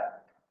முடியல.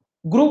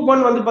 குரூப்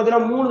 1 வந்து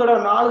பாத்தீங்கன்னா 3 தடவை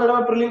 4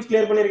 தடவை ப்ரிலிம்ஸ்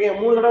கிளியர் பண்ணிருக்கேன்,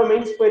 3 தடவை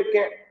மெயின்ஸ்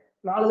போயிருக்கேன்,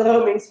 4 தடவை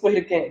மெயின்ஸ்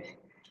போயிருக்கேன்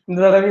இந்த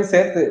தடவையும்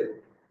சேர்த்து.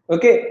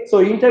 ஓகே, சோ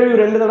இன்டர்வியூ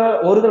 2 தடவை,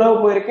 ஒரு தடவை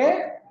போயிருக்கேன்,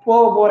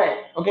 போக போறேன்.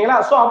 ஓகேங்களா.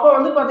 சோ அப்ப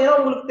வந்து பாத்தீங்கன்னா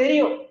உங்களுக்கு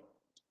தெரியும்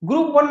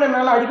குரூப் 1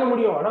 என்னால அடிக்க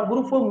முடியும். ஆனா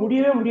குரூப் 4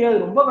 முடியவே முடியாது,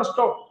 ரொம்ப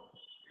கஷ்டம்.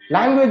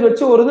 லாங்குவேஜ்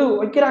வச்சு ஒரு இது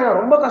வைக்கிறாங்க,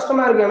 ரொம்ப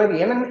கஷ்டமா இருக்கு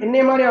எனக்கு.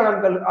 என்னைய மாதிரி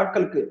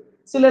ஆட்களுக்கு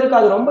சிலருக்கு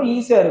அது ரொம்ப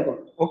ஈஸியா இருக்கும்.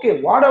 ஓகே,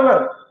 வாட்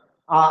எவர்,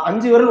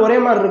 5 விரல் ஒரே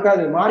மாதிரி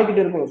இருக்காது,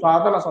 மாறிக்கிட்டு இருக்கும். ஸோ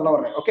அதான் நான் சொல்ல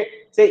வர்றேன். ஓகே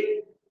சரி,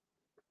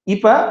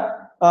 இப்ப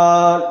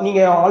நீங்க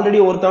ஆல்ரெடி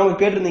ஒருத்தவங்க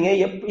கேட்டிருந்தீங்க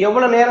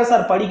எவ்வளவு நேரம்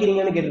சார்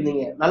படிக்கிறீங்கன்னு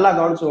கேட்டிருந்தீங்க. நல்லா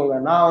கவனிச்சுக்கோங்க.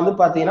 நான் வந்து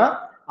பாத்தீங்கன்னா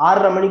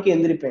 6:30 மணிக்கு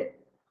எந்திரிப்பேன்.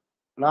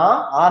 நான்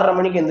 6:30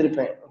 மணிக்கு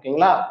எந்திரிப்பேன்.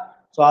 ஓகேங்களா.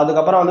 ஸோ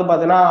அதுக்கப்புறம் வந்து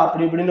பாத்தீங்கன்னா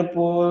அப்படி இப்படின்னு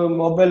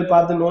மொபைல்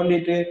பார்த்து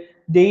நோண்டிட்டு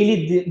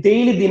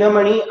டெய்லி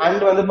தினமணி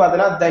அண்ட் வந்து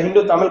பாத்தீங்கன்னா த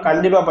ஹிந்து தமிழ்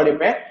கண்டிப்பா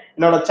படிப்பேன்.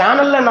 என்னோட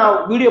சேனல்ல நான்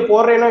வீடியோ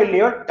போடுறேனோ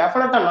இல்லையோ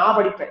டெஃபினட்டா நான்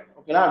படிப்பேன்.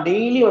 ஓகேங்களா.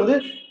 டெய்லி வந்து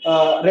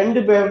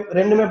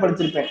ரெண்டுமே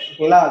படிச்சிருப்பேன்.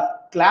 ஓகேங்களா.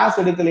 கிளாஸ்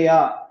எடுக்கலையா,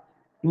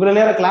 இவ்வளவு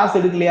நேரம் கிளாஸ்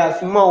எடுக்கலையா,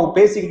 சும்மா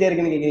பேசிக்கிட்டே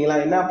இருக்குன்னு கேக்குறீங்களா,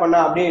 என்ன பண்ண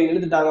அப்படியே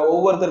எழுதிட்டாங்க.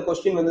 ஒவ்வொருத்தர்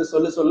கொஸ்டின் வந்து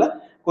சொல்ல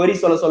கொரி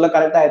சொல்ல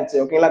கரெக்ட் ஆயிருச்சு.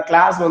 ஓகேங்களா.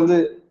 கிளாஸ் வந்து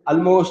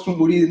ஆல்மோஸ்ட்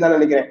முடியுதுன்னு தான்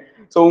நினைக்கிறேன்.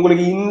 ஸோ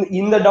உங்களுக்கு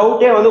இந்த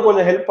டவுட்டே வந்து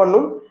கொஞ்சம் ஹெல்ப்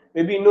பண்ணும்.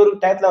 மேபி இன்னொரு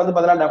டயத்துல வந்து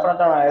பாத்தீங்கன்னா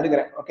டெஃபினட்டா நான்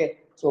எடுக்கிறேன். ஓகே.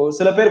 ஸோ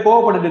சில பேர்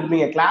கோவப்பட்டு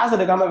இருப்பீங்க, கிளாஸ்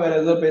எடுக்காம வேற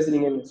ஏதோ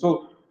பேசுறீங்கன்னு. ஸோ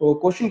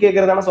கொஸ்டின்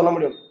கேட்கறதான சொல்ல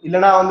முடியும்,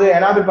 இல்லைன்னா வந்து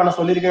எனாபிள் பண்ண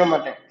சொல்லியிருக்கவே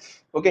மாட்டேன்.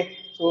 Okay.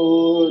 So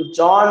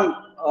John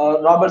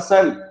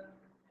Robertson,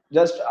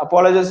 just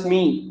apologise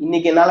me,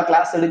 இன்னைக்கு என்னால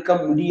கிளாஸ் எடுக்க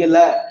முடியல.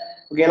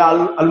 ஓகேங்களா.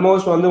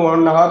 ஆல்மோஸ்ட் வந்து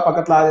 1 hour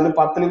பக்கத்துல ஆகுது,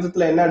 10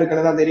 நிமிஷத்துல என்ன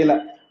எடுக்கணும்னு தெரியல.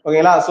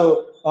 ஓகேங்களா. ஸோ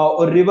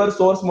ஒரு ரிவர்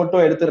சோர்ஸ்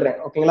மட்டும் எடுத்துடுறேன்.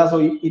 ஓகேங்களா. So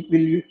it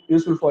will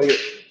useful for you.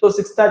 So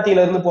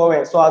 6:30ல இருந்து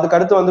போவேன். ஸோ அதுக்கு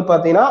அடுத்து வந்து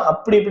பாத்தீங்கன்னா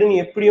அப்படி இப்படின்னு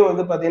எப்படியும்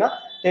வந்து பாத்தீங்கன்னா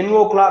 10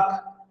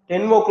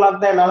 o'clock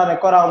தான் என்னால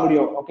ரெக்கவர் ஆக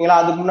முடியும். ஓகேங்களா.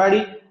 அதுக்கு முன்னாடி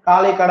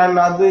காலை கடன்,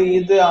 அது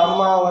இது,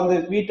 அம்மா வந்து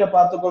வீட்டை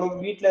பார்த்துக்கணும்,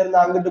 வீட்டுல இருந்து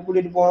அங்கிட்டு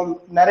கூட்டிட்டு போகணும்,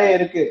 நிறைய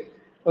இருக்கு.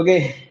 ஓகே.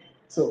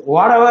 ஸோ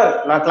வாட் எவர்,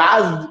 நான்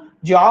கிளாஸ்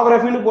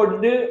ஜியோகிராஃபின்னு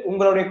போட்டுட்டு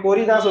உங்களுடைய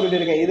கொரி தான் சொல்லிட்டு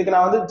இருக்கேன். இதுக்கு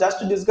நான் வந்து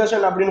ஜஸ்ட்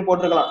டிஸ்கஷன் அப்படின்னு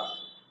போட்டிருக்கலாம்.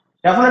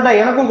 டெஃபினட்டா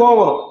எனக்கும்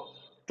கோவம் வரும்,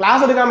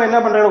 கிளாஸ் எடுக்காம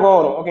என்ன பண்றேன்னு கோவம்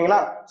வரும். ஓகேங்களா.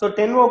 ஸோ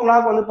 10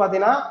 o'clock வந்து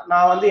பாத்தீங்கன்னா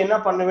நான் வந்து என்ன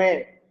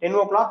பண்ணுவேன், 10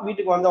 o'clock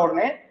வீட்டுக்கு வந்த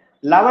உடனே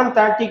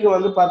 11:30க்கு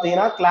வந்து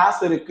பாத்தீங்கன்னா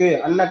கிளாஸ் இருக்கு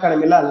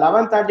அன்அகாடமில.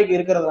 11:30க்கு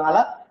இருக்கிறதுனால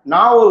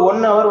நான் ஒரு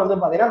 1 hour வந்து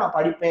பாத்தீங்கன்னா நான்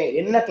படிப்பேன்.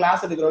 என்ன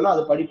கிளாஸ் எடுக்கிறோனோ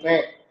அது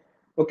படிப்பேன்.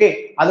 ஓகே.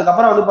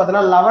 அதுக்கப்புறம் வந்து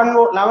பாத்தீங்கன்னா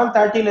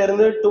 11:30ல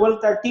இருந்து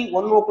 12:30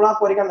 1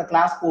 o'clock வரைக்கும் அந்த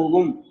கிளாஸ்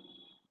போகும்.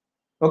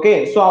 ஓகே.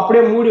 சோ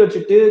அப்படியே மூடி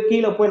வச்சுட்டு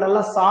கீழே போய்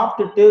நல்லா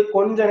சாப்பிட்டுட்டு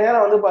கொஞ்ச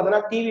நேரம் வந்து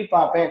பாத்தீங்கன்னா டிவி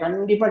பார்ப்பேன்.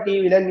 கண்டிப்பா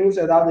டிவில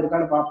நியூஸ் ஏதாவது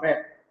இருக்கான்னு பார்ப்பேன்.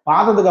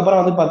 பார்த்ததுக்கு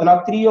அப்புறம் வந்து பாத்தீங்கன்னா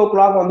 3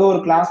 o'clock வந்து ஒரு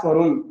கிளாஸ்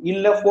வரும்,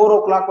 இல்ல 4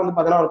 o'clock வந்து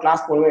பாத்தீங்கன்னா ஒரு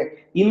கிளாஸ் போடுவேன்.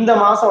 இந்த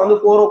மாசம் வந்து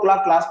 4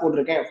 o'clock கிளாஸ்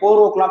போட்டிருக்கேன், 4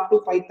 o'clock to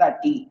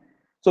 5:30.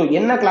 சோ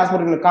என்ன கிளாஸ்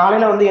போட்டிருக்கேன்,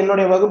 காலையில வந்து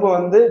என்னுடைய வகுப்பு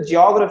வந்து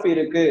ஜியோகிராஃபி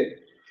இருக்கு,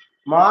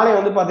 மாலை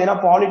வந்து பாத்தீங்கன்னா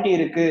பாலிட்டி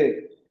இருக்கு.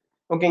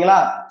 ஓகேங்களா.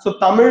 சோ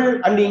தமிழ்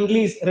அண்ட்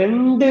இங்கிலீஷ்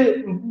 2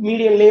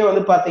 மீடியம்லயே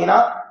வந்து பாத்தீங்கன்னா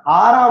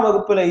 6ஆம்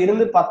வகுப்புல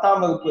இருந்து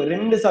 10ஆம் வகுப்பு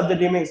 2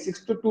 சப்ஜெக்டையுமே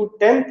 6th to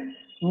 10th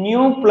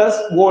new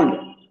plus old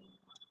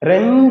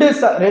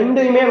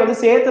ரெண்டுமே வந்து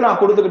சேர்த்து நான்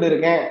கொடுத்துக்கிட்டு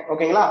இருக்கேன்.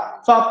 ஓகேங்களா.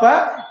 சோ அப்ப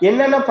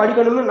என்னென்ன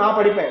படிக்கணும்னு நான்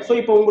படிப்பேன். சோ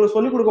இப்போ உங்களுக்கு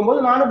சொல்லி கொடுக்கும்போது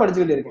நானும்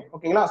படிச்சுக்கிட்டு இருக்கேன்.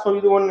 ஓகேங்களா. சோ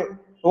இது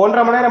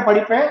 1.5 மணி நேரம்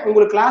படிப்பேன்.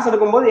 உங்களுக்கு கிளாஸ்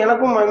எடுக்கும்போது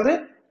எனக்கும் வந்து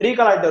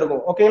ரீகால் ஆயிட்டு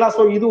இருக்கும். ஓகேங்களா.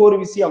 சோ இது ஒரு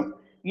விஷயம்.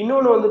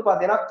 இன்னொன்னு வந்து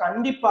பாத்தீங்கன்னா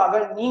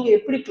கண்டிப்பாக நீங்க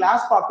எப்படி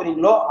கிளாஸ்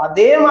பாக்குறீங்களோ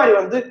அதே மாதிரி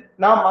வந்து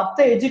நான்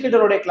மத்த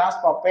எஜுகேட்டரோட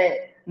கிளாஸ் பார்ப்பேன்.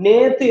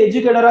 நேத்து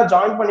எஜுகேட்டரா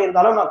ஜாயின்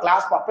பண்ணியிருந்தாலும் நான்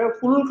கிளாஸ் பார்ப்பேன்,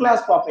 ஃபுல்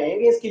கிளாஸ் பார்ப்பேன்,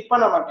 எங்கேயும் ஸ்கிப்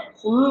பண்ண மாட்டேன்,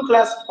 ஃபுல்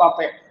கிளாஸ்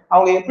பார்ப்பேன்,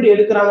 அவங்க எப்படி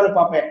எடுக்கிறாங்கன்னு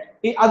பார்ப்பேன்.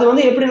 அது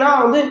வந்து எப்படின்னா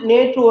வந்து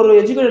நேற்று ஒரு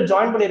எஜுகேட்டர்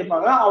ஜாயின்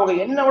பண்ணியிருப்பாங்க, அவங்க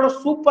என்ன விட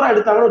சூப்பரா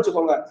எடுத்தாங்கன்னு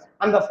வச்சுக்கோங்க,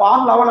 அந்த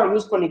ஃபார்முலாவை நான்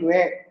யூஸ்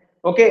பண்ணிக்குவேன்.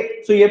 ஓகே.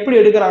 ஸோ எப்படி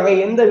எடுக்கிறாங்க,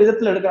 எந்த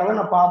விதத்துல எடுக்கிறாங்க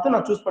நான் பார்த்து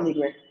நான் சூஸ்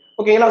பண்ணிக்குவேன்.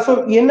 ஓகேங்களா. ஸோ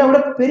என்னை விட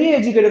பெரிய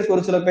எஜுகேட்டர்ஸ்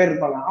ஒரு சில பேர்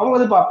இருப்பாங்க, அவங்க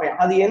வந்து பார்ப்பேன்.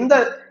 அது எந்த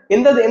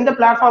எந்த எந்த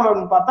பிளாட்ஃபார்ம்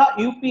அப்படின்னு பார்த்தா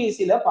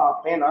யூபிஎஸ்சியில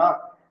பார்ப்பேன் நான்.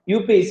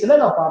 யூபிஎஸ்சில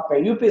நான்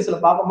பார்ப்பேன். யூபிஎஸ்சில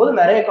பார்க்கும்போது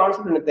நிறைய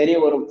கான்செப்ட் எனக்கு தெரிய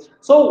வரும்.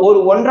 ஸோ ஒரு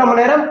 1.5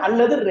 மணி நேரம்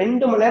அல்லது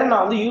 2 மணி நேரம்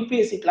நான் வந்து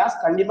யூபிஎஸ்சி கிளாஸ்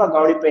கண்டிப்பா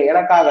கவனிப்பேன்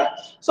எனக்காக.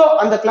 ஸோ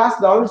அந்த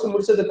கிளாஸ் கவனிச்சு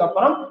முடிச்சதுக்கு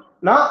அப்புறம்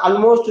நான்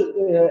ஆல்மோஸ்ட்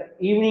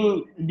ஈவினிங்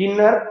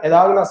டின்னர்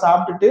ஏதாவது நான்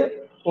சாப்பிட்டுட்டு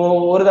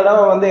ஒரு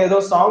தடவை வந்து ஏதோ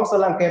சாங்ஸ்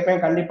எல்லாம்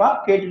கேட்பேன், கண்டிப்பா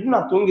கேட்டுட்டு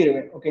நான்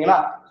தூங்கிடுவேன். ஓகேங்களா?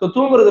 ஸோ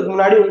தூங்குறதுக்கு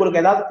முன்னாடி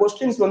உங்களுக்கு ஏதாவது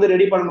கொஸ்டின்ஸ் வந்து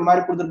ரெடி பண்ற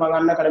மாதிரி கொடுத்துருப்பாங்க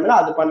அன்அகாடமில,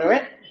 அது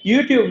பண்ணுவேன்.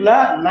 யூடியூப்ல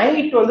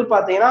நைட் வந்து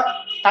பாத்தீங்கன்னா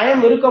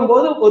டைம்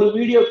இருக்கும்போது ஒரு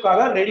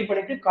வீடியோக்காக ரெடி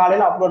பண்ணிட்டு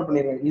காலையில அப்லோட்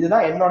பண்ணிடுவேன்.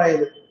 இதுதான் என்னோட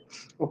இது.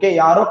 ஓகே,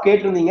 யாரோ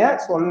கேட்டிருந்தீங்க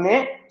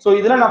சொன்னேன். ஸோ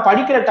இதுல நான்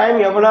படிக்கிற டைம்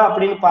எவ்வளவு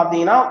அப்படின்னு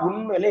பாத்தீங்கன்னா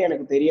உண்மையிலே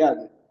எனக்கு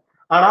தெரியாது.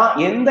 ஆனா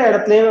எந்த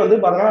இடத்துலயுமே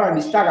வந்து பாத்தீங்கன்னா நான்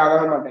டிஸ்ட்ராக்ட்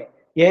ஆகவே மாட்டேன்.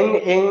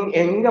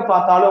 எங்க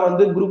பார்த்தாலும்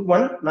வந்து குரூப்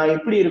 1 நான்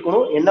எப்படி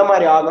இருக்கணும், என்ன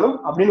மாதிரி ஆகணும்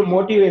அப்படின்னு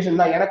மோட்டிவேஷன்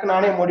தான். எனக்கு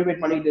நானே மோட்டிவேட்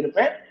பண்ணிட்டு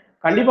இருப்பேன்.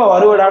 கண்டிப்பா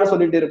வருவடான்னு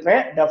சொல்லிட்டு இருப்பேன்.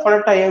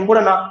 டெஃபினட்டா என்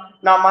கூட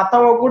நான்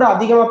மத்தவங்க கூட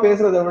அதிகமா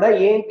பேசுறதை விட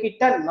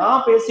என்கிட்ட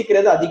நான்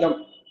பேசிக்கிறது அதிகம்.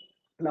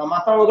 நான்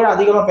மத்தவங்க கூட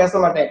அதிகமா பேச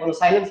மாட்டேன், கொஞ்சம்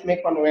சைலன்ஸ்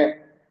மேக் பண்ணுவேன்.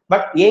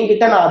 பட்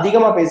என்கிட்ட நான்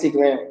அதிகமா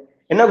பேசிக்குவேன்.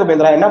 என்ன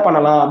குபேந்திரா என்ன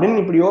பண்ணலாம்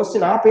அப்படின்னு இப்படி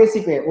யோசிச்சு நான்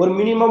பேசிக்குவேன். ஒரு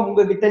மினிமம்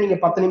உங்ககிட்ட நீங்க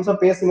 10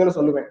 நிமிஷம் பேசுங்கன்னு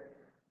சொல்லுவேன்.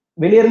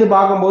 வெளியிருந்து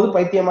பார்க்கும்போது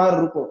பைத்தியமா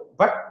இருக்கும்.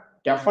 பட்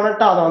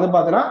டெஃபினட்டா அதை வந்து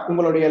பாத்தீங்கன்னா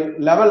உங்களுடைய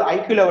லெவல்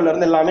ஐக்யூ லெவல்ல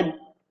இருந்து எல்லாமே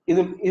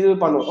இது இது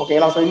பண்ணும்.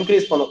 ஓகேங்களா? ஸோ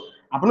இன்க்ரீஸ் பண்ணும்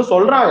அப்படின்னு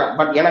சொல்றாங்க.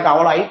 பட் எனக்கு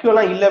அவ்வளவு ஐக்யூ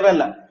எல்லாம் இல்லவே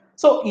இல்லை.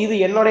 ஸோ இது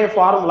என்னுடைய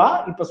ஃபார்முலா.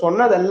 இப்ப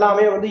சொன்னது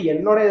எல்லாமே வந்து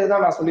என்னுடைய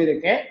இதுதான் நான்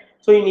சொல்லியிருக்கேன்.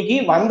 ஸோ இன்னைக்கு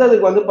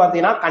வந்ததுக்கு வந்து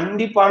பாத்தீங்கன்னா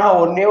கண்டிப்பா நான்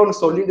ஒன்னே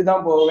ஒன்று சொல்லிட்டு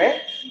தான் போவேன்.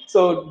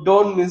 So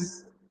don't miss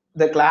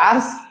the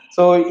class.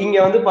 So இங்க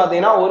வந்து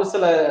பாத்தீங்கன்னா ஒரு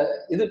சில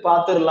இது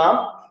பார்த்துடலாம்.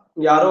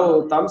 யாரோ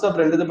தம்ஸ் அப்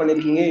 2 இது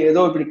பண்ணிருக்கீங்க,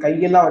 ஏதோ இப்படி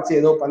கையெல்லாம் வச்சு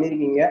ஏதோ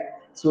பண்ணிருக்கீங்க.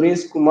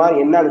 சுரேஷ்குமார்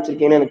என்ன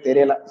அனுப்பிச்சிருக்கீங்கன்னு எனக்கு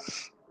தெரியல.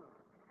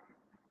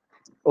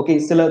 ஓகே,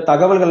 சில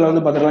தகவல்கள்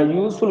வந்து பாத்தீங்கன்னா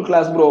யூஸ்ஃபுல்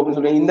கிளாஸ் ப்ரோ அப்படின்னு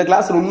சொல்லுங்க. இந்த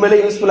கிளாஸ் உண்மையிலே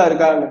யூஸ்ஃபுல்லா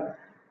இருக்காங்க.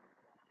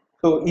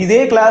 ஸோ இதே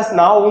கிளாஸ்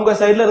நான் உங்க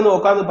சைட்ல இருந்து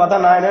உட்காந்து பார்த்தா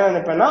நான் என்ன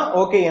நினைப்பேன்னா,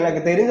 ஓகே எனக்கு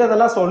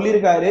தெரிஞ்சதெல்லாம்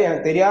சொல்லியிருக்காரு,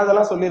 எனக்கு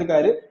தெரியாததெல்லாம்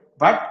சொல்லியிருக்காரு,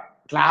 பட்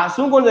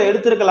கிளாஸும் கொஞ்சம்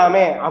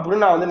எடுத்திருக்கலாமே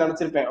அப்படின்னு நான் வந்து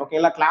நினைச்சிருப்பேன்.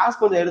 ஓகேங்களா? கிளாஸ்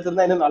கொஞ்சம்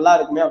எடுத்திருந்தா இன்னும் நல்லா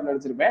இருக்குமே அப்படின்னு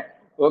நினைச்சிருப்பேன்.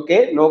 Okay,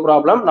 no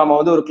problem. நம்ம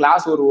வந்து ஒரு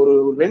கிளாஸ் ஒரு ஒரு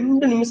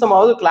 2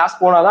 நிமிஷமாவது கிளாஸ்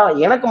போனாதான்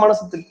எனக்கு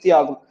மனசு திருப்தி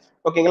ஆகும்.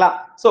 ஓகேங்களா?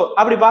 சோ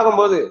அப்படி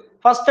பார்க்கும்போது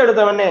ஃபர்ஸ்ட்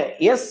எடுத்தவொடனே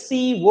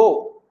எஸ்சிஓ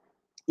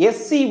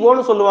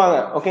எஸ்சிஓன்னு சொல்லுவாங்க.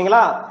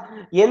 ஓகேங்களா?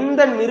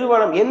 எந்த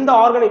நிறுவனம், எந்த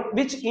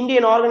which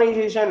Indian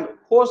organization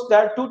host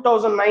the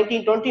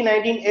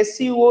 2019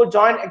 SCO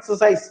joint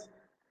exercise?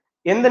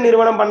 எந்த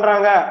நிறுவனம்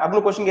பண்றாங்க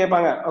அப்படின்னு கொஸ்டின்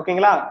கேட்பாங்க.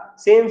 ஓகேங்களா?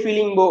 Same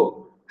feeling bro.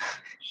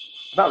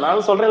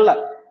 நான் சொல்றேன்ல,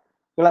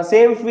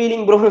 சேம்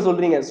ஃபீலிங் ப்ரோன்னு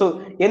சொல்றீங்க. சோ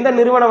எந்த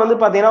நிறுவனம் வந்து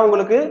பாத்தீங்கன்னா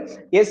உங்களுக்கு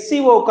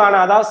எஸ்சிஓக்கான,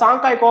 அதாவது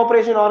சாங்காய்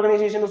கோஆபரேஷன்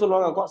ஆர்கனைசேஷன்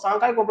சொல்லுவாங்க,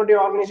 சாங்காய்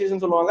கோஆபரேட்டிவ்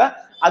ஆர்கனைசேஷன் சொல்லுவாங்க.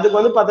 அதுக்கு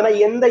வந்து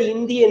பாத்தீங்கன்னா எந்த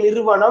இந்திய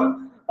நிறுவனம்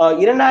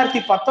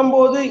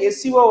 2019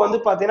 எஸ்சிஓ வந்து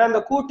பாத்தீங்கன்னா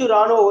இந்த கூட்டு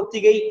ராணுவ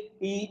ஒத்திகை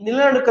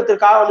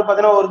நிலநடுக்கத்திற்காக வந்து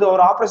பாத்தீங்கன்னா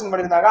ஒரு ஆபரேஷன்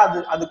பண்ணியிருந்தாங்க.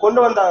 அது கொண்டு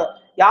வந்த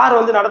யார்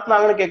வந்து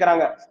நடத்தினாங்கன்னு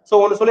கேக்குறாங்க. சோ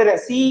ஒன்னு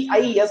சொல்லிடுறேன்,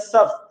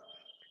 CISF,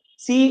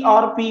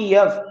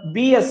 CRPF,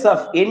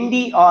 BSF,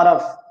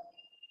 NDRF.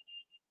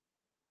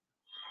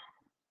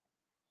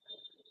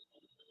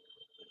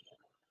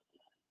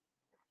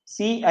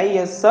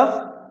 CISF,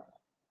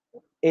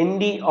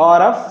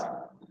 NDRF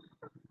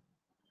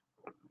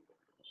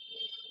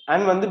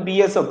and வந்து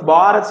BSF,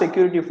 Bharat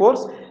security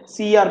force,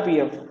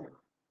 CRPF.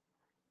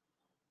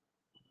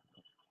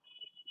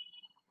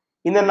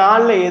 இந்த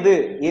நாள்ல எது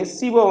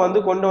எஸ்சிஓ வந்து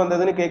கொண்டு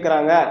வந்ததுன்னு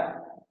கேக்குறாங்க.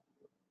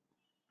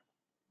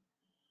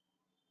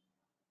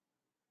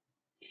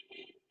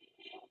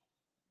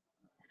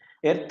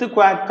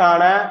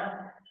 எர்த்குவேக்கான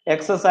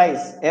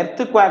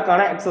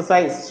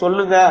எக்ஸசைஸ்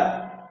சொல்லுங்க.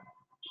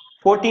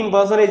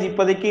 14%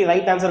 இப்போதைக்கு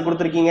ரைட் ஆன்சர்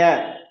கொடுத்துருக்கீங்க.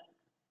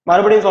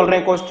 மறுபடியும்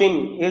சொல்றேன், கொஸ்டின்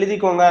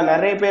எழுதிக்கோங்க.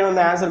 நிறைய பேர்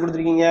வந்து ஆன்சர்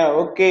கொடுத்துருக்கீங்க.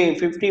 ஓகே,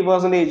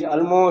 50%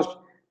 ஆல்மோஸ்ட்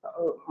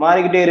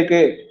மாறிக்கிட்டே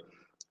இருக்கு.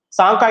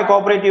 சாங்காய்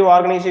கோஆபரேட்டிவ்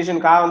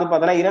ஆர்கனைசேஷனுக்காக வந்து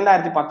பாத்தீங்கன்னா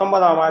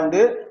 2019ஆம் ஆண்டு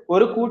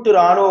ஒரு கூட்டு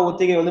ராணுவ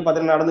ஒத்திகை வந்து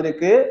பாத்தீங்கன்னா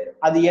நடந்திருக்கு.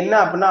 அது என்ன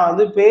அப்படின்னா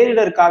வந்து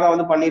பேரிடருக்காக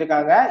வந்து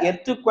பண்ணியிருக்காங்க.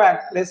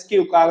 எர்த்குவேக்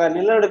ரெஸ்கியூக்காக,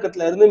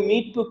 நிலநடுக்கத்துல இருந்து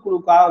மீட்பு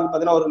குழுக்காக வந்து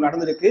பாத்தீங்கன்னா ஒரு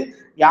நடந்திருக்கு.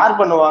 யார்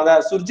பண்ணுவாங்க?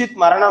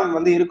 சுர்ஜித் மரணம்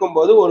வந்து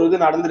இருக்கும்போது ஒரு இது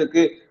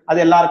நடந்திருக்கு, அது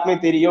எல்லாருக்குமே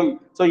தெரியும்.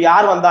 ஸோ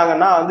யார்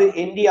வந்தாங்கன்னா வந்து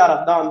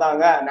என்டிஆர்எஃப் தான்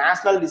வந்தாங்க,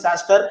 நேஷனல்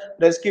டிசாஸ்டர்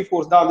ரெஸ்கியூ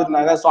ஃபோர்ஸ் தான்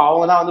வந்துருந்தாங்க. ஸோ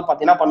அவங்க தான் வந்து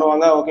பாத்தீங்கன்னா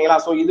பண்ணுவாங்க. ஓகேங்களா?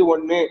 ஸோ இது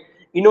ஒண்ணு.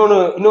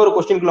 இன்னொரு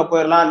கொஸ்டின்குள்ள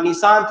போயிடலாம்.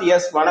 நிசாந்த்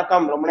எஸ்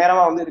வணக்கம், ரொம்ப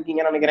நேரமா வந்து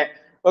இருக்கீங்கன்னு நினைக்கிறேன்.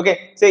 ஓகே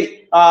சரி.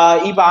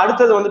 இப்ப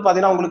அடுத்தது வந்து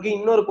பாத்தீங்கன்னா உங்களுக்கு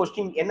இன்னொரு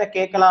கொஸ்டின் என்ன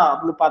கேட்கலாம்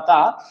அப்படின்னு பார்த்தா,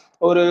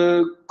 ஒரு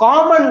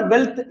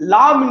காமன்வெல்த்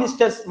லா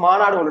மினிஸ்டர்ஸ்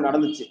மாநாடு ஒண்ணு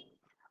நடந்துச்சு.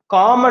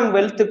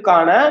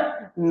 காமன்வெல்த்துக்கான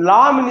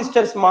லா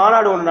மினிஸ்டர்ஸ்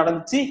மாநாடு ஒண்ணு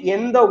நடந்துச்சு.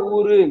 எந்த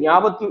ஊரு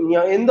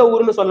எந்த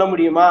ஊருன்னு சொல்ல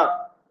முடியுமா?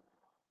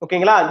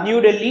 ஓகேங்களா? நியூ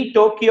டெல்லி,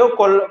 டோக்கியோ,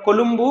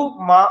 கொழும்பு,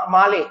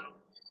 மாலே.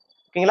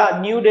 ஓகேங்களா?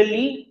 நியூ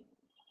டெல்லி.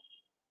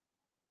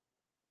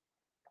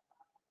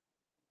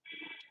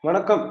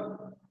 வணக்கம்.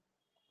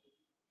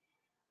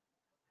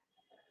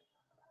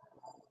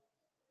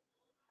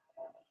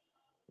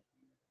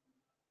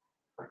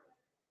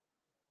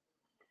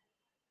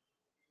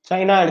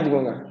 சைனா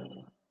எடுத்துக்கோங்க.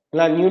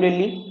 நியூ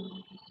டெல்லி,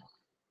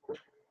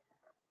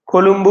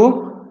 கொழும்பு,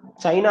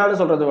 சைனான்னு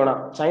சொல்றது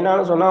வேணாம்,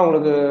 சைனான்னு சொன்னா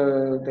உங்களுக்கு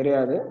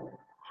தெரியாது.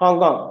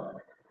 Hong Kong,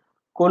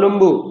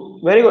 Colombo.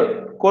 Very good,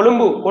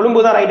 Colombo. Colombo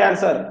தான் ரைட்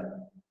ஆன்சர்.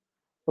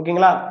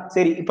 ஓகேங்களா?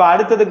 சரி, இப்ப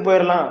அடுத்ததுக்கு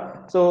போயிடலாம்.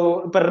 சோ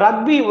இப்ப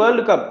rugby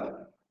world cup,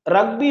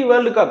 rugby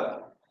world cup.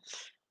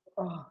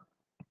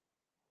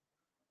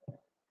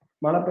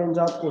 மழை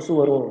பெஞ்சா கொசு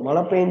வரும்,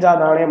 மழை பெஞ்சா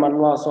தானே மண்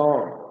வாசம்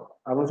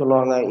அப்படின்னு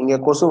சொல்லுவாங்க. இங்க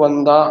கொசு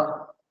வந்தா.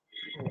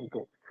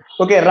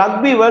 ஓகே,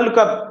 ரக்பி வேர்ல்டு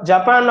கப்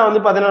ஜப்பான்ல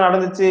வந்து பாத்தீங்கன்னா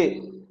நடந்துச்சு.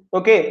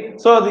 ஓகே,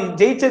 சோ அது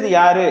ஜெயிச்சது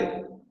யாரு?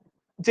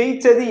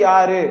 ஜெயிச்சது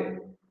யாரு?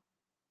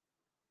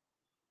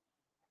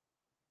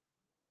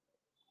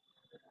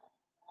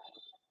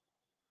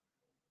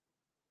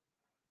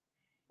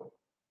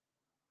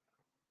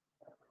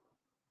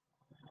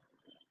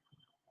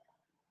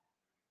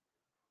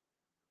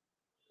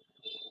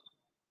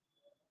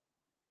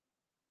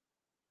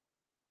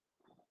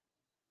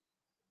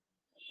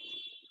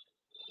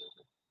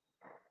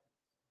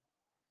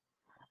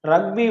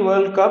 ரக்பி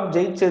வேர்ல்ட் கப்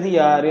ஜெயிச்சது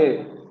யாரு?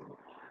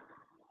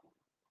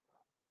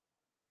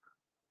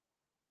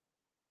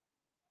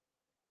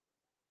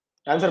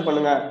 ஆன்சர்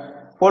பண்ணுங்க.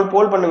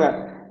 போல் பண்ணுங்க.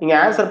 நீங்க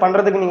ஆன்சர்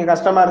பண்றதுக்கு நீங்க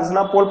கஷ்டமா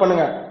இருந்துச்சுன்னா போல்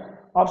பண்ணுங்க.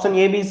 ஆப்ஷன்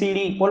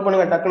ஏபிசிடி போல்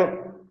பண்ணுங்க டக்குனு.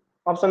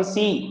 Option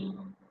C,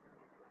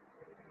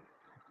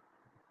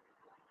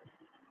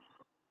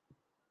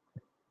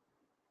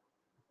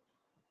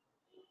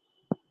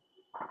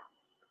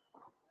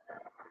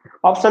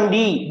 option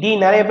D. D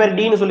நிறைய பேர்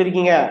டின்னு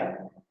சொல்லிருக்கீங்க.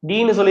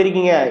 டின்னு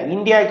சொல்லிருக்கீங்க.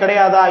 இந்தியா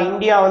கிடையாதா?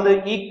 இந்தியா வந்து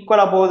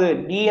ஈக்குவலா போகுது.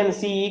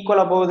 டிஎன்சி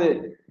ஈக்குவலா போகுது.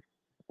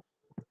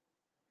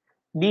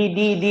 டி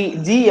டி டி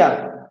ஜியா?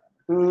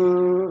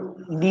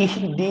 D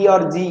D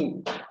R G?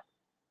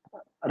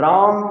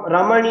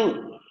 Ramani.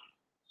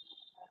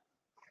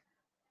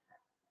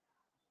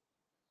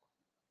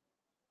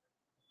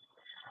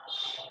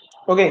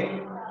 Okay,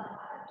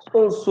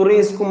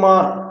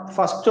 Sureshkumar.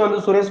 First வந்து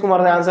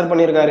சுரேஷ்குமார் தான் ஆன்சர்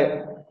பண்ணியிருக்காரு.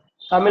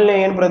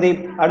 தமிழ்நேயன்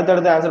பிரதீப்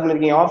அடுத்தடுத்து ஆன்சர்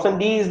பண்ணிருக்கீங்க. Option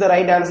D is the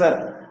right answer.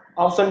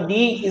 Option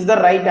D is the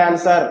right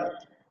answer.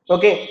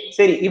 Okay,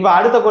 சரி, இப்ப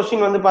அடுத்த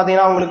கொஸ்டின் வந்து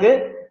பாத்தீங்கன்னா உங்களுக்கு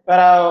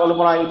வேற ஒண்ணு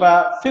போலாம். இப்ப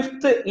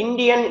 5th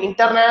இந்தியன்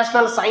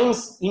இன்டர்நேஷனல்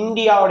சயின்ஸ்,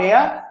 இந்தியாவுடைய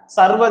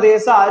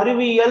சர்வதேச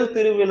அறிவியல்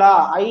திருவிழா,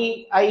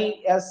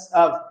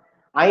 IISF,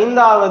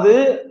 5வது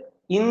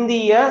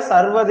இந்திய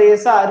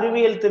சர்வதேச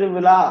அறிவியல்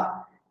திருவிழா,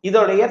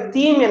 இதோடைய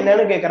தீம்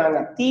என்னன்னு கேக்குறாங்க.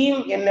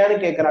 தீம் என்னன்னு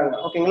கேக்குறாங்க.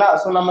 ஓகேங்களா?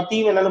 சோ நம்ம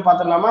தீம் என்னன்னு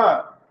பாத்துடலாமா?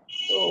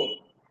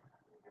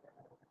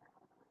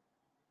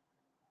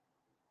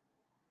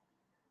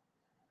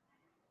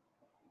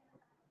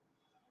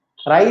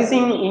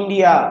 Rising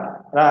India.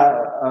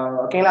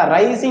 ஓகேங்களா?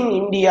 Rising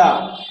India,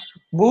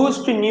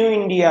 boost new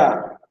India.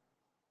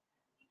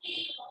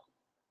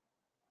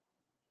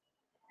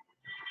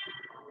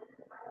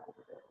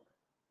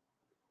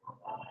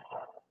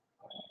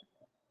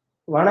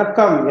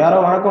 வணக்கம், யாரோ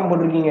வணக்கம்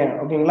போட்டிருக்கீங்க.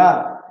 ஓகேங்களா?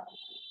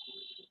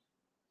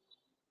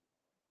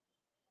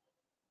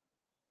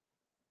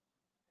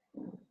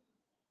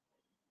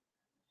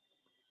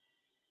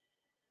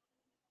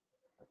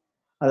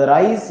 அது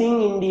ரைசிங்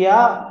இந்தியா,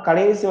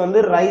 கடைசி வந்து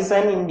ரைஸ்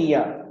அண்ட்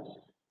இந்தியா.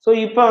 சோ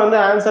இப்ப வந்து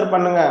ஆன்சர்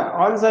பண்ணுங்க.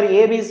 Answer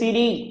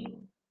ABCD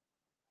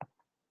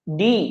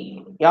D.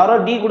 யாரோ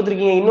டி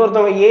கொடுத்துருக்கீங்க,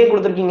 இன்னொருத்தவங்க ஏ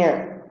கொடுத்துருக்கீங்க.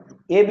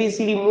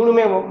 ஏபிசிடி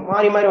மூணுமே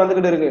மாறி மாறி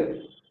வந்துகிட்டு இருக்கு.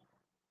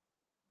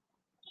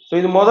 ஸோ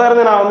இது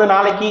இருந்து நான் வந்து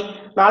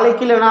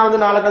நாளைக்கு இல்லை நான்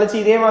வந்து நாளை கழிச்சு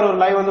இதே மாதிரி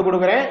ஒரு லைவ் வந்து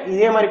கொடுக்குறேன்.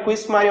 இதே மாதிரி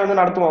குவிஸ் மாதிரி வந்து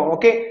நடத்துவோம்.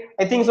 ஓகே,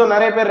 ஐ திங்க் ஸோ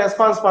நிறைய பேர்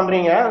ரெஸ்பான்ஸ்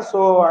பண்றீங்க. ஸோ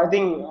ஐ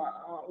திங்க்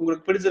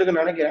உங்களுக்கு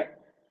பிடிச்சிருக்குன்னு நினைக்கிறேன்.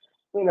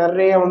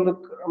 நிறைய வந்து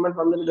கமெண்ட்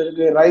வந்துட்டு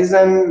இருக்கு.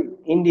 Ryzen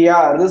India,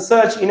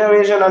 research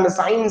innovation and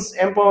science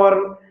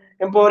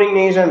empowering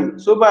nation.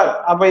 Super.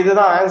 அப்ப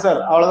இதுதான் ஆன்சர்.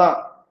 அவ்வளவுதான்.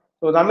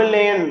 ஸோ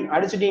தமிழ்நேயன்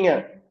அடிச்சிட்டீங்க.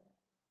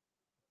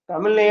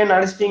 தமிழ்நேயன்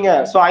அடிச்சிட்டீங்க.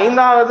 ஸோ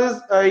 5வது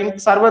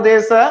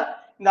சர்வதேச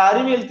இந்த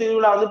அறிவியல்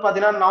திருவிழா வந்து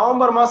பாத்தீங்கன்னா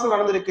நவம்பர் மாசம்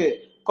நடந்திருக்கு.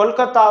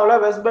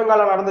 கொல்கத்தாவில் வெஸ்ட்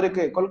பெங்கால்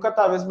நடந்திருக்கு.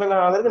 கொல்கத்தா வெஸ்ட்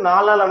பெங்கால் நடந்திருக்கு.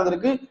 4 நாள்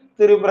நடந்திருக்கு.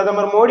 திரு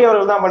பிரதமர் மோடி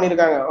அவர்கள் தான்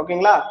பண்ணியிருக்காங்க.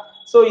 ஓகேங்களா?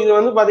 ஸோ இது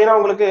வந்து பாத்தீங்கன்னா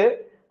உங்களுக்கு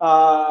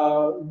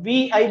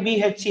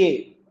விஐபிஹெச்ஏ,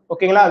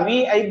 ஓகேங்களா,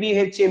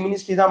 விஐபிஹெச்ஏ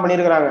மினிஸ்ட்ரி தான்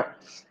பண்ணியிருக்கிறாங்க.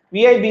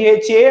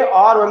 விஐபிஹெச்ஏ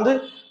ஆர் வந்து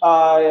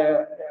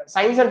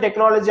science and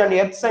technology and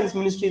earth science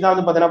ministry தான்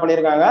வந்து பாத்தீங்கன்னா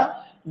பண்ணியிருக்காங்க.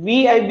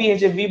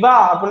 விஐபிஹெச்ஏ விபா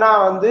அப்படின்னா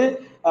வந்து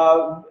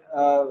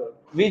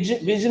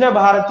விஜ்ன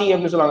பாரதி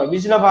அப்படின்னு சொல்லுவாங்க.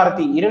 விஜ்ன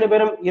பாரதி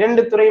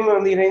இரண்டு துறையுமே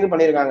வந்து இணைந்து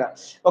பண்ணியிருக்காங்க.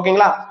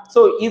 ஓகேங்களா? சோ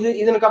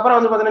இதுக்கு அப்புறம்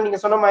வந்து பாத்தீங்கன்னா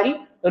நீங்க சொன்ன மாதிரி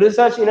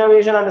research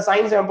innovation and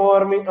science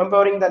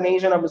empowering the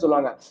nation அப்படின்னு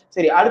சொல்லுவாங்க.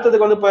 சரி,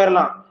 அடுத்ததுக்கு வந்து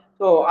போயிடலாம்.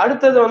 ஸோ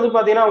அடுத்தது வந்து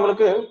பாத்தீங்கன்னா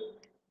உங்களுக்கு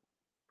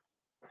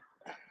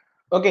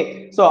ஓகே,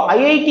 ஸோ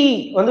ஐஐடி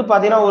வந்து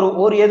பாத்தீங்கன்னா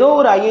ஒரு ஏதோ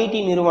ஒரு ஐஐடி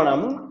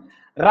நிறுவனம்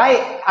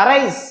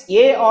arise,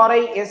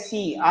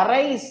 ARISE,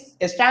 arise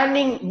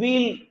standing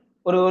wheel,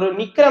 ஒரு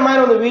நிக்கிற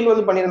மாதிரி ஒரு வீல்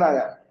வந்து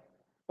பண்ணியிருந்தாங்க.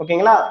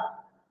 ஓகேங்களா?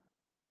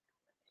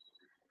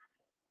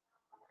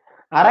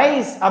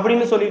 அரைஸ்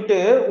அப்படின்னு சொல்லிட்டு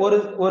ஒரு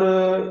ஒரு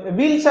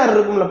வீல் சேர்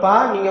இருக்கும்லப்பா,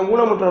 நீங்க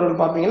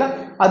ஊனமுற்றவர்கள் பாப்பீங்களா,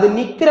 அது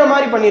நிக்கிற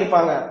மாதிரி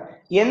பண்ணிருப்பாங்க.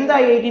 எந்த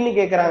ஐஐடின்னு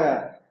கேக்குறாங்க.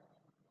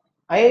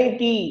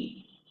 ஐஐடி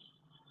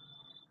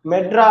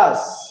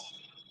மெட்ராஸ்,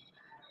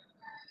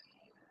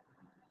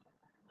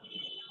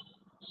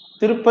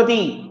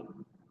 திருப்பதி,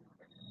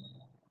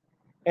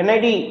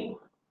 என்ஐடி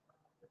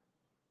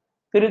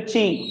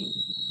திருச்சி,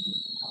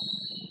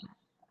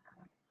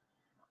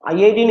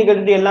 ஐஐடின்னு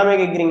கேட்டுட்டு எல்லாமே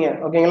கேக்குறீங்க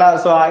ஓகேங்களா.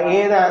 சோ ஏ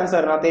தான்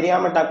ஆன்சர். நான்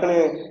தெரியாம டக்குன்னு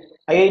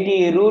ஐஐடி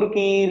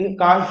ரூர்கி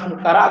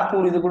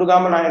கராக்பூர் இது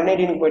கொடுக்காம நான்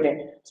என்ஐடின்னு போயிட்டேன்.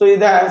 சோ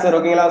இதுதான் ஆன்சர்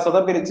ஓகேங்களா.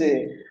 சொதப்பிருச்சு.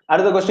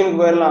 அடுத்த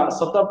கொஸ்டினுக்கு போயிடலாம்.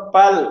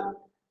 சொதப்பல்.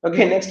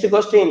 Okay next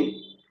question.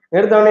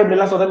 எடுத்தவொடனே இப்படி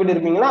எல்லாம் சொதப்பிட்டு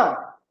இருப்பீங்களா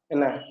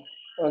என்ன?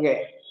 ஓகே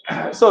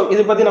சோ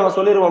இது பத்தி நம்ம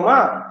சொல்லிடுவோமா.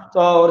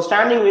 சோ ஒரு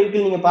ஸ்டாண்டிங்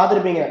வெஹிக்கிள் நீங்க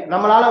பாத்திருப்பீங்க.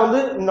 நம்மளால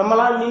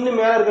நின்று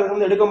மேல இருக்கிறது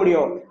வந்து எடுக்க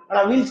முடியும்.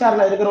 ஆனா வீல்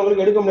சேர்ல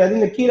இருக்கிறவங்களுக்கு எடுக்க முடியாது.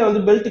 இந்த கீழே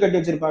வந்து பெல்ட் கட்டி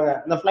வச்சிருப்பாங்க.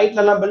 இந்த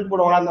பிளைட்ல எல்லாம் பெல்ட்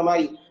போடுவாங்க அந்த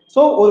மாதிரி.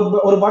 சோ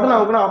ஒரு பட்டன்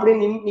அமுக்குனா அப்படியே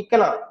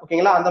நிக்கலாம்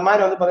ஓகேங்களா. அந்த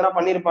மாதிரி வந்து பாத்தீங்கன்னா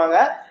பண்ணிருப்பாங்க.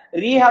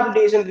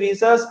 Rehabilitation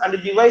research and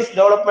device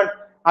development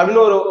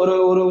அப்படின்னு ஒரு ஒரு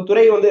ஒரு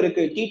துறை வந்து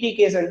இருக்கு.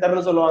 டிடிகே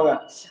சென்டர்னு சொல்லுவாங்க.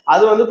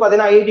 அது வந்து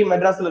பாத்தீங்கன்னா ஐஐடி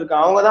மெட்ராஸ்ல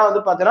இருக்கு. அவங்கதான்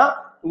வந்து பாத்தீங்கன்னா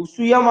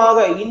சுயமாக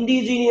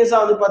இண்டிஜீனியஸா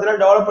வந்து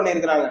பாத்தீங்கன்னா டெவலப்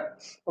பண்ணிருக்காங்க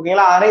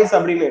ஓகேங்களா. அரைஸ்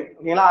அப்படின்னு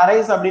ஓகேங்களா.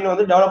 அரைஸ் அப்படின்னு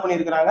வந்து டெவலப்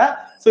பண்ணிருக்காங்க.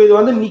 சோ இது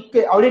வந்து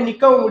அப்படியே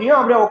நிக்கவும் முடியும்,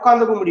 அப்படியே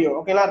உட்காந்துக்க முடியும்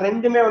ஓகேங்களா.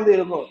 ரெண்டுமே வந்து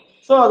இருக்கும்.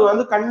 சோ அது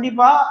வந்து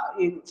கண்டிப்பா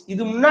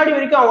இது முன்னாடி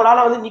வரைக்கும்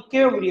அவங்களால வந்து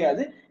நிக்கவே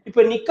முடியாது. இப்ப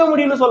நிக்க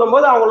முடியும்னு சொல்லும்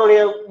போது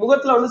அவங்களுடைய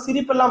முகத்துல வந்து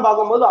சிரிப்பெல்லாம்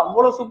பார்க்கும்போது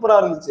அவ்வளவு சூப்பரா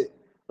இருந்துச்சு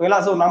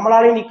ஓகேங்களா. சோ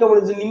நம்மளாலையும் நிக்க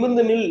முடிஞ்சு.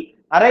 நிமிர்ந்து நில்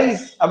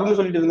அரைஸ் அப்படின்னு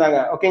சொல்லிட்டு இருந்தாங்க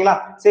ஓகேங்களா.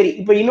 சரி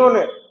இப்ப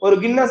இன்னொன்னு ஒரு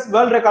கின்னஸ்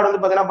வேர்ல்ட் ரெக்கார்டு வந்து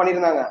பாத்தீங்கன்னா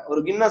பண்ணிருந்தாங்க. ஒரு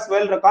கின்னஸ்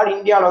வேர்ல்ட் ரெக்கார்டு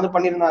இந்தியாவில வந்து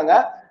பண்ணிருந்தாங்க.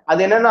 அது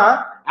என்னன்னா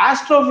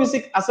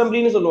ஆஸ்ட்ரோபிசிக்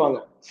அசம்பிளின்னு சொல்லுவாங்க.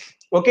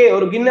 ஓகே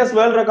ஒரு கின்னஸ்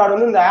வேர்ல்ட் ரெக்கார்டு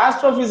வந்து இந்த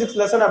ஆஸ்ட்ரோபிசிக்ஸ்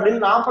லெசன்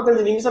அப்படின்னு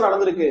 45 நிமிஷம்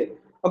நடந்திருக்கு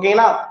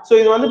ஓகேங்களா. சோ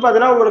இது வந்து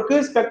பாத்தீங்கன்னா உங்களுக்கு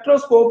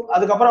ஸ்பெக்ட்ரோஸ்கோப்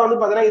அதுக்கப்புறம் வந்து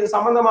பாத்தீங்கன்னா இது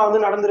சம்பந்தமா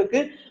வந்து நடந்திருக்கு.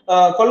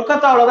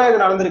 கொல்கத்தாவில தான்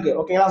இது நடந்திருக்கு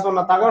ஓகேங்களா. சோ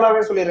நான்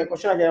தகவலாவே சொல்லிடுறேன்.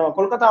 கொஸ்டின்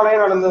கொல்கத்தாவிலே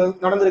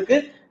நடந்திருக்கு.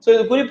 சோ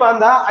இது குறிப்பா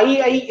அந்த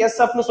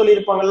ஐஐஎஸ்எஃப்னு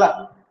சொல்லியிருப்பாங்கல்ல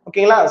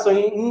ஓகேங்களா. So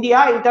India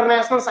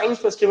international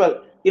science festival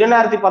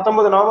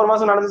 2019 November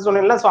மாசம் நடந்து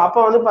சொன்னேன்ல. சோ அப்ப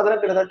வந்து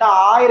பாத்தீங்கன்னா கிட்டத்தட்ட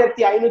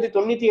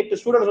 1598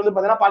 ஸ்டூடெண்ட்ஸ் வந்து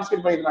பாத்தீங்கன்னா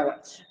பார்ட்டிசிபேட் பண்ணிருக்காங்க.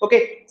 ஓகே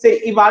சரி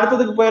இப்ப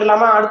அடுத்ததுக்கு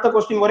போயிடலாமா. அடுத்த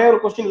கொஸ்டின் ஒரே ஒரு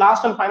question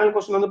last and final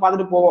question வந்து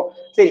பார்த்துட்டு போவோம்.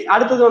 சரி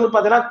அடுத்தது வந்து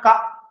பாத்தீங்கன்னா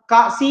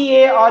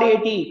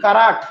CARAT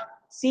கராட்.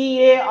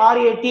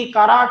 CARAT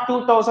கராட்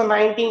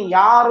 2019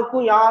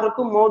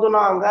 யாருக்கும்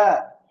மோதுனாங்க.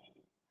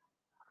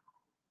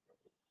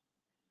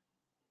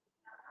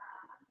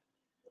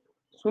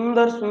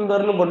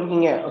 சுந்தர்னு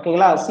போட்டிருக்கீங்க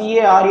ஓகேங்களா.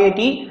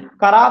 CARAT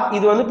கராத்.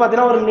 இது வந்து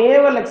பாத்தீங்கன்னா ஒரு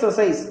நேவல்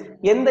எக்ஸசைஸ்.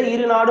 எந்த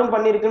இரு நாடும்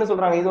பண்ணிருக்குன்னு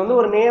சொல்றாங்க. இது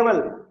வந்து ஒரு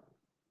நேவல்.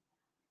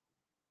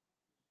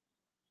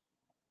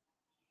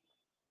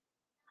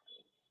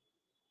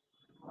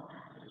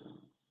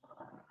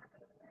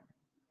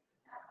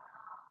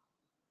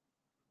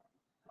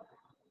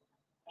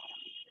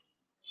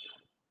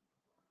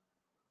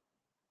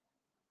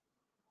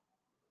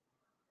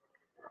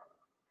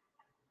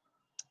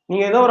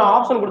 நீங்க ஏதோ ஒரு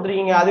ஆப்ஷன்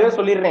கொடுத்துருக்கீங்க, அதுவே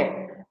சொல்லிடுறேன்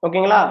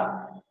ஓகேங்களா.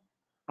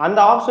 அந்த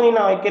ஆப்ஷனையும்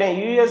நான் வைக்கிறேன்.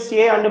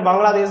 USA அண்ட்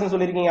பங்களாதேஷ்னு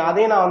சொல்லியிருக்கீங்க,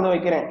 அதையும் நான் வந்து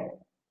வைக்கிறேன்.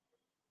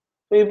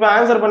 இப்ப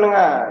ஆன்சர் பண்ணுங்க,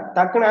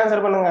 டக்குன்னு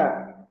ஆன்சர் பண்ணுங்க.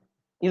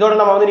 இதோட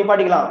நம்ம வந்து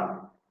நிப்பாட்டிக்கலாம்.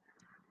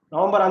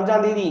 நவம்பர்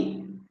 5ஆம் தேதி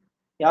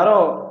யாரோ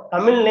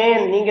தமிழ்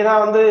நேயன் நீங்க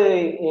தான் வந்து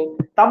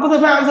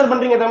தப்பு ஆன்சர்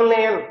பண்றீங்க. தமிழ்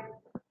நேயன்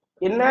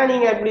என்ன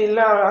நீங்க இப்படி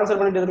இல்ல ஆன்சர்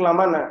பண்ணிட்டு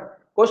இருக்கலாமா என்ன?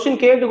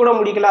 கொஸ்டின் கேட்டு கூட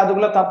முடிக்கல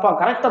அதுக்குள்ள தப்பா.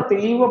 கரெக்டா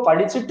தெளிவா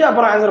படிச்சுட்டு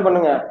அப்புறம் ஆன்சர்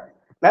பண்ணுங்க.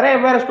 நிறைய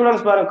பேர்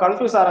ஸ்டூடெண்ட்ஸ் பாருங்க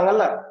கன்ஃபியூஸ்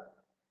ஆறாங்கல்ல.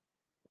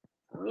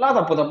 எல்லாம்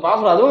தப்பா.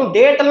 அதுவும்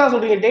டேட் எல்லாம்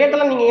சொல்றீங்க. டேட்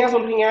எல்லாம் நீங்க ஏன்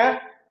சொல்றீங்க?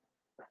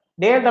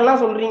 டேட்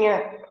எல்லாம் சொல்றீங்க,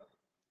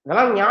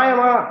 இதெல்லாம்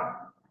நியாயமா?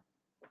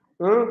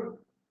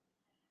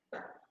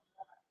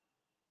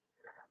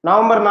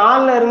 நவம்பர்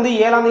 4ல இருந்து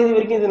 7ஆம் தேதி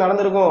வரைக்கும் இது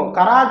நடந்திருக்கும்.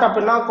 கராட்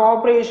அப்படின்னா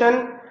கோஆபரேஷன்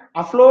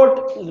அஃப்லோட்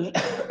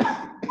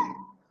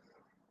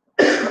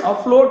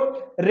அஃப்லோட்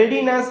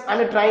ரெடினஸ்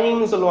அண்ட்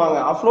ட்ரைனிங்னு சொல்லுவாங்க.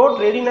 அஃப்லோட்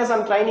ரெடினஸ்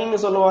அண்ட்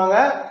ட்ரைனிங்னு சொல்லுவாங்க.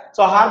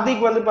 ஸோ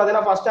ஹார்திக் வந்து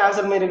பாத்தீங்கன்னா ஃபர்ஸ்ட்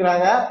ஆன்சர்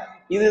பண்ணிருக்காங்க.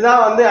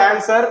 இதுதான் வந்து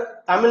ஆன்சர்.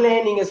 தமிழே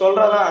நீங்க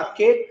சொல்றதா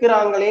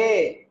கேட்கிறாங்களே.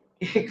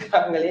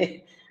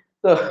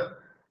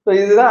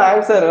 இதுதான்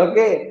ஆன்சர்.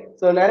 ஓகே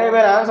ஸோ நிறைய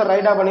பேர் ஆன்சர்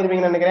ரைட்டா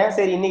பண்ணிருப்பீங்கன்னு நினைக்கிறேன்.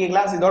 சரி இன்னைக்கு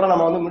கிளாஸ் இதோட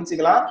நம்ம வந்து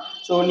முடிச்சுக்கலாம்.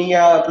 ஸோ நீங்க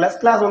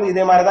பிளஸ் கிளாஸ் வந்து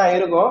இதே மாதிரி தான்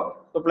இருக்கும்.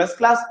 ஸோ பிளஸ்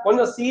கிளாஸ்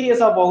கொஞ்சம்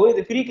சீரியஸா போகும்.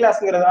 இது ஃப்ரீ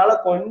கிளாஸ்ங்கிறதுனால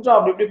கொஞ்சம்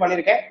அப்படி இப்படி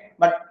பண்ணிருக்கேன்.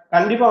 பட்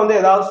கண்டிப்பா வந்து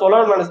ஏதாவது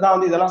சொல்லணும்னு நினைச்சு தான்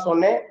வந்து இதெல்லாம்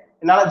சொன்னேன்.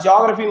 என்னால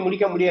ஜியாகிரபி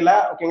முடிக்க முடியல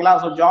ஓகேங்களா.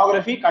 ஸோ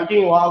ஜியாகிரபி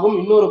கண்டினியூ ஆகும்.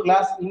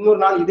 இன்னொரு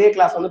நாள் இதே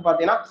கிளாஸ் வந்து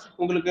பாத்தீங்கன்னா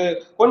உங்களுக்கு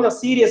கொஞ்சம்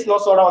சீரியஸ்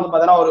நோட்ஸோட வந்து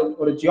பாத்தீங்கன்னா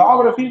ஒரு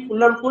ஜியாகிரபி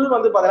ஃபுல் அண்ட் ஃபுல்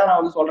வந்து பாத்தீங்கன்னா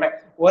நான் வந்து சொல்றேன்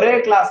ஒரே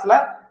கிளாஸ்ல.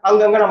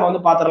 அங்கங்க நம்ம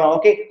வந்து பாத்துடலாம்.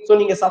 ஓகே சோ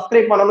நீங்க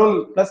சப்ஸ்கிரைப் பண்ணணும்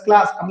பிளஸ்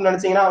கிளாஸ் அப்படின்னு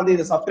நினைச்சீங்கன்னா வந்து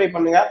இதை சப்ஸ்கிரைப்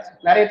பண்ணுங்க.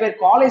 நிறைய பேர்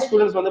காலேஜ்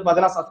ஸ்டூடெண்ட்ஸ் வந்து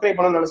பாத்தீங்கன்னா சப்ஸ்கிரைப்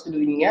பண்ணணும்னு நினைச்சிட்டு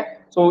இருக்கீங்க.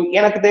 சோ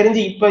எனக்கு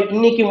தெரிஞ்சு இப்ப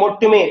இன்னைக்கு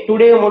மட்டுமே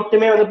டுடே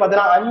மட்டுமே வந்து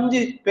பாத்தீங்கன்னா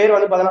 5 பேர்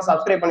வந்து பாத்தீங்கன்னா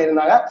சப்ஸ்கிரைப்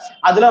பண்ணியிருந்தாங்க.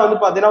 அதுல வந்து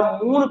பாத்தீங்கன்னா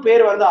 3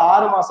 பேர் வந்து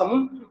 6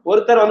 மாசமும்,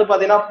 ஒருத்தர் வந்து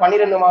பாத்தீங்கன்னா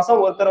 12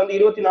 மாசம், ஒருத்தர் வந்து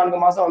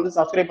 24 மாசம் வந்து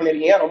சப்ஸ்கிரைப்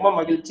பண்ணிருக்கீங்க. ரொம்ப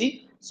மகிழ்ச்சி.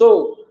 சோ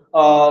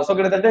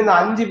கிட்டத்தட்ட இந்த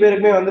 5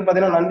 பேருக்குமே வந்து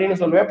பாத்தீங்கன்னா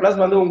நன்றின்னு சொல்லுவேன்.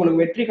 பிளஸ் வந்து உங்களுக்கு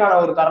வெற்றிக்கான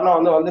ஒரு தருணம்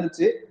வந்து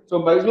வந்துருச்சு. ஸோ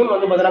பைசூன்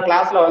வந்து பாத்தீங்கன்னா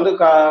கிளாஸ்ல வந்து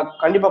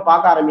கண்டிப்பா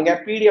பார்க்க ஆரம்பிங்க.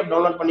 PDF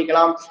டவுன்லோட்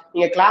பண்ணிக்கலாம்,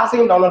 நீங்க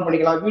கிளாஸையும் டவுன்லோட்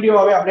பண்ணிக்கலாம்,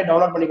 வீடியோவே அப்படியே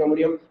டவுன்லோட் பண்ணிக்க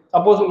முடியும்.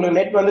 சப்போஸ் உங்களுக்கு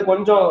நெட் வந்து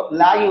கொஞ்சம்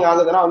லாகிங்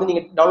ஆகுதுன்னா வந்து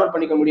நீங்க டவுன்லோட்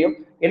பண்ணிக்க முடியும்.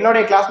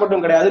 என்னுடைய கிளாஸ்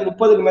மட்டும் கிடையாது,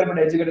 30க்கு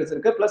மேற்பட்ட எஜுகேட்டர்ஸ்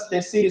இருக்கு, பிளஸ்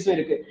டெஸ்ட் சீரிஸும்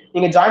இருக்கு.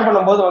 நீங்க ஜாயின்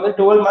பண்ணும்போது வந்து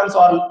 12 months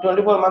ஆர்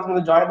 24 months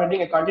வந்து ஜாயின் பண்ணி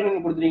நீங்க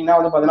கண்டினியூ கொடுத்துட்டீங்கன்னா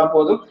வந்து பாத்தீங்கன்னா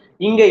போதும்.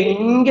 இங்க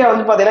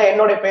வந்து பாத்தீங்கன்னா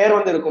என்னோட பேர்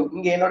வந்து இருக்கும்.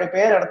 இங்க என்னோட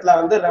பேர் இடத்துல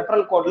வந்து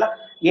ரெஃபரல் கோட்ல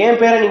என்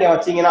பேரை நீங்க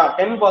வச்சீங்கன்னா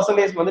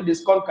 10% வந்து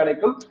டிஸ்கவுண்ட்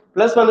கிடைக்கும்.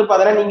 பிளஸ் வந்து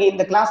பாத்தீங்கன்னா நீங்க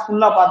இந்த கிளாஸ்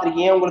ஃபுல்லா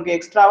பாத்திருக்கீங்க, உங்களுக்கு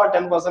எக்ஸ்ட்ராவா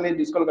 10%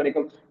 டிஸ்கவுண்ட்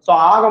கிடைக்கும். சோ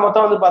ஆக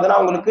மொத்தம் வந்து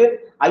பாத்தீங்கன்னா உங்களுக்கு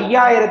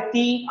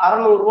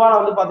 5600 ரூபாய்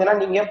வந்து பாத்தீங்கன்னா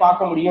நீங்க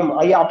பார்க்க முடியும்.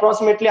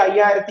 அப்ராக்சிமேட்லி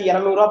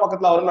 5200 ரூபாய்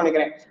பக்கத்துல வரும்னு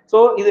நினைக்கிறேன். சோ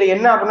இதுல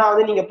என்ன அப்படின்னா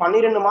வந்து நீங்க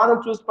 12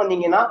 மாதம் சூஸ்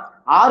பண்ணீங்கன்னா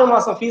 6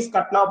 மாசம் ஃபீஸ்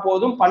கட்டினா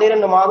போதும்.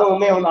 12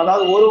 மாதமுமே வந்து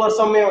அதாவது ஒரு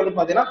வருஷமே வந்து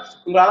பாத்தீங்கன்னா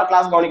உங்களால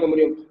கிளாஸ் கவனிக்க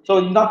முடியும். சோ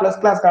இதுதான் பிளஸ்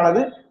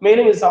கிளாஸ்க்கானது.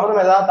 மேலும் இது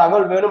சம்பந்தம் ஏதாவது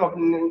தகவல் வேணும்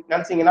அப்படின்னு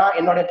நினைச்சீங்கன்னா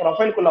என்னுடைய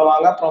ப்ரொஃபைல்குள்ள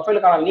வாங்க.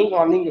 ப்ரொஃபைலுக்கான லிங்க்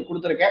வந்து இங்க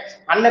கொடுத்துருக்கேன்.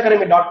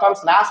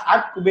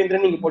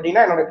 unacademy.com/@kubendran நீங்க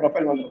போட்டீங்கன்னா என்னோட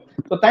ப்ரொஃபைல் வந்துடும்.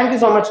 So thank you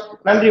so much.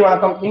 நன்றி,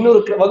 வணக்கம்.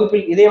 இன்னொரு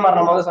வகுப்பில் இதே மாதிரி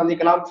நம்ம வந்து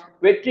சந்திக்கலாம்.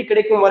 வெற்றி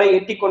கிடைக்கும் வரை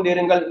எட்டிக்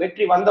கொண்டிருங்கள்.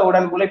 வெற்றி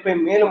வந்தவுடன் உழைப்பை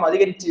மேலும்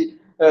அதிகரிச்சு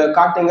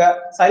காட்டுங்க.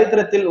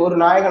 சரித்திரத்தில் ஒரு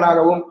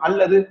நாயகனாகவும்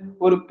அல்லது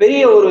ஒரு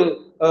பெரிய ஒரு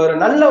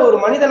நல்ல ஒரு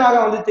மனிதனாக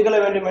வந்து திகழ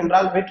வேண்டும்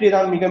என்றால் வெற்றி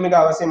தான் மிக மிக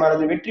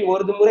அவசியமானது. வெற்றி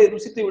ஒரு முறை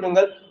ருசித்து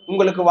விடுங்கள்,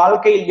 உங்களுக்கு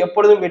வாழ்க்கையில்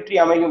எப்பொழுதும் வெற்றி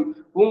அமையும்.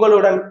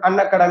 உங்களுடன்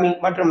அன்அகாடமி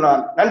மற்றும்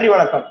நான். நன்றி,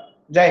 வணக்கம்.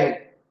 ஜெய் ஹிந்த்.